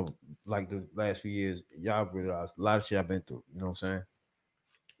long enough, like the last few years, y'all realized a lot of shit I've been through. You know what I'm saying?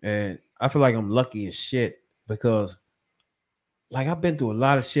 And I feel like I'm lucky as shit because, like, I've been through a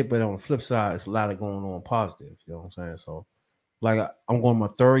lot of shit, but on the flip side, it's a lot of going on positive. You know what I'm saying? So, like, I'm going to my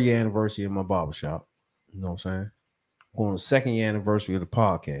 3rd year anniversary of my barbershop. You know what I'm saying? Going to the 2nd year anniversary of the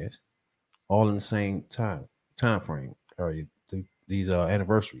podcast, all in the same time frame area. These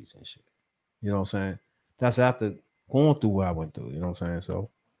anniversaries and shit. You know what I'm saying? That's after going through what I went through. You know what I'm saying? So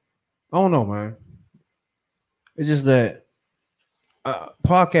I don't know, man. It's just that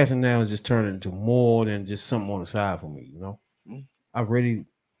podcasting now is just turning into more than just something on the side for me. You know, I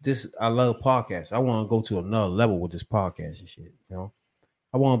love podcasts. I want to go to another level with this podcast and shit. You know,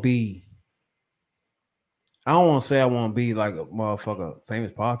 I don't want to say I want to be like a motherfucker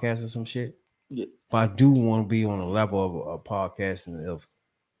famous podcaster or some shit. Yeah. But I do want to be on a level of podcasting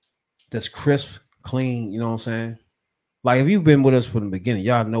that's crisp, clean. You know what I'm saying? Like if you've been with us from the beginning,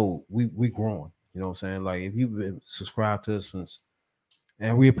 y'all know we growing. You know what I'm saying? Like if you've been subscribed to us since,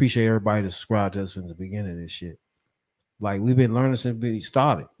 and we appreciate everybody that subscribed to us from the beginning of this shit. Like we've been learning since we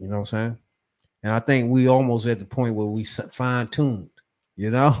started. You know what I'm saying? And I think we almost at the point where we fine-tuned.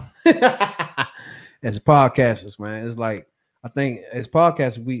 You know, as podcasters, man, it's like I think as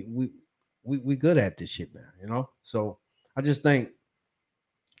podcasters we good at this shit now, you know. So I I just think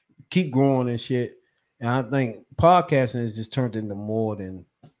keep growing and shit. And I think podcasting has just turned into more than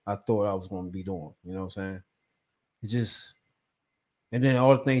I thought I was going to be doing. You know what I'm saying? It's just, and then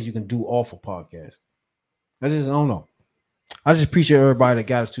all the things you can do off of podcast. I don't know. I just appreciate everybody that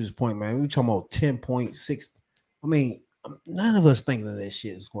got us to this point, man. We talking about 10.6. I mean, none of us thinking that this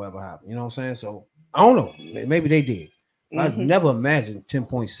shit is going to ever happen. You know what I'm saying? So I don't know. Maybe they did. I've never imagined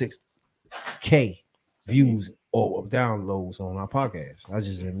 10.6K views or downloads on our podcast. I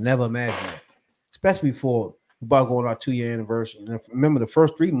just never imagined that. Especially for about going our 2-year anniversary. And remember, the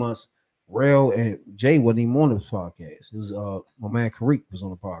first 3 months, Rail and Jay wasn't even on the podcast. It was my man Kareem was on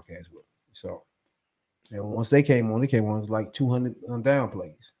the podcast with me. So, and once they came on, it was like 200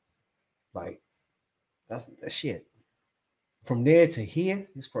 downplays. Like, that's shit. From there to here,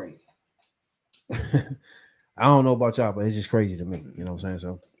 it's crazy. I don't know about y'all, but it's just crazy to me. You know what I'm saying?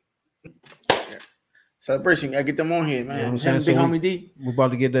 So, celebration, gotta get them on here, man. You know what I'm saying? Big So Homie D. We're about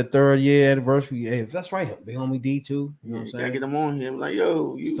to get that 3rd year anniversary. Hey, that's right, Big Homie D too. You know what I'm saying? Gotta get them on here. I'm like,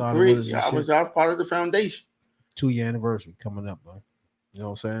 yo, you Started great. with us I and was shit. part of the foundation. 2-year anniversary coming up, man. You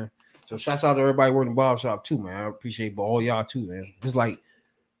know what I'm saying? So shouts out to everybody working the barbershop too, man. I appreciate all y'all too, man. It's like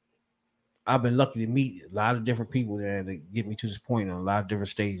I've been lucky to meet a lot of different people there to get me to this point on a lot of different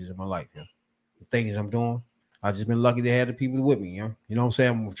stages in my life. Man. The things I'm doing, I've just been lucky to have the people with me. You know what I'm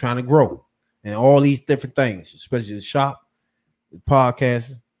saying? I'm trying to grow and all these different things, especially the shop, the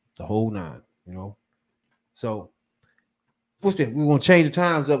podcasting, the whole 9. You know. So what's that? We're gonna change the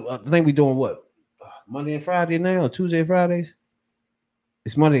times up. I think we're doing what? Monday and Friday now, or Tuesday and Fridays?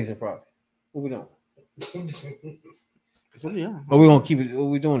 It's Mondays and Fridays. What we doing? So, yeah. Are we gonna keep it? Are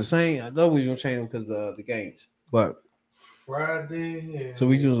we doing the same? I thought we was gonna change them because of the games. But Friday. And so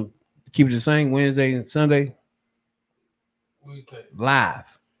we just keep it the same Wednesday and Sunday what do you think?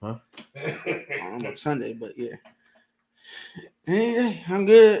 live, huh? I don't know Sunday, but yeah. Hey, I'm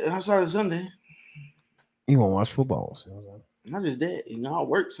good. I started Sunday. You won't watch football. So. Not just that, I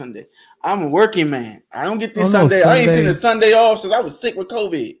work Sunday. I'm a working man. I don't get this Oh, no, Sunday. I ain't Sunday. seen a Sunday off since I was sick with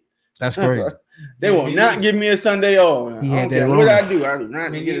COVID. That's crazy. They will not give me a Sunday off. He I had don't that care wrong. what I do. I do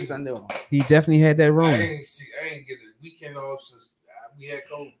not get a Sunday off. He definitely had that I wrong. ain't get a weekend off since we had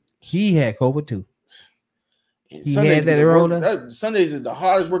COVID. He had COVID too. And He Sundays had that be the work- Rona? Sundays is the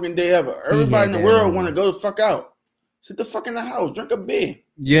hardest working day ever. Everybody in the that world Rona. want to go the fuck out. Sit the fuck in the house. Drink a beer.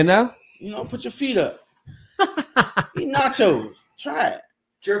 You know? Put your feet up. Eat nachos. Try it.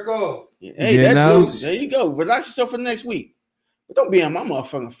 Jerk off. Yeah, hey, You that's know? too. There you go. Relax yourself for next week. But don't be in my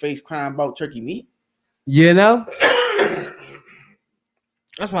motherfucking face crying about turkey meat. You know?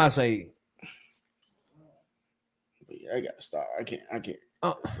 That's why I say. But yeah, I gotta stop. I can't.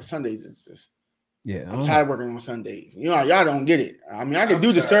 Oh. Sundays is just. Yeah, I'm tired of working on Sundays. Y'all don't get it. I mean, I can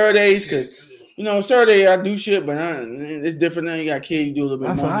do the tired. Saturdays because Saturday I do shit, but it's different now. You got kids, you do a little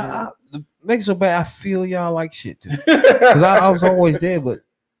bit more. It makes it so bad. I feel y'all like shit too. Because I was always there, but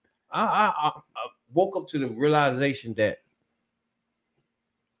I woke up to the realization that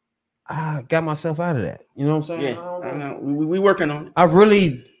I got myself out of that. You know what I'm saying? Yeah, I know. We working on it. I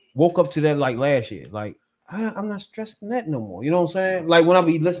really woke up to that like last year. Like I'm not stressing that no more. You know what I'm saying? Like when I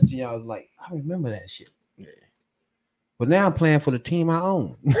be listening to y'all, like I remember that shit. Yeah. But now I'm playing for the team I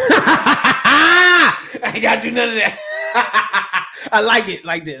own. I ain't gotta do none of that. I like it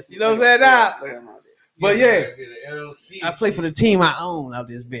like this. You know what I'm saying? Now, but yeah, I play for the team I own out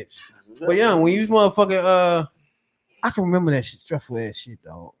this bitch. But yeah, when you motherfucking I can remember that shit, stressful ass shit,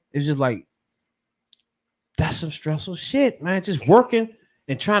 dog. It's just like that's some stressful shit, man. Just working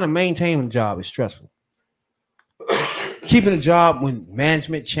and trying to maintain a job is stressful. Keeping a job when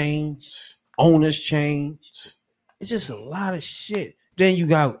management change, owners change, it's just a lot of shit. Then you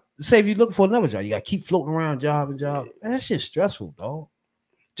got say if you're looking for another job, you got to keep floating around job and job. Man, that shit's stressful, dog.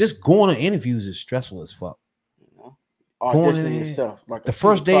 Just going to interviews is stressful as fuck. Going in there, yourself, like the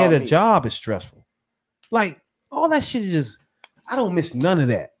first day of the job is stressful. Like all that shit is just, I don't miss none of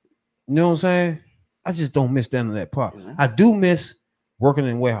that. You know what I'm saying? I just don't miss none of that part. I do miss working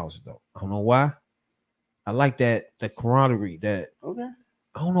in warehouses though. I don't know why. I like that camaraderie. That okay.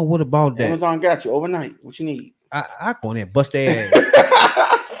 I don't know what about that. Amazon got you overnight. What you need? I go in there and bust their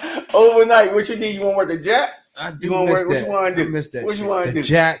ass. Overnight, what you need? You want to work the jack? I do you want to miss work? What that. you want to I do? miss that What shit. you want to The do?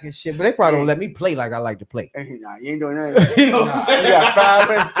 jack and shit, but they probably don't let me play like I like to play. Hey, nah, you ain't doing that. You got 5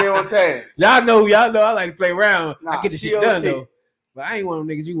 minutes to stay on task. Y'all know I like to play around. Nah, I get the shit TLC. done though. But I ain't one of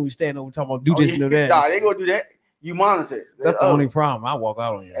them niggas you gonna be standing over talking about do this and do that. Nah, they gonna do that. You monitor. That's the only problem. I walk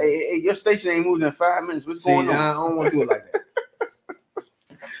out on you. Hey, your station ain't moving in 5 minutes. What's See, going on? I don't want to do it like that.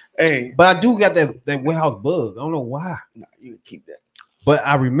 Hey, but I do got that warehouse bug. I don't know why. nah, you can keep that. But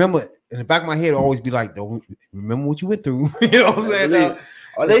I remember in the back of my head, always be like, "Don't remember what you went through." You know what I'm saying? Believe-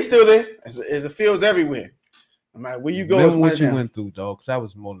 Are they still there? There's a fields everywhere. I'm like, where you go? Remember what you went through, dog? Because that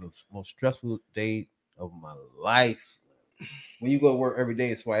was one of the most stressful days of my life. When you go to work every day,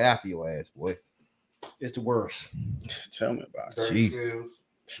 it's right after your ass, boy. It's the worst. Tell me about it. Jeez.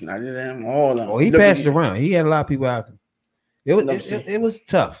 It's not just them. All of them. Oh, he Look at passed it you. around. He had a lot of people out there. Let me It was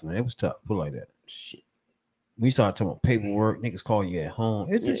tough, man. It was tough. Put it like that. Shit. We started talking about paperwork. Niggas calling you at home.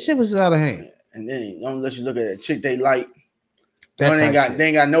 Yeah. Shit was out of hand. And then don't let you look at that chick they like. That They ain't type got shit. they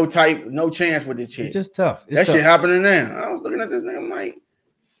ain't got no type, no chance with this chick. It's just tough. It's That tough. shit happening now. I was looking at this nigga, I'm like,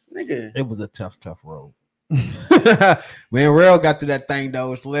 nigga. It was a tough road. When Rail got to that thing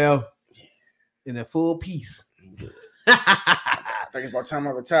though, it's Lil in a full piece. I think it's about time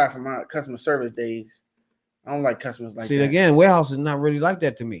I retire from my customer service days. I don't like customers like See that. again, warehouse is not really like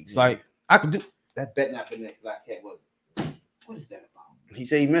that to me. It's like I could do that. Bet not been that black cat was. What is that about? He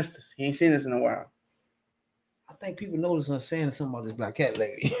said he missed us. He ain't seen us in a while. I think people notice I'm saying something about this black cat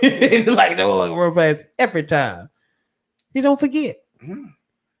lady. Like they will run past every time. He don't forget. Mhm.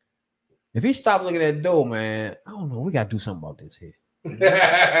 If he stop looking at the door, man, I don't know. We gotta do something about this here.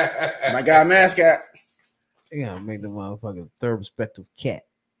 My guy mascot. They gotta make the motherfucking third perspective cat.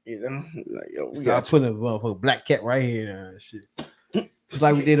 You know, like, yo, we Start got putting a motherfucking black cat right here and shit. Just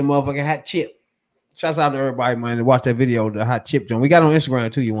like we did a motherfucking hot chip. Shouts out to everybody, man, to watch that video, the hot chip joint. We got on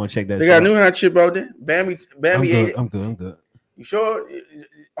Instagram too. You want to check that? They shit got a out. new hot chip out there. Bambi I'm ate good. it. I'm good. You sure?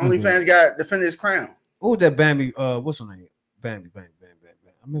 OnlyFans got defended his crown. What was that Bambi? What's her name? Bambi. I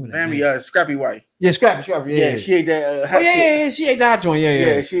remember that. Bambi, name. Scrappy White. Yeah, Scrappy. Yeah, she ate that. Hot Oh, yeah, chip. yeah, she ate that joint. Yeah.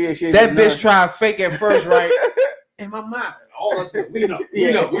 Yeah, she ate That bitch nut. tried fake at first, right? In my mind, all us, we know.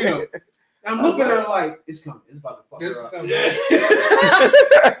 I'm looking at her like it's coming. It's about to fuck her up.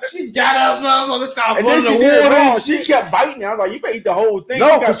 Yeah. She got up, motherfucker, started And then blowing she the did it water. wrong. She kept biting. I was like, you better eat the whole thing.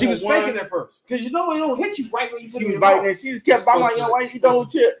 No, You because got she was one. faking at first. Because you know it don't hit you right when you put She it in was your biting mouth. and she just kept biting. Like, yo, why you eat the whole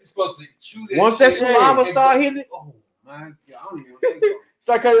chip? You're supposed to chew that. Once that shit. saliva Yeah. start hitting it, oh my god, I don't even want to think about it. It's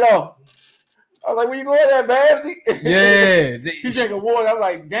like, hello. I was like, where you going there, Babsy? Yeah, She drinking water. I'm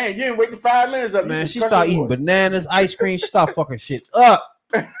like, dang, you didn't wait the 5 minutes up. man, You she just start crushing eating water. bananas, ice cream. She start fucking shit up.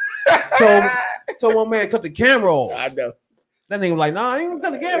 So one man cut the camera off. I know. That nigga was like, nah, I ain't gonna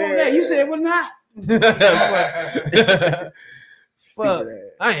cut the camera off. That you said it was not. Fuck, Stupid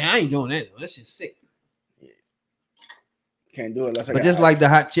ass. I ain't doing that. That shit's sick. Can't do it unless I But got just like the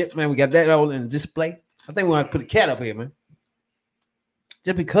hot chip, man, we got that all in display. I think we want to put a cat up here, man.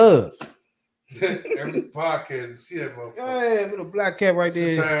 Just because. Every podcast, you see that motherfucker. Yeah, with a black cat right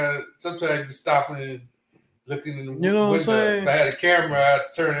there. Sometimes you stop and looking in the You know what I'm window. saying? If I had a camera, I'd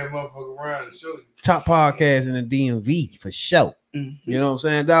turn that motherfucker around and show you. Top podcast in the DMV for sure. Mhm. You know what I'm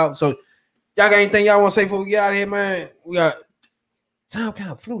saying, dog? So y'all got anything y'all want to say before we get out of here, man? We got time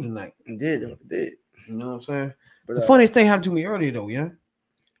kind of flew tonight. It did, though. It did. You know what I'm saying? But, The funniest thing happened to me earlier though, yeah.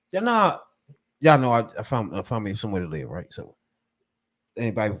 Y'all know I found me somewhere to live, right? So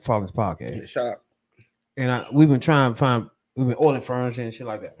anybody following this podcast, yeah, shout out. and we've been ordering furniture and shit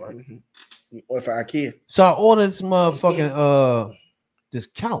like that, right? Mm-hmm. Or for IKEA. So I ordered this motherfucking this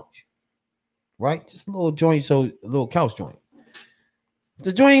couch, right? Just a little joint, so a little couch joint.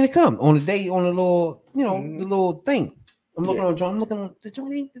 The joint ain't come on the day on the little, the little thing. I'm looking on the joint. I'm looking on the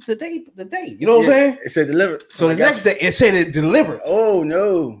joint. Ain't the day. You know what I'm saying? It said delivered. So the next day, it said it delivered. Oh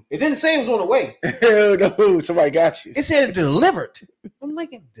no! It didn't say it was on the way. Hell no! Somebody got you. It said it delivered. I'm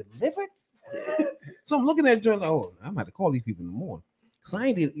like, it delivered? So I'm looking at the joint like, oh, I'm about to call these people in the morning. Because I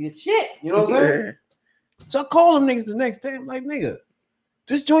ain't did shit. You know what I'm saying? So I call them niggas the next day. I'm like, nigga,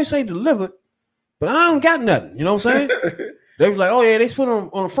 this joint say delivered, but I don't got nothing. You know what I'm saying? They was like, oh yeah, they put it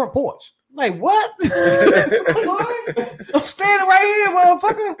on the front porch. I'm like, what? I'm standing right here,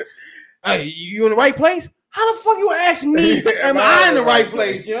 motherfucker. Hey, you in the right place? How the fuck you ask me? Am I in the right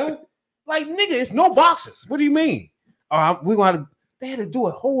place, yeah? Like, nigga, it's no boxes. What do you mean? We're gonna have to, they had to do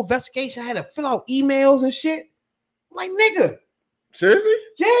a whole investigation. I had to fill out emails and shit. I'm like, nigga, Seriously?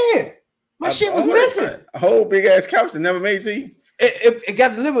 yeah. My shit was missing. A whole big ass couch that never made it to you. It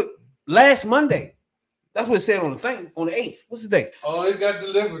got delivered last Monday. That's what it said on the thing, on the 8th. What's the date? Oh, it got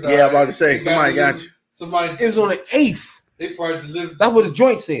delivered. Yeah, I'm about to say, It somebody got delivered. you. Somebody. It was on the 8th. They probably delivered. That's what the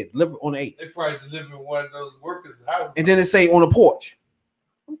joint said, delivered on the 8th. They probably delivered one of those workers' house. And then it say on the porch.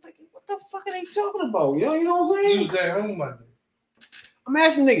 I'm thinking, what the fuck are they talking about? You know what I'm saying? He was at home Monday. I'm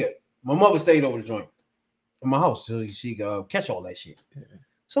asking nigga. My mother stayed over the joint in my house so she catch all that shit.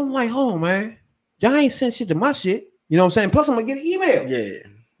 So I'm like, hold on, man. Y'all ain't sent shit to my shit. You know what I'm saying? Plus, I'm gonna get an email. Yeah.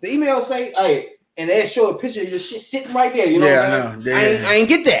 The email say, hey, and they show a picture of your shit sitting right there. You know Yeah, what I I'm know. saying? Yeah. I ain't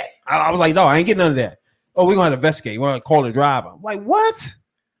get that. I was like, no, I ain't getting none of that. Oh, we're gonna have to investigate. We're gonna call the driver. I'm like, what?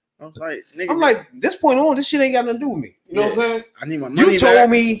 I was like, nigga, I'm like, this point on, this shit ain't got nothing to do with me. You know what I'm saying? I need my money. You told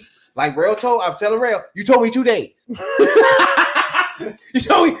me, like Rail told, I'm telling Rail, you told me 2 days. You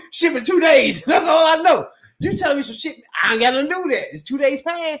told me ship in 2 days. That's all I know. You telling me some shit, I ain't got nothing to do with that. It's 2 days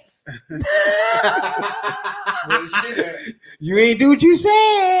past. You ain't do what you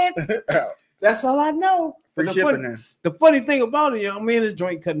said. That's all I know. Free But shipping now. the funny thing about it, I'm in this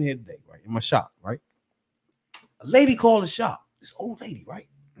joint cutting hair today, right? In my shop, right? A lady called the shop. This old lady, right?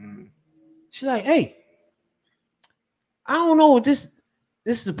 She's like, hey, I don't know if this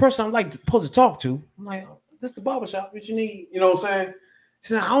is the person I'm like supposed to talk to. I'm like, this is the barbershop. What you need? You know what I'm saying? She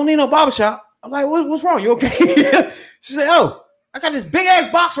said, I don't need no barbershop. I'm like, what's wrong? You okay? She said, oh, I got this big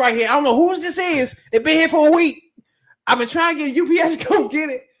ass box right here. I don't know whose this is. It's been here for a week. I've been trying to get UPS to come get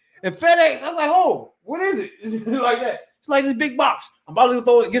it. And FedEx, I was like, oh, what is it? It's like that. It's like this big box. I'm about to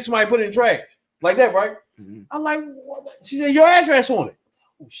throw it, get somebody to put it in the trash. Like that, right? I'm like, what? She said, your address on it.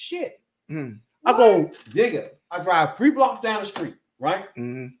 Oh, shit. I go, digger. I drive 3 blocks down the street, right?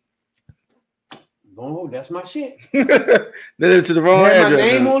 No, that's my shit. They're to the wrong Had address. my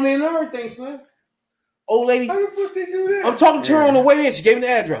name on it and everything, son. Old lady. How the fuck they do that? I'm talking to her on the way in. She gave me the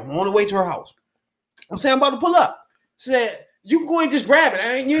address. I'm on the way to her house. I'm saying I'm about to pull up. She said, you can go and just grab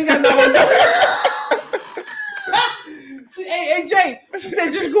it. You ain't got nothing to do. Hey, Jay. She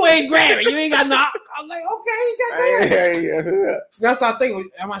said, just go ahead and grab it. You ain't got nothing. I'm like, okay, you got that. That's what I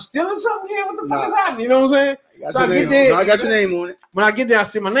think. Am I stealing something here? What the fuck is happening? You know what I'm saying? So I get there. I got your name on it. When I get there, I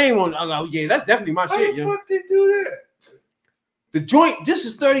see my name on it. I'm like, oh, yeah, that's definitely my shit. How the fuck they do that? The joint, this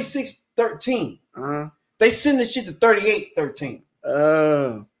is 3613. They send this shit to 3813.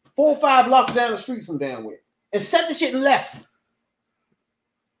 4 or 5 blocks down the street from down where. And set the shit and left.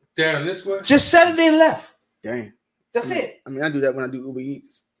 Down this way? Just set it and left. Dang. That's it. I mean, I do that when I do Uber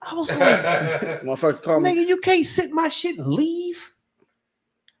Eats. I was like, motherfuckers call me. nigga, you can't sit my shit and leave.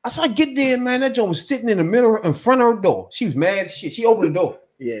 So I get there, man. That joint was sitting in the middle, in front of her door. She was mad as shit. She opened the door.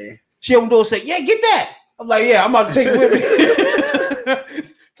 Yeah. She opened the door and said, yeah, get that. I'm like, yeah, I'm about to take it with me.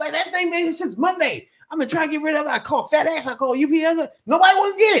 Like, that thing been since Monday. I'm gonna try to get rid of it. I call FedEx, I call UPS. Nobody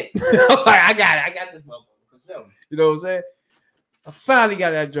want to get it. I'm like, I got it. I got this motherfucker for sure. You know what I'm saying? I finally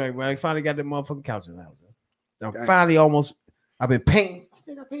got that joint, man. I finally got that motherfucking couch in the house. I'm finally almost. I've been painting.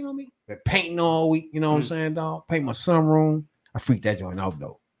 Still got paint on me. Been painting all week. You know what I'm saying, dog? Paint my sunroom. I freaked that joint out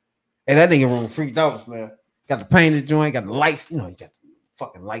though. And that nigga room freaked out, man. Got the painted joint. Got the lights. You know, you got the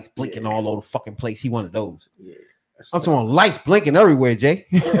fucking lights blinking all over the fucking place. He one of those. Yeah. I'm talking lights blinking everywhere, Jay.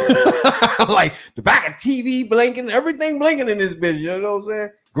 Like the back of TV blinking, everything blinking in this bitch. You know what I'm saying?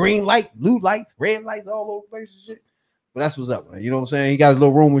 Green light, blue lights, red lights, all over the place and shit. But that's what's up, man. You know what I'm saying? He got his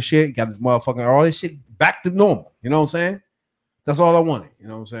little room and shit. He got his motherfucking all this shit back to normal. You know what I'm saying? That's all I wanted. You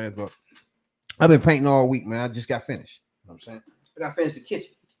know what I'm saying? But I've been painting all week, man. I just got finished. You know what I'm saying? I got finished the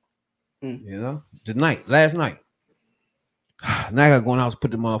kitchen. You know, last night. Now I gotta go in the house and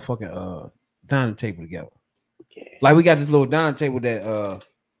put the motherfucking dining table together. Yeah. Like we got this little dining table that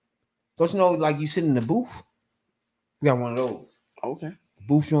don't you know, like you sit in the booth? We got one of those. Okay.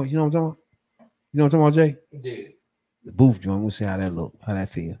 Booth joint, you know what I'm talking about? You know what I'm talking about, Jay? Yeah. The booth joint, we'll see how that look, how that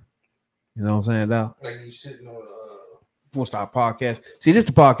feel. You know what I'm saying, dog? Like you sitting on we'll start podcast. See, this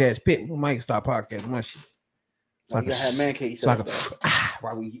the podcast pit. We might start podcast my shit. So I can have man cave. So right.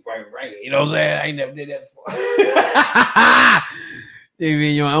 You know what I'm saying? I ain't never did that before. You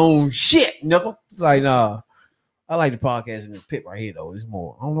in your own shit, nigga. Like, nah. I like the podcast in the pit right here, though. It's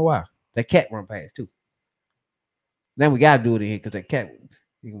more. I don't know why. That cat run past, too. Then we got to do it in here because that cat,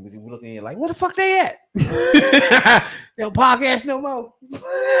 you can be looking in here like, where the fuck they at? They don't podcast no more.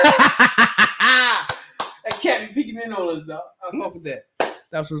 That cat be peeking in on us, dog. I fuck with that.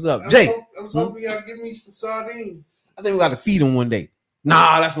 That's what's up. Jay. I was hoping y'all give me some sardines. I think we got to feed them one day.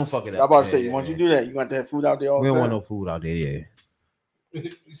 Nah, that's gonna fuck it up. I'm about to say, once you do that, you got to have food out there all the time. We don't want no food out there, yeah. You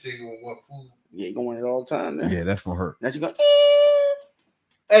say you want food? Yeah, you gonna want it all the time, then. Yeah, that's gonna hurt. Now you gonna.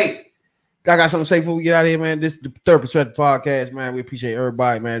 Hey, I got something to say before we get out of here, man. This is the Third Perspective Podcast, man. We appreciate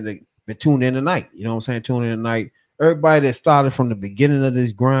everybody, man, that been tuned in tonight. You know what I'm saying? Tuned in tonight. Everybody that started from the beginning of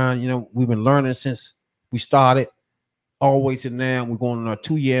this grind, you know, we've been learning since we started, all the way to now. We're going on our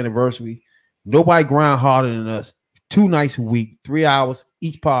 2-year anniversary. Nobody grind harder than us. 2 nights a week, 3 hours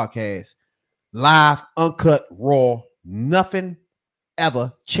each podcast, live, uncut, raw. Nothing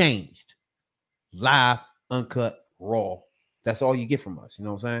ever changed. Live, uncut, raw. That's all you get from us. You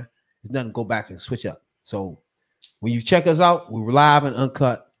know what I'm saying? There's nothing to go back and switch up. So when you check us out, we're live and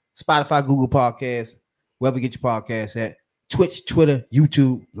uncut. Spotify, Google Podcasts, wherever you get your podcasts at. Twitch, Twitter,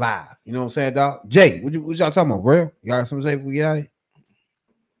 YouTube, live. You know what I'm saying, dog? Jay, what y'all talking about, bro? You got something to say before we get out of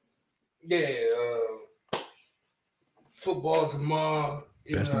here? Yeah, football tomorrow.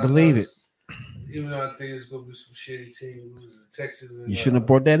 Best to believe it. Even though I think it's gonna be some shitty teams, losing to Texas. And, You shouldn't have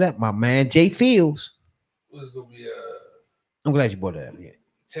brought that up, my man. Jay Fields. What's gonna be I'm glad you brought that up. Yeah.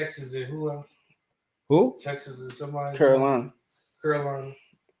 Texas and who else? Who? Texas and somebody. Carolina.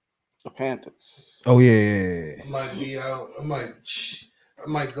 The Panthers. Oh yeah. I might be out. I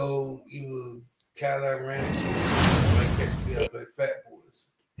might go either Cadillac Rams. I might catch me up like Fat Boys.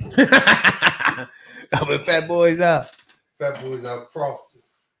 I'm with Fat Boys out. Fat Boys out Crofton.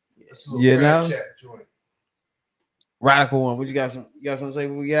 That's a You little know? Crab Shack joint. Radical one. What you got? You got something to say?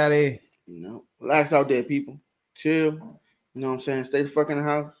 What we got there? You know, relax out there, people. Chill. You know what I'm saying? Stay the fuck in the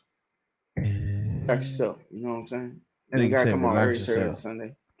house. Relax yourself. You know what I'm saying? You gotta come out every Saturday,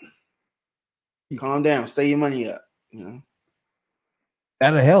 Sunday. Calm down. Stay your money up. You know.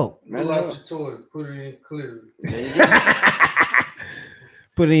 That'll help. Pull out your toy. Put it in clitoris.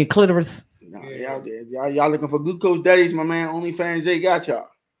 Put it in clitoris. No, y'all there. Y'all looking for glucose daddies? My man, OnlyFans Jay got y'all.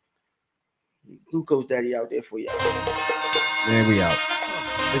 Glucose daddy out there for y'all. There we out.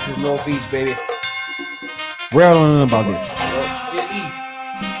 This is North Beach, baby. Real don't know about this.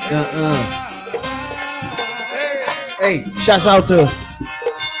 Hey, shouts out to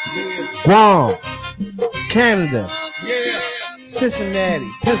Guam, Canada, Cincinnati,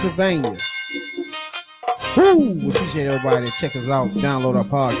 Pennsylvania. Woo! We appreciate everybody that check us out, download our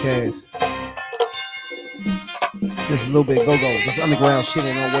podcast. Just a little bit go-go. This underground shit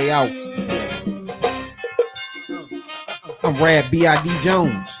on our way out. I'm Rad B.I.D.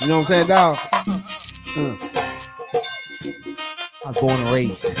 Jones. You know what I'm saying, dog? I was born and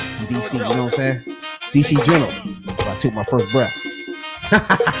raised in D.C. You know what I'm saying? D.C. General. I took my first breath.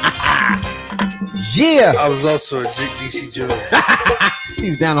 Yeah. I was also a D.C. General. He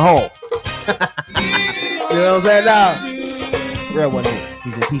was down the hall. You know what I'm saying, dog? Red wasn't here.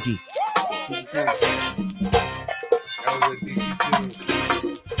 He's in PG. I was a D.C. General.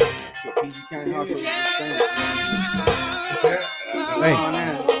 PG County Hospital. Hey.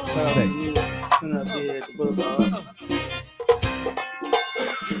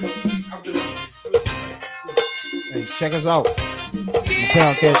 Hey, check us out.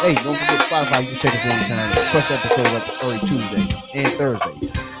 Podcast. Hey, don't forget Spotify. You can check us anytime. Fresh episode up every Tuesday and Thursdays.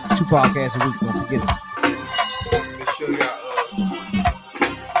 2 podcasts a week. Don't forget it. Make sure y'all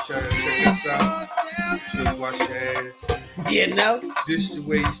check us out. Make sure you wash your ass. You know. Dish the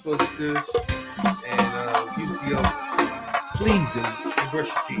way you're supposed to dish. And use deodorant. Please do. And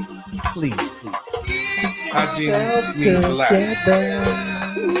brush your teeth. Please. Hygiene means a lot.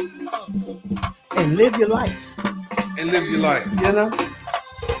 And live your life. You know?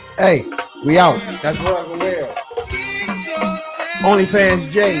 Hey, we out. That's right, for real. OnlyFans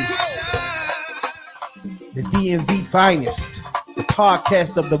J. The DMV finest. The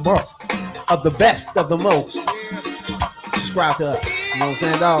podcast of the most. Of the best of the most. Subscribe to us. You know what I'm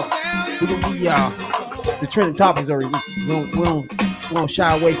saying, dog? We're going to give y'all the trending topics every week. We don't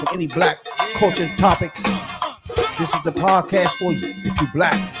shy away from any black culture topics. This is the podcast for you. If you're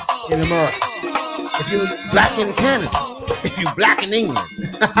black in America. If you're black in Canada. If you're black in England.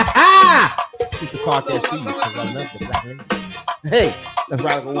 This is the podcast for you because I love the black lady. Hey, that's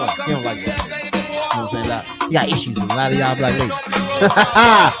Radical One. He don't like that. You know what I'm saying? You got issues with a lot of y'all black ladies.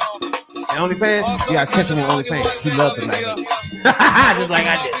 And OnlyFans, you got to catch him on OnlyFans. He loved the black ladies. Just like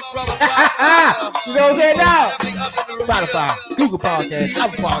I did. You know what I'm saying now? Spotify, Google Podcast,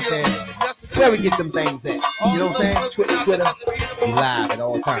 Apple Podcast, where we get them things at. You know what I'm saying? Twitter, we live at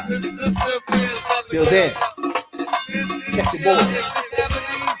all times. Till then, catch your boy.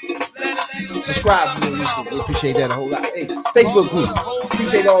 Subscribe to me. We appreciate that a whole lot. Hey, Facebook group.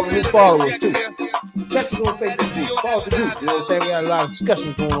 Appreciate all the new followers too. Check us on Facebook group. Follow the group. You know what I'm saying? We got a lot of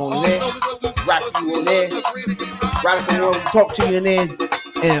discussions going on in there. Rock you on there. Radical One will talk to you in there.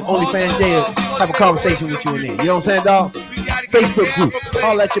 And OnlyFans J will have a conversation with you in there. You know what I'm saying, dog? Facebook group.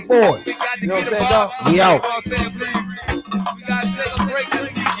 Holla at your boy. You know what I'm saying, dog? We out.